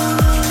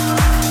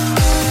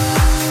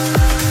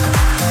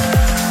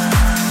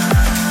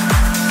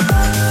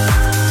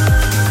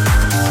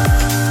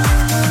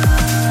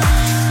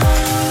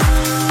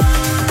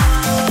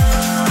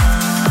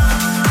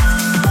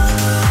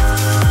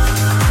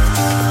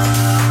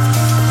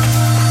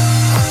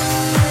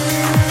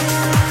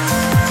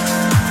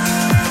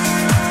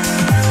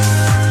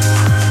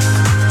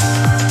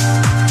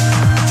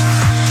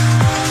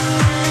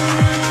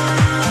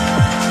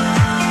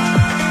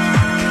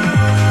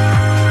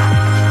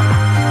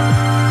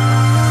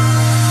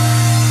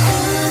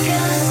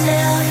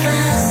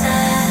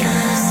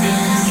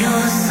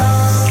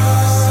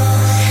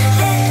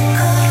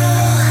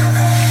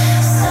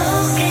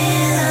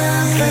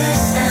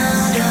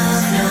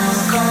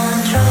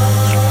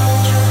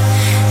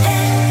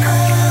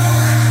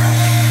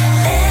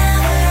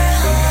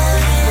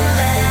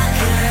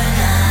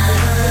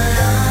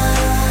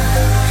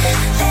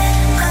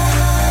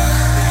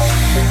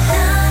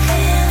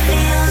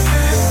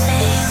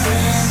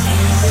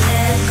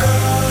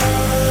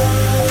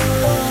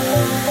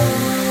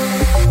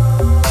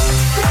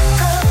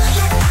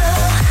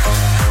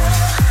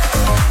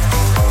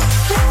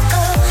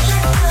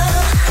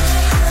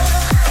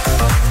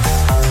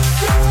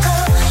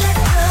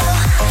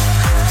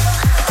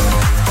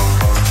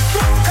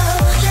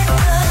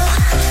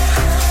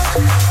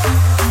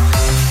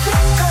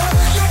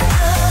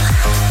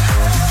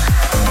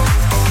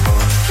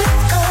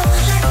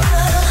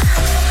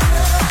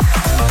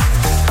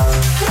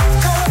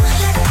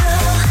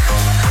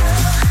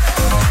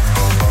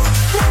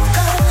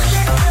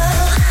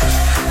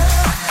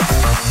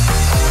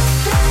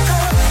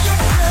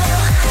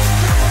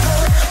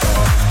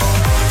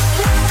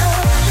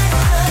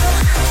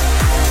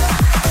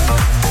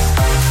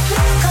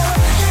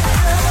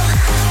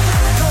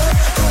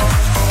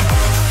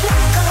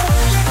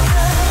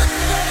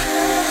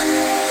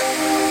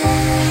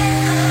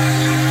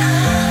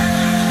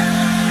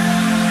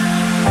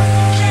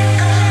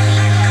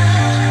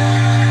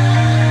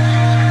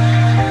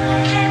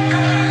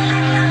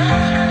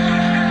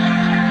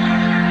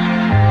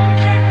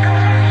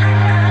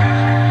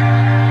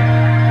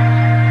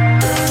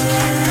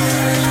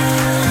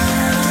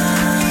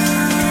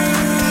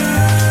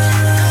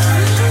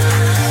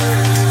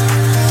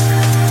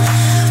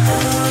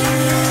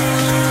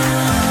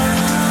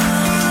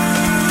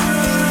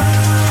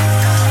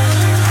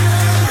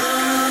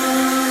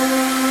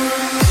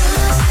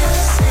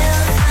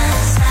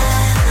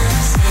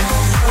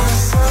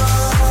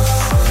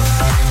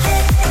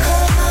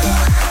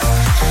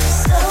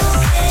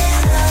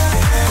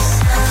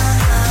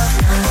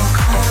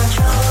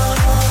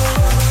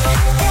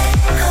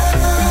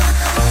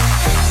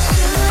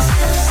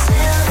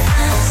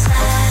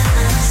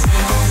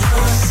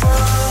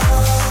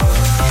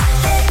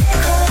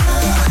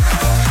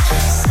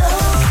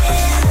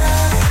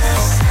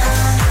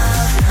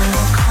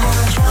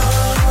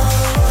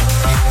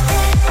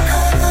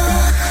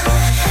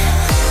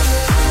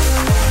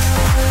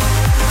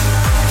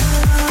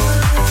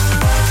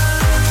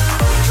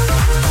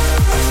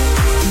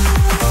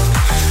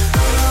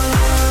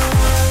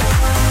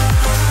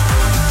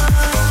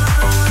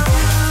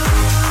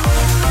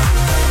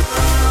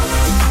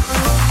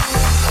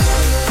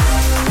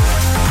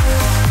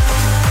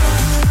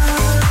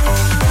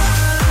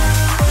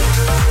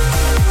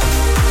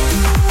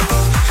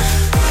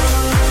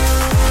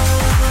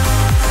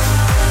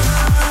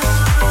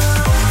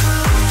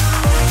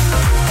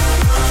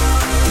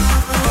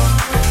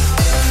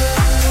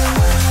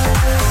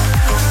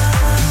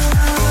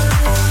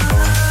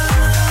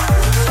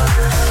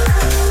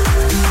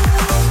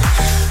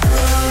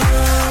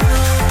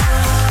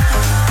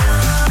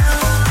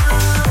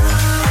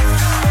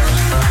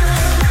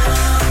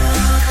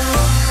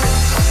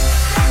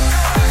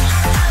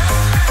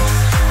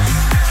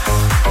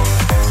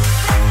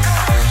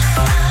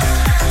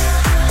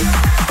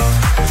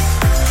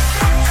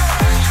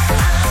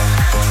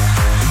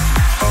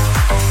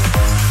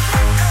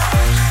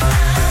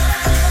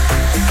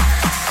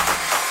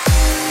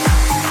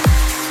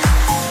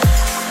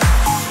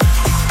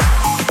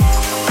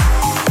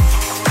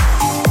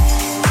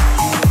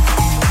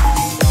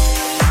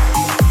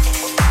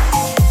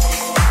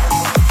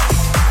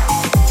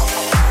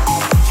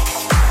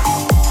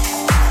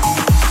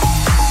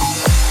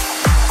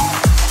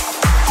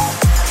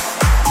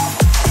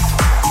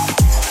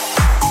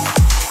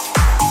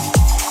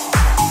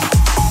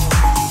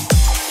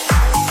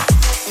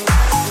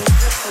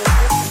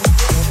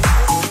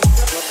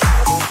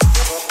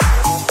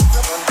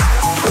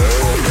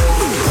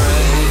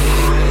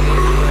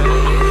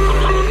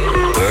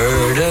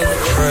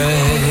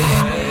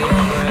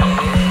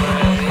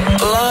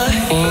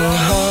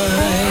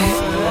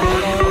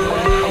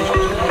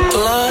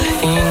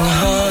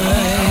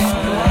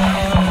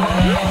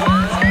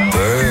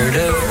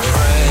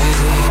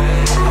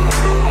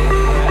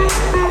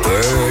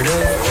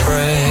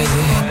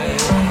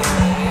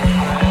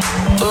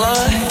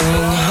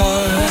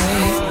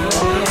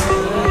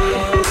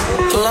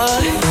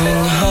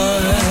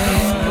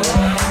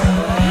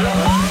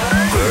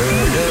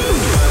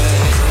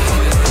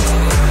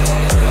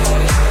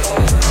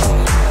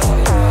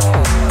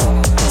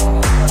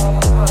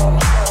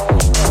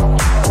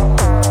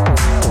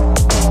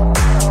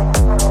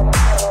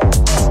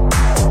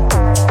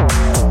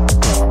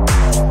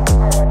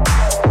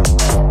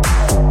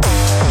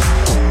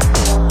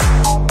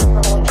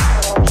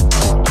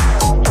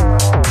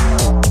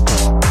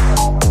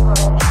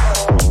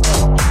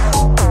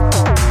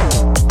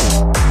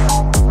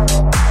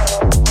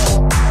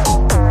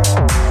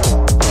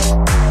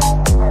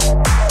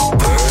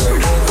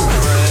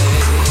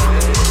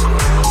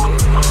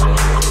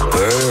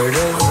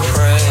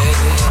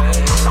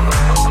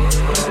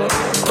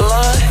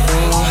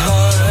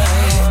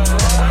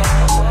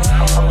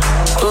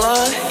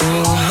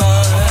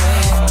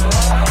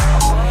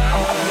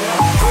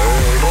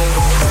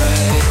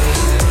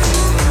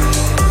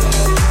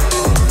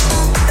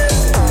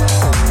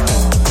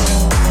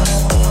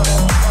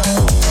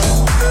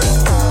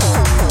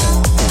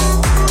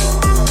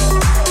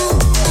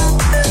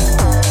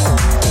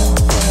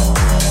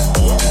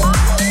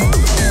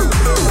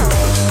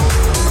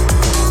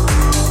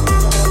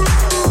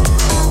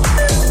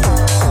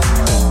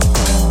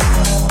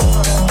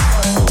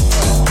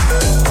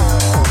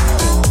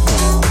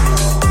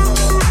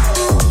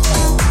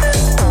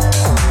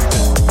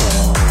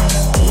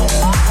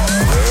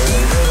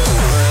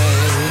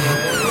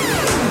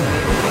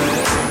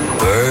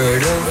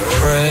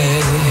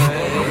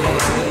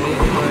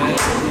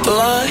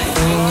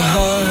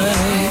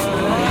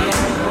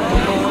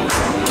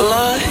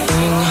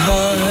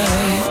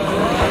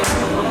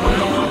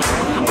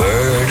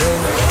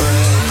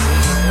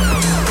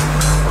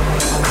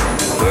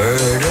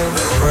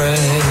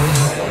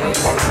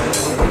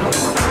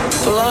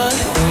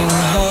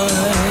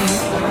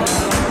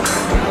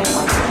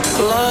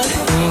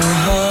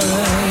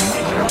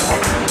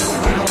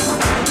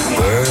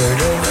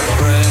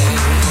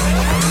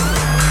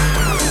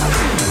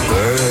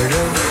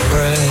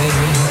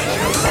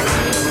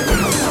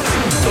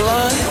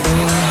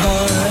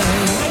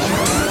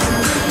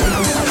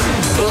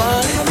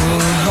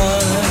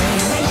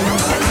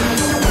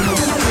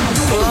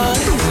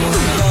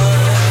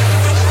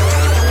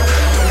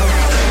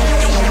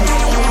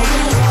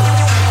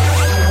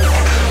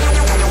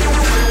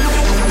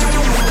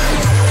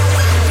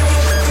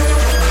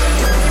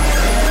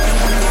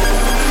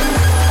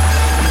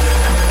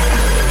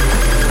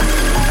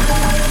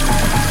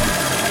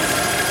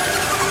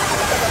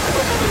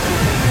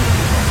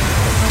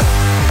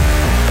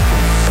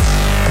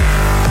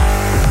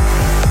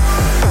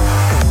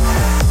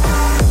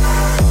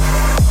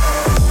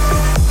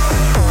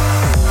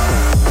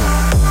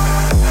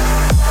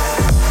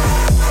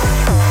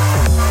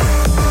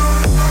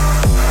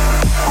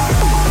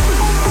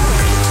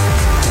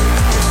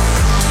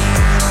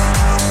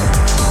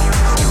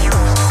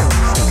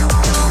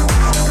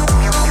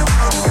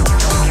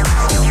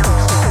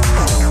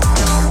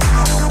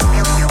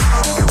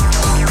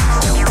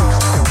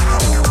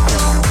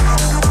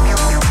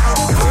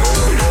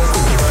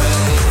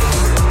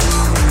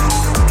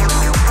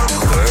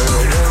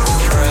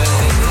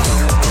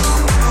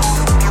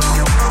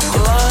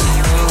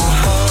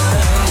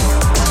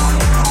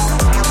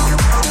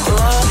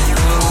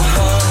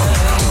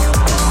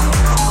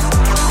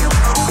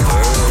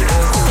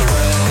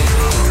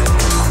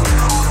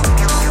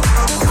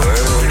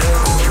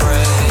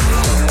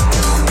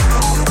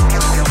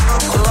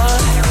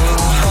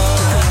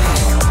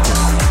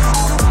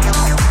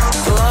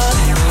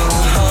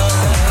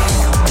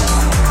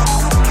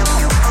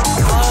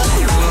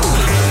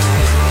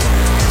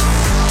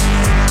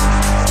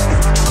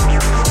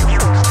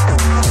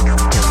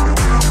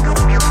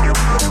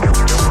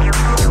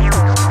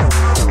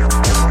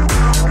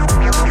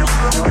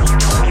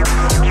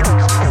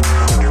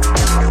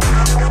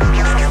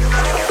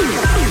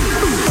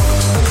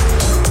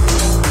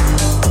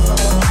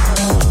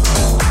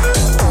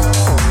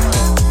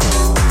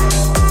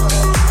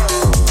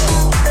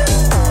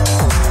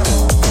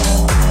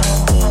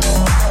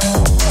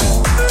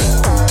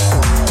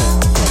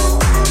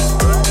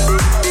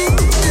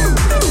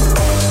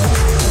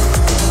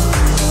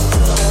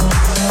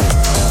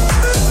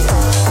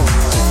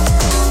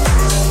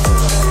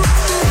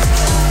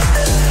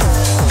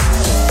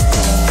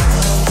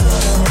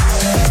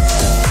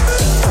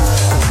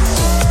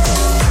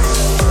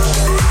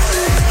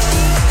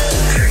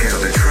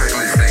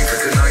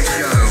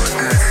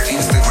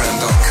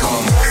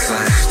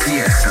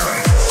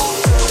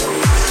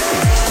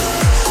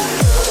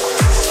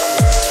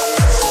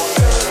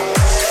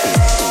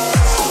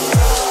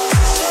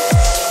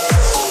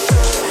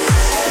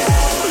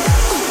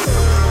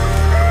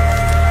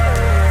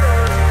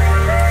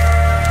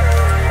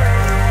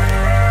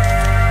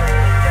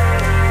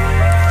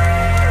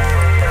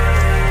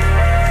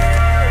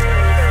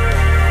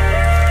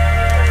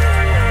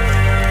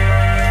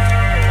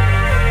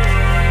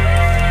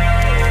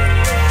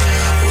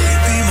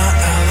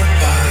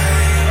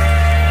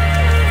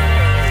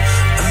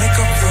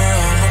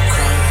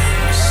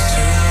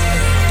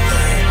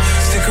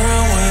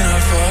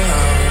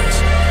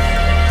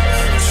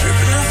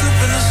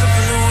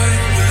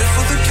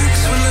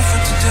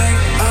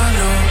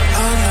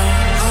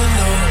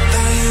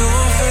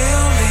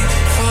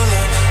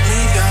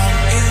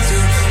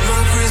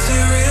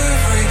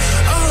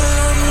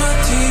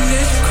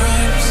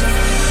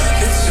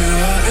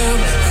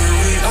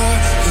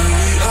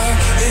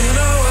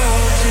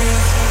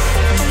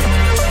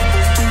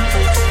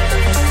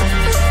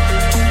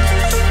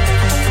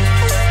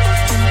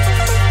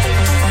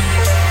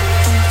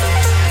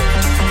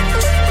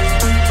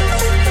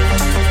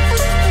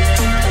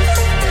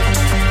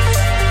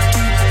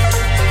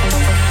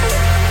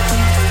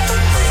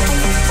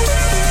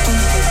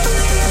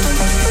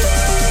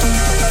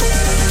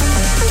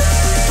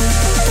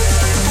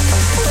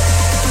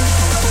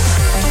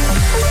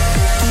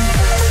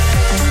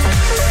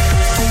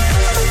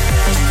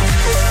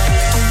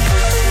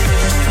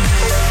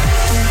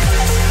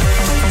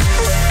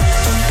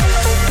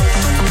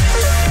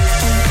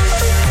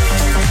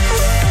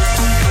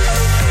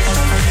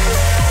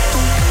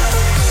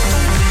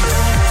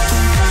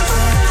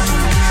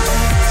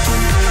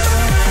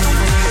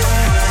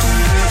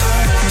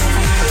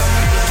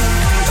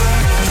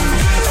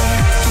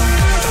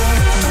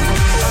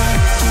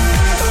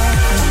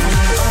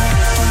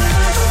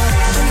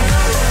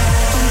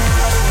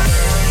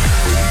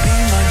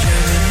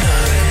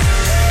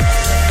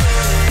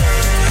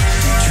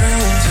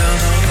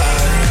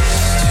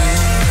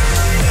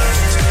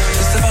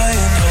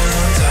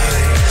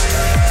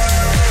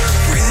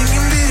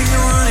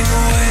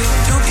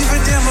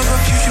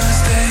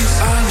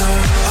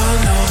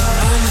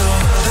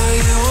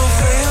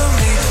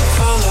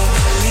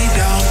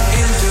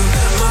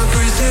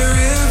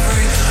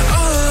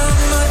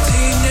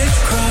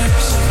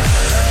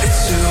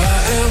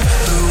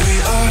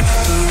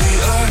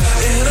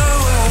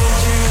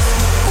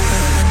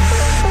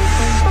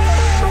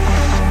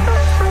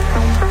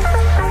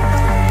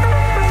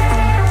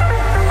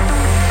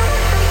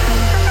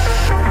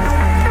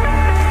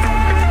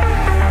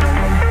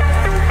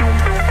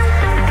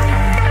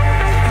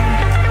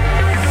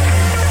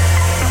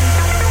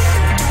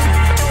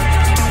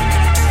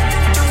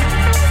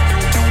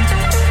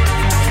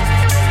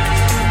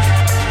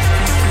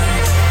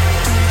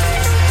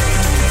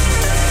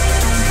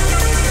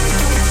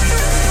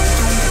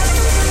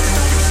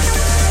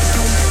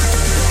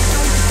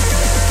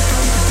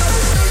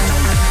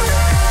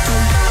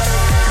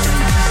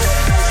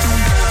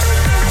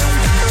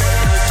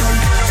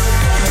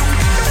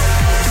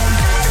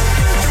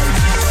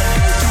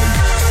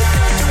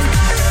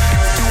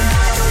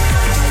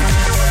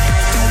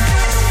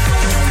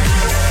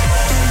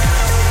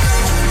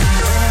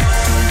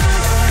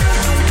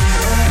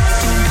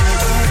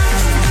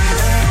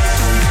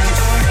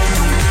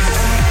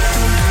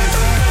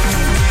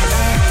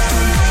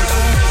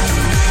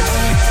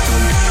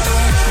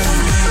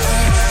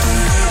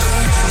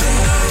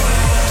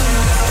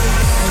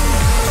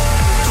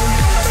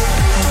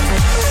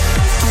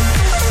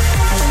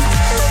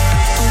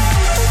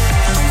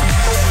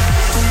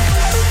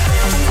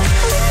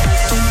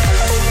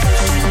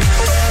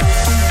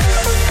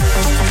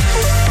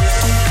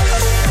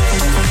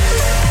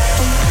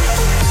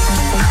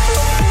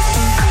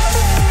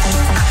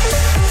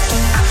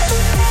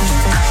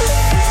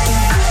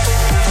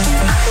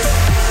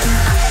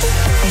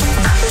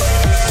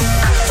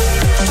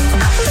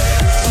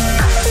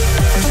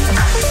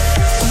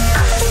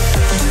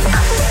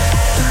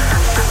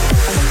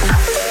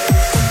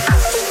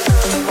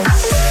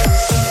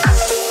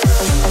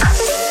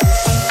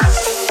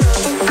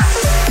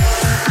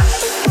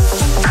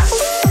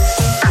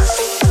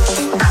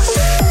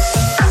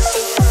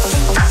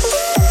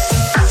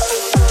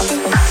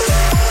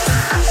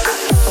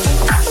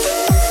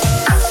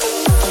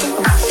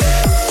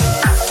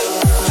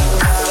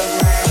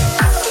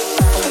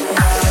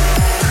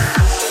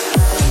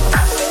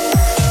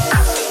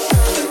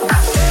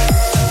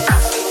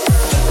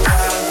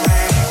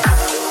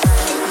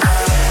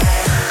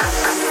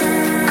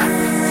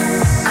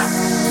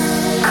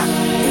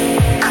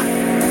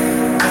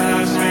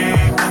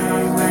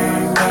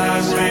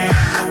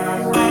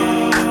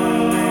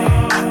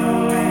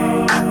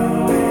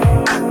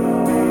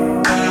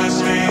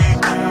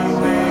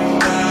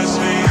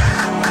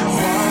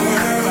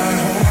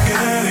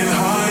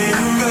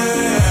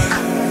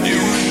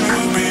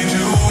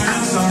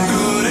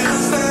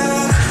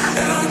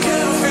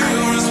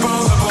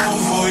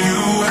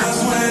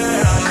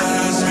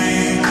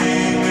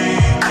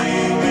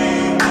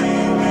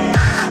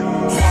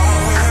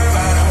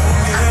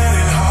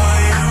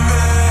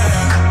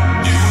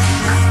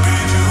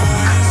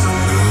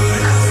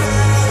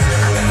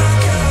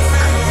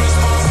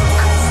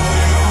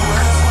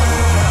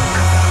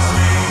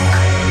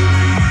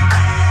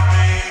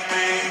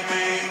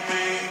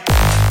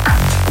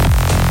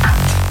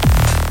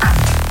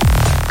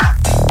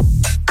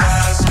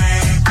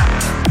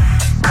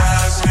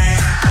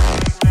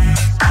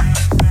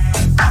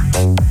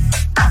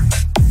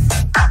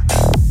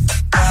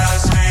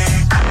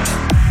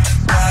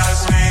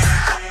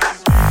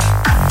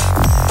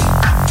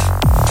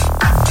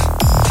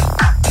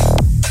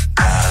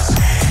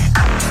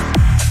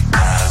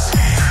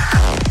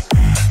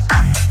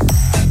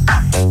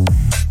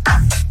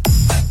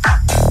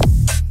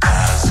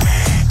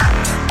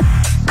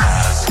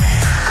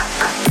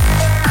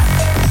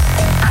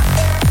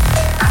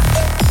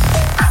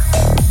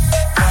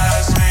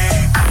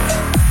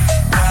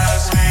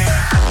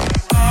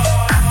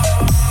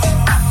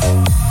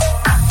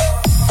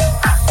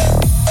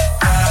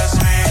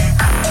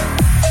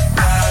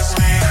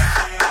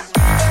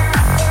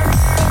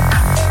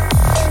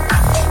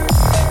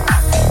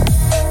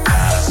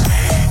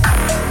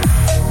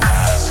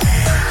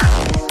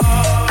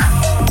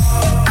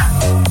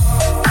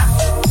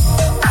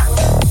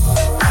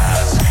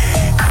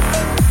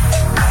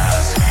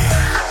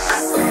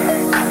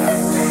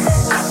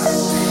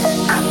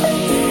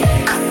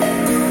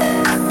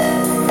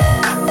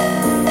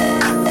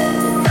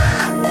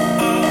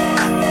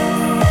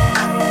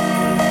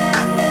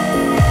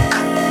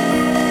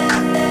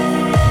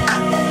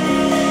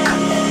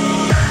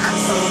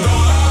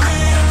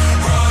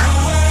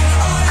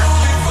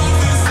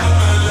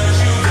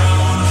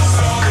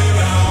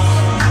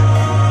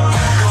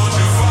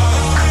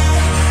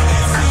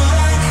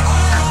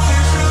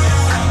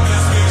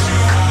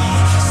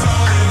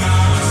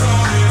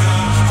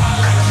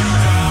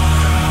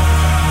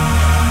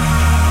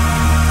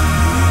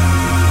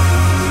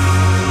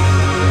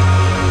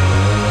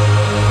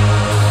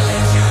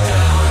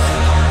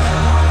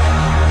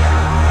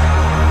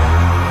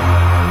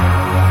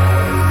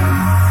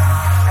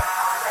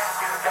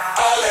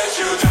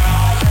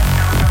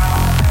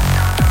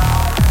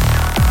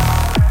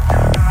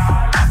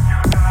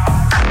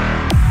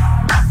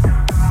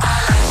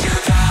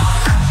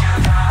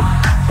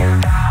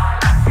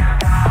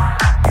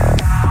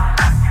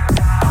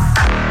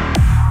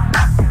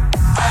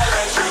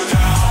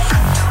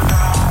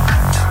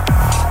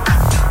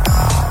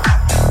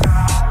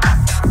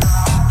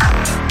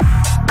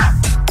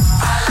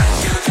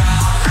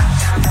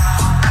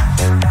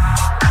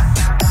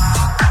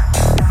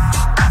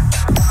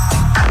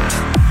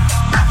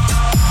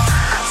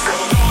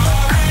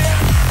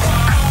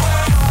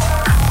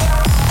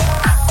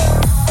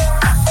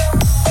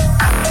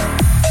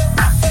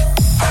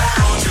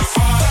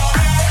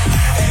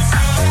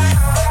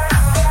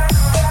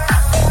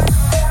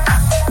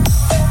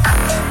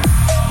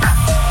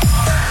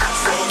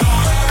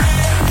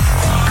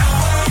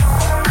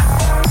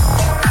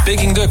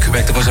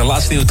 werkte voor zijn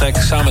laatste nieuwe track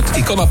samen met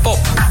Icona Pop.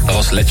 Dat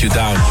was Let You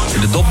Down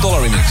in de Dop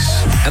Dollar remix.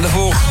 En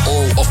daarvoor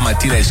All of My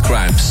Teenage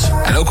Crimes.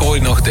 En ook hoor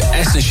je nog de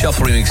Aston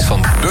Shuffle remix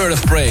van Bird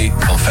of Prey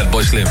van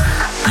Fatboy Slim.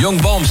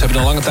 Young Bombs hebben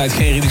al lange tijd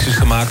geen remixes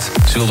gemaakt.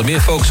 Ze wilden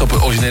meer focussen op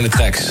hun originele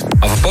tracks.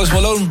 Maar voor Post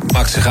Malone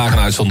maakten ze graag een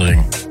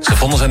uitzondering. Ze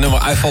vonden zijn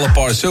nummer I Fall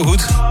Apart zo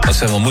goed dat ze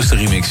hem wel moesten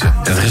remixen.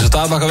 En het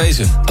resultaat mag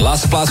gewezen. De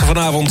laatste plaats van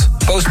vanavond.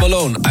 Post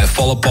Malone, I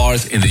Fall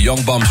Apart in de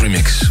Young Bombs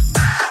remix.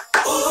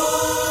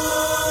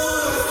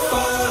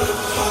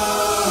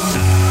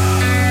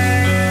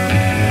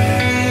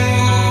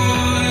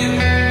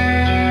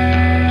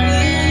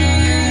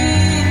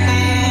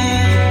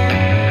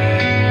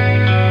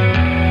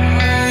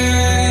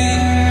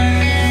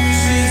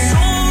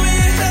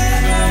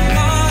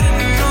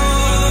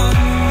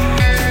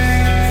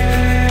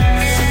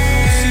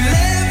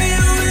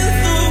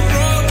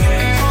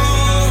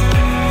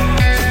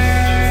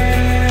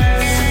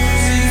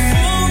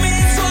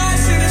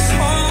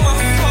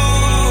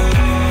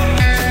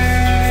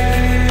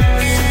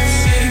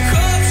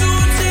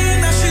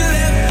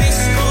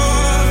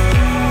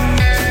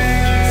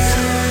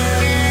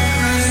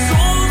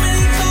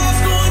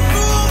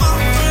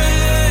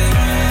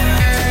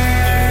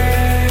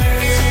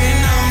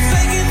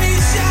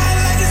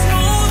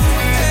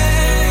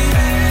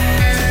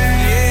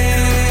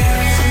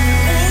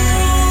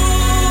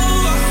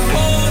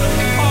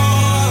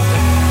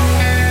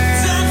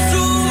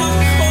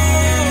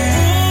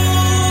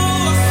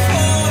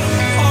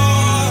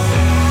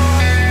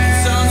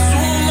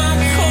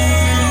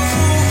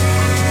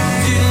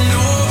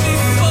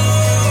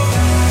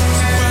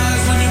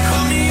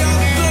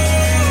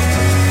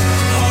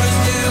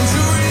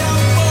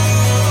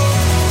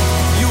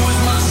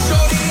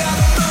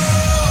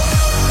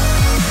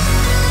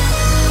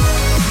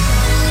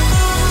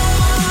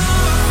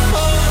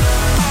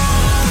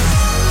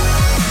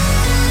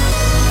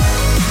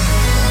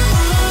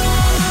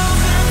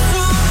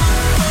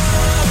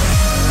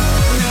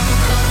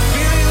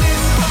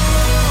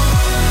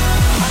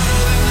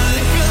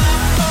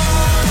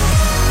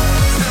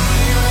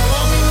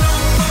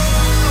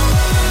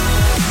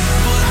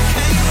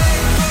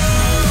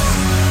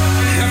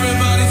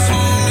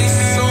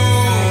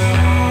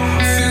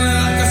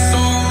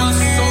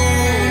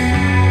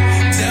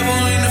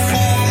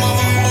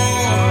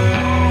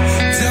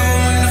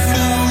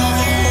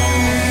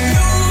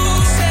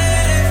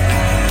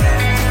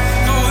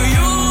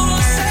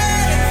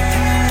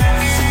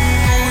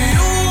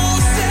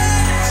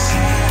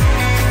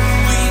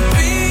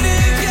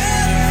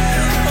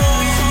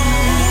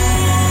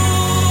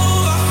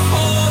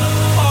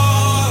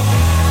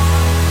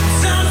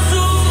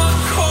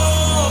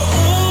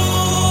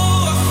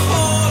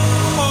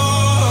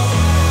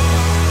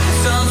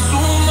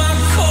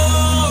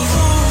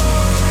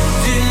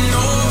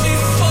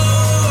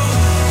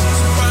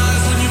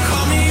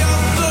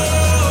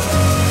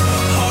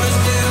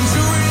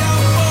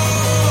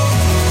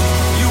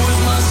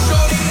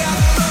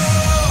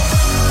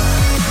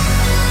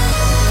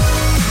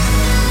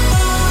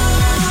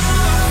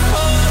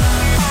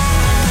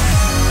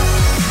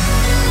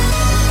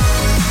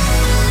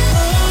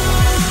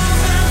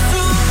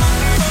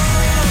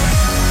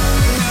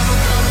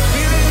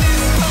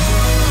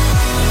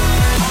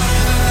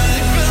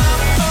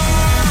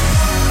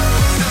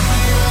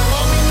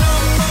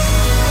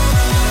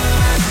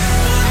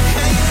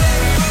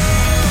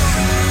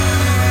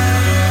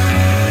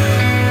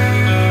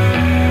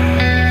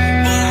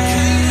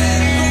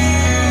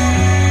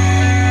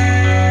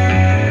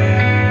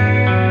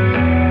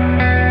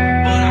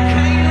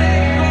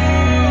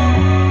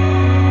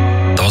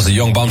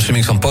 Young Bombs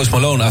remix van Post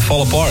Malone, I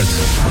Fall Apart.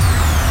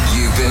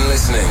 You've been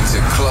listening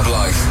to Club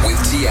Life with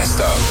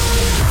Tiesto.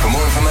 For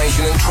more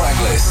information and track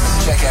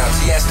lists, check out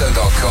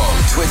tiesto.com,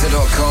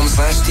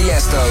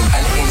 twitter.com/Tiesto,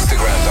 and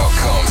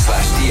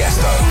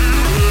instagram.com/Tiesto.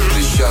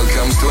 The show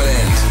comes to an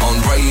end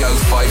on Radio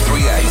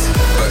 538,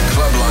 but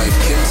Club Life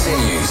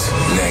continues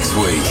next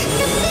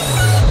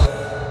week.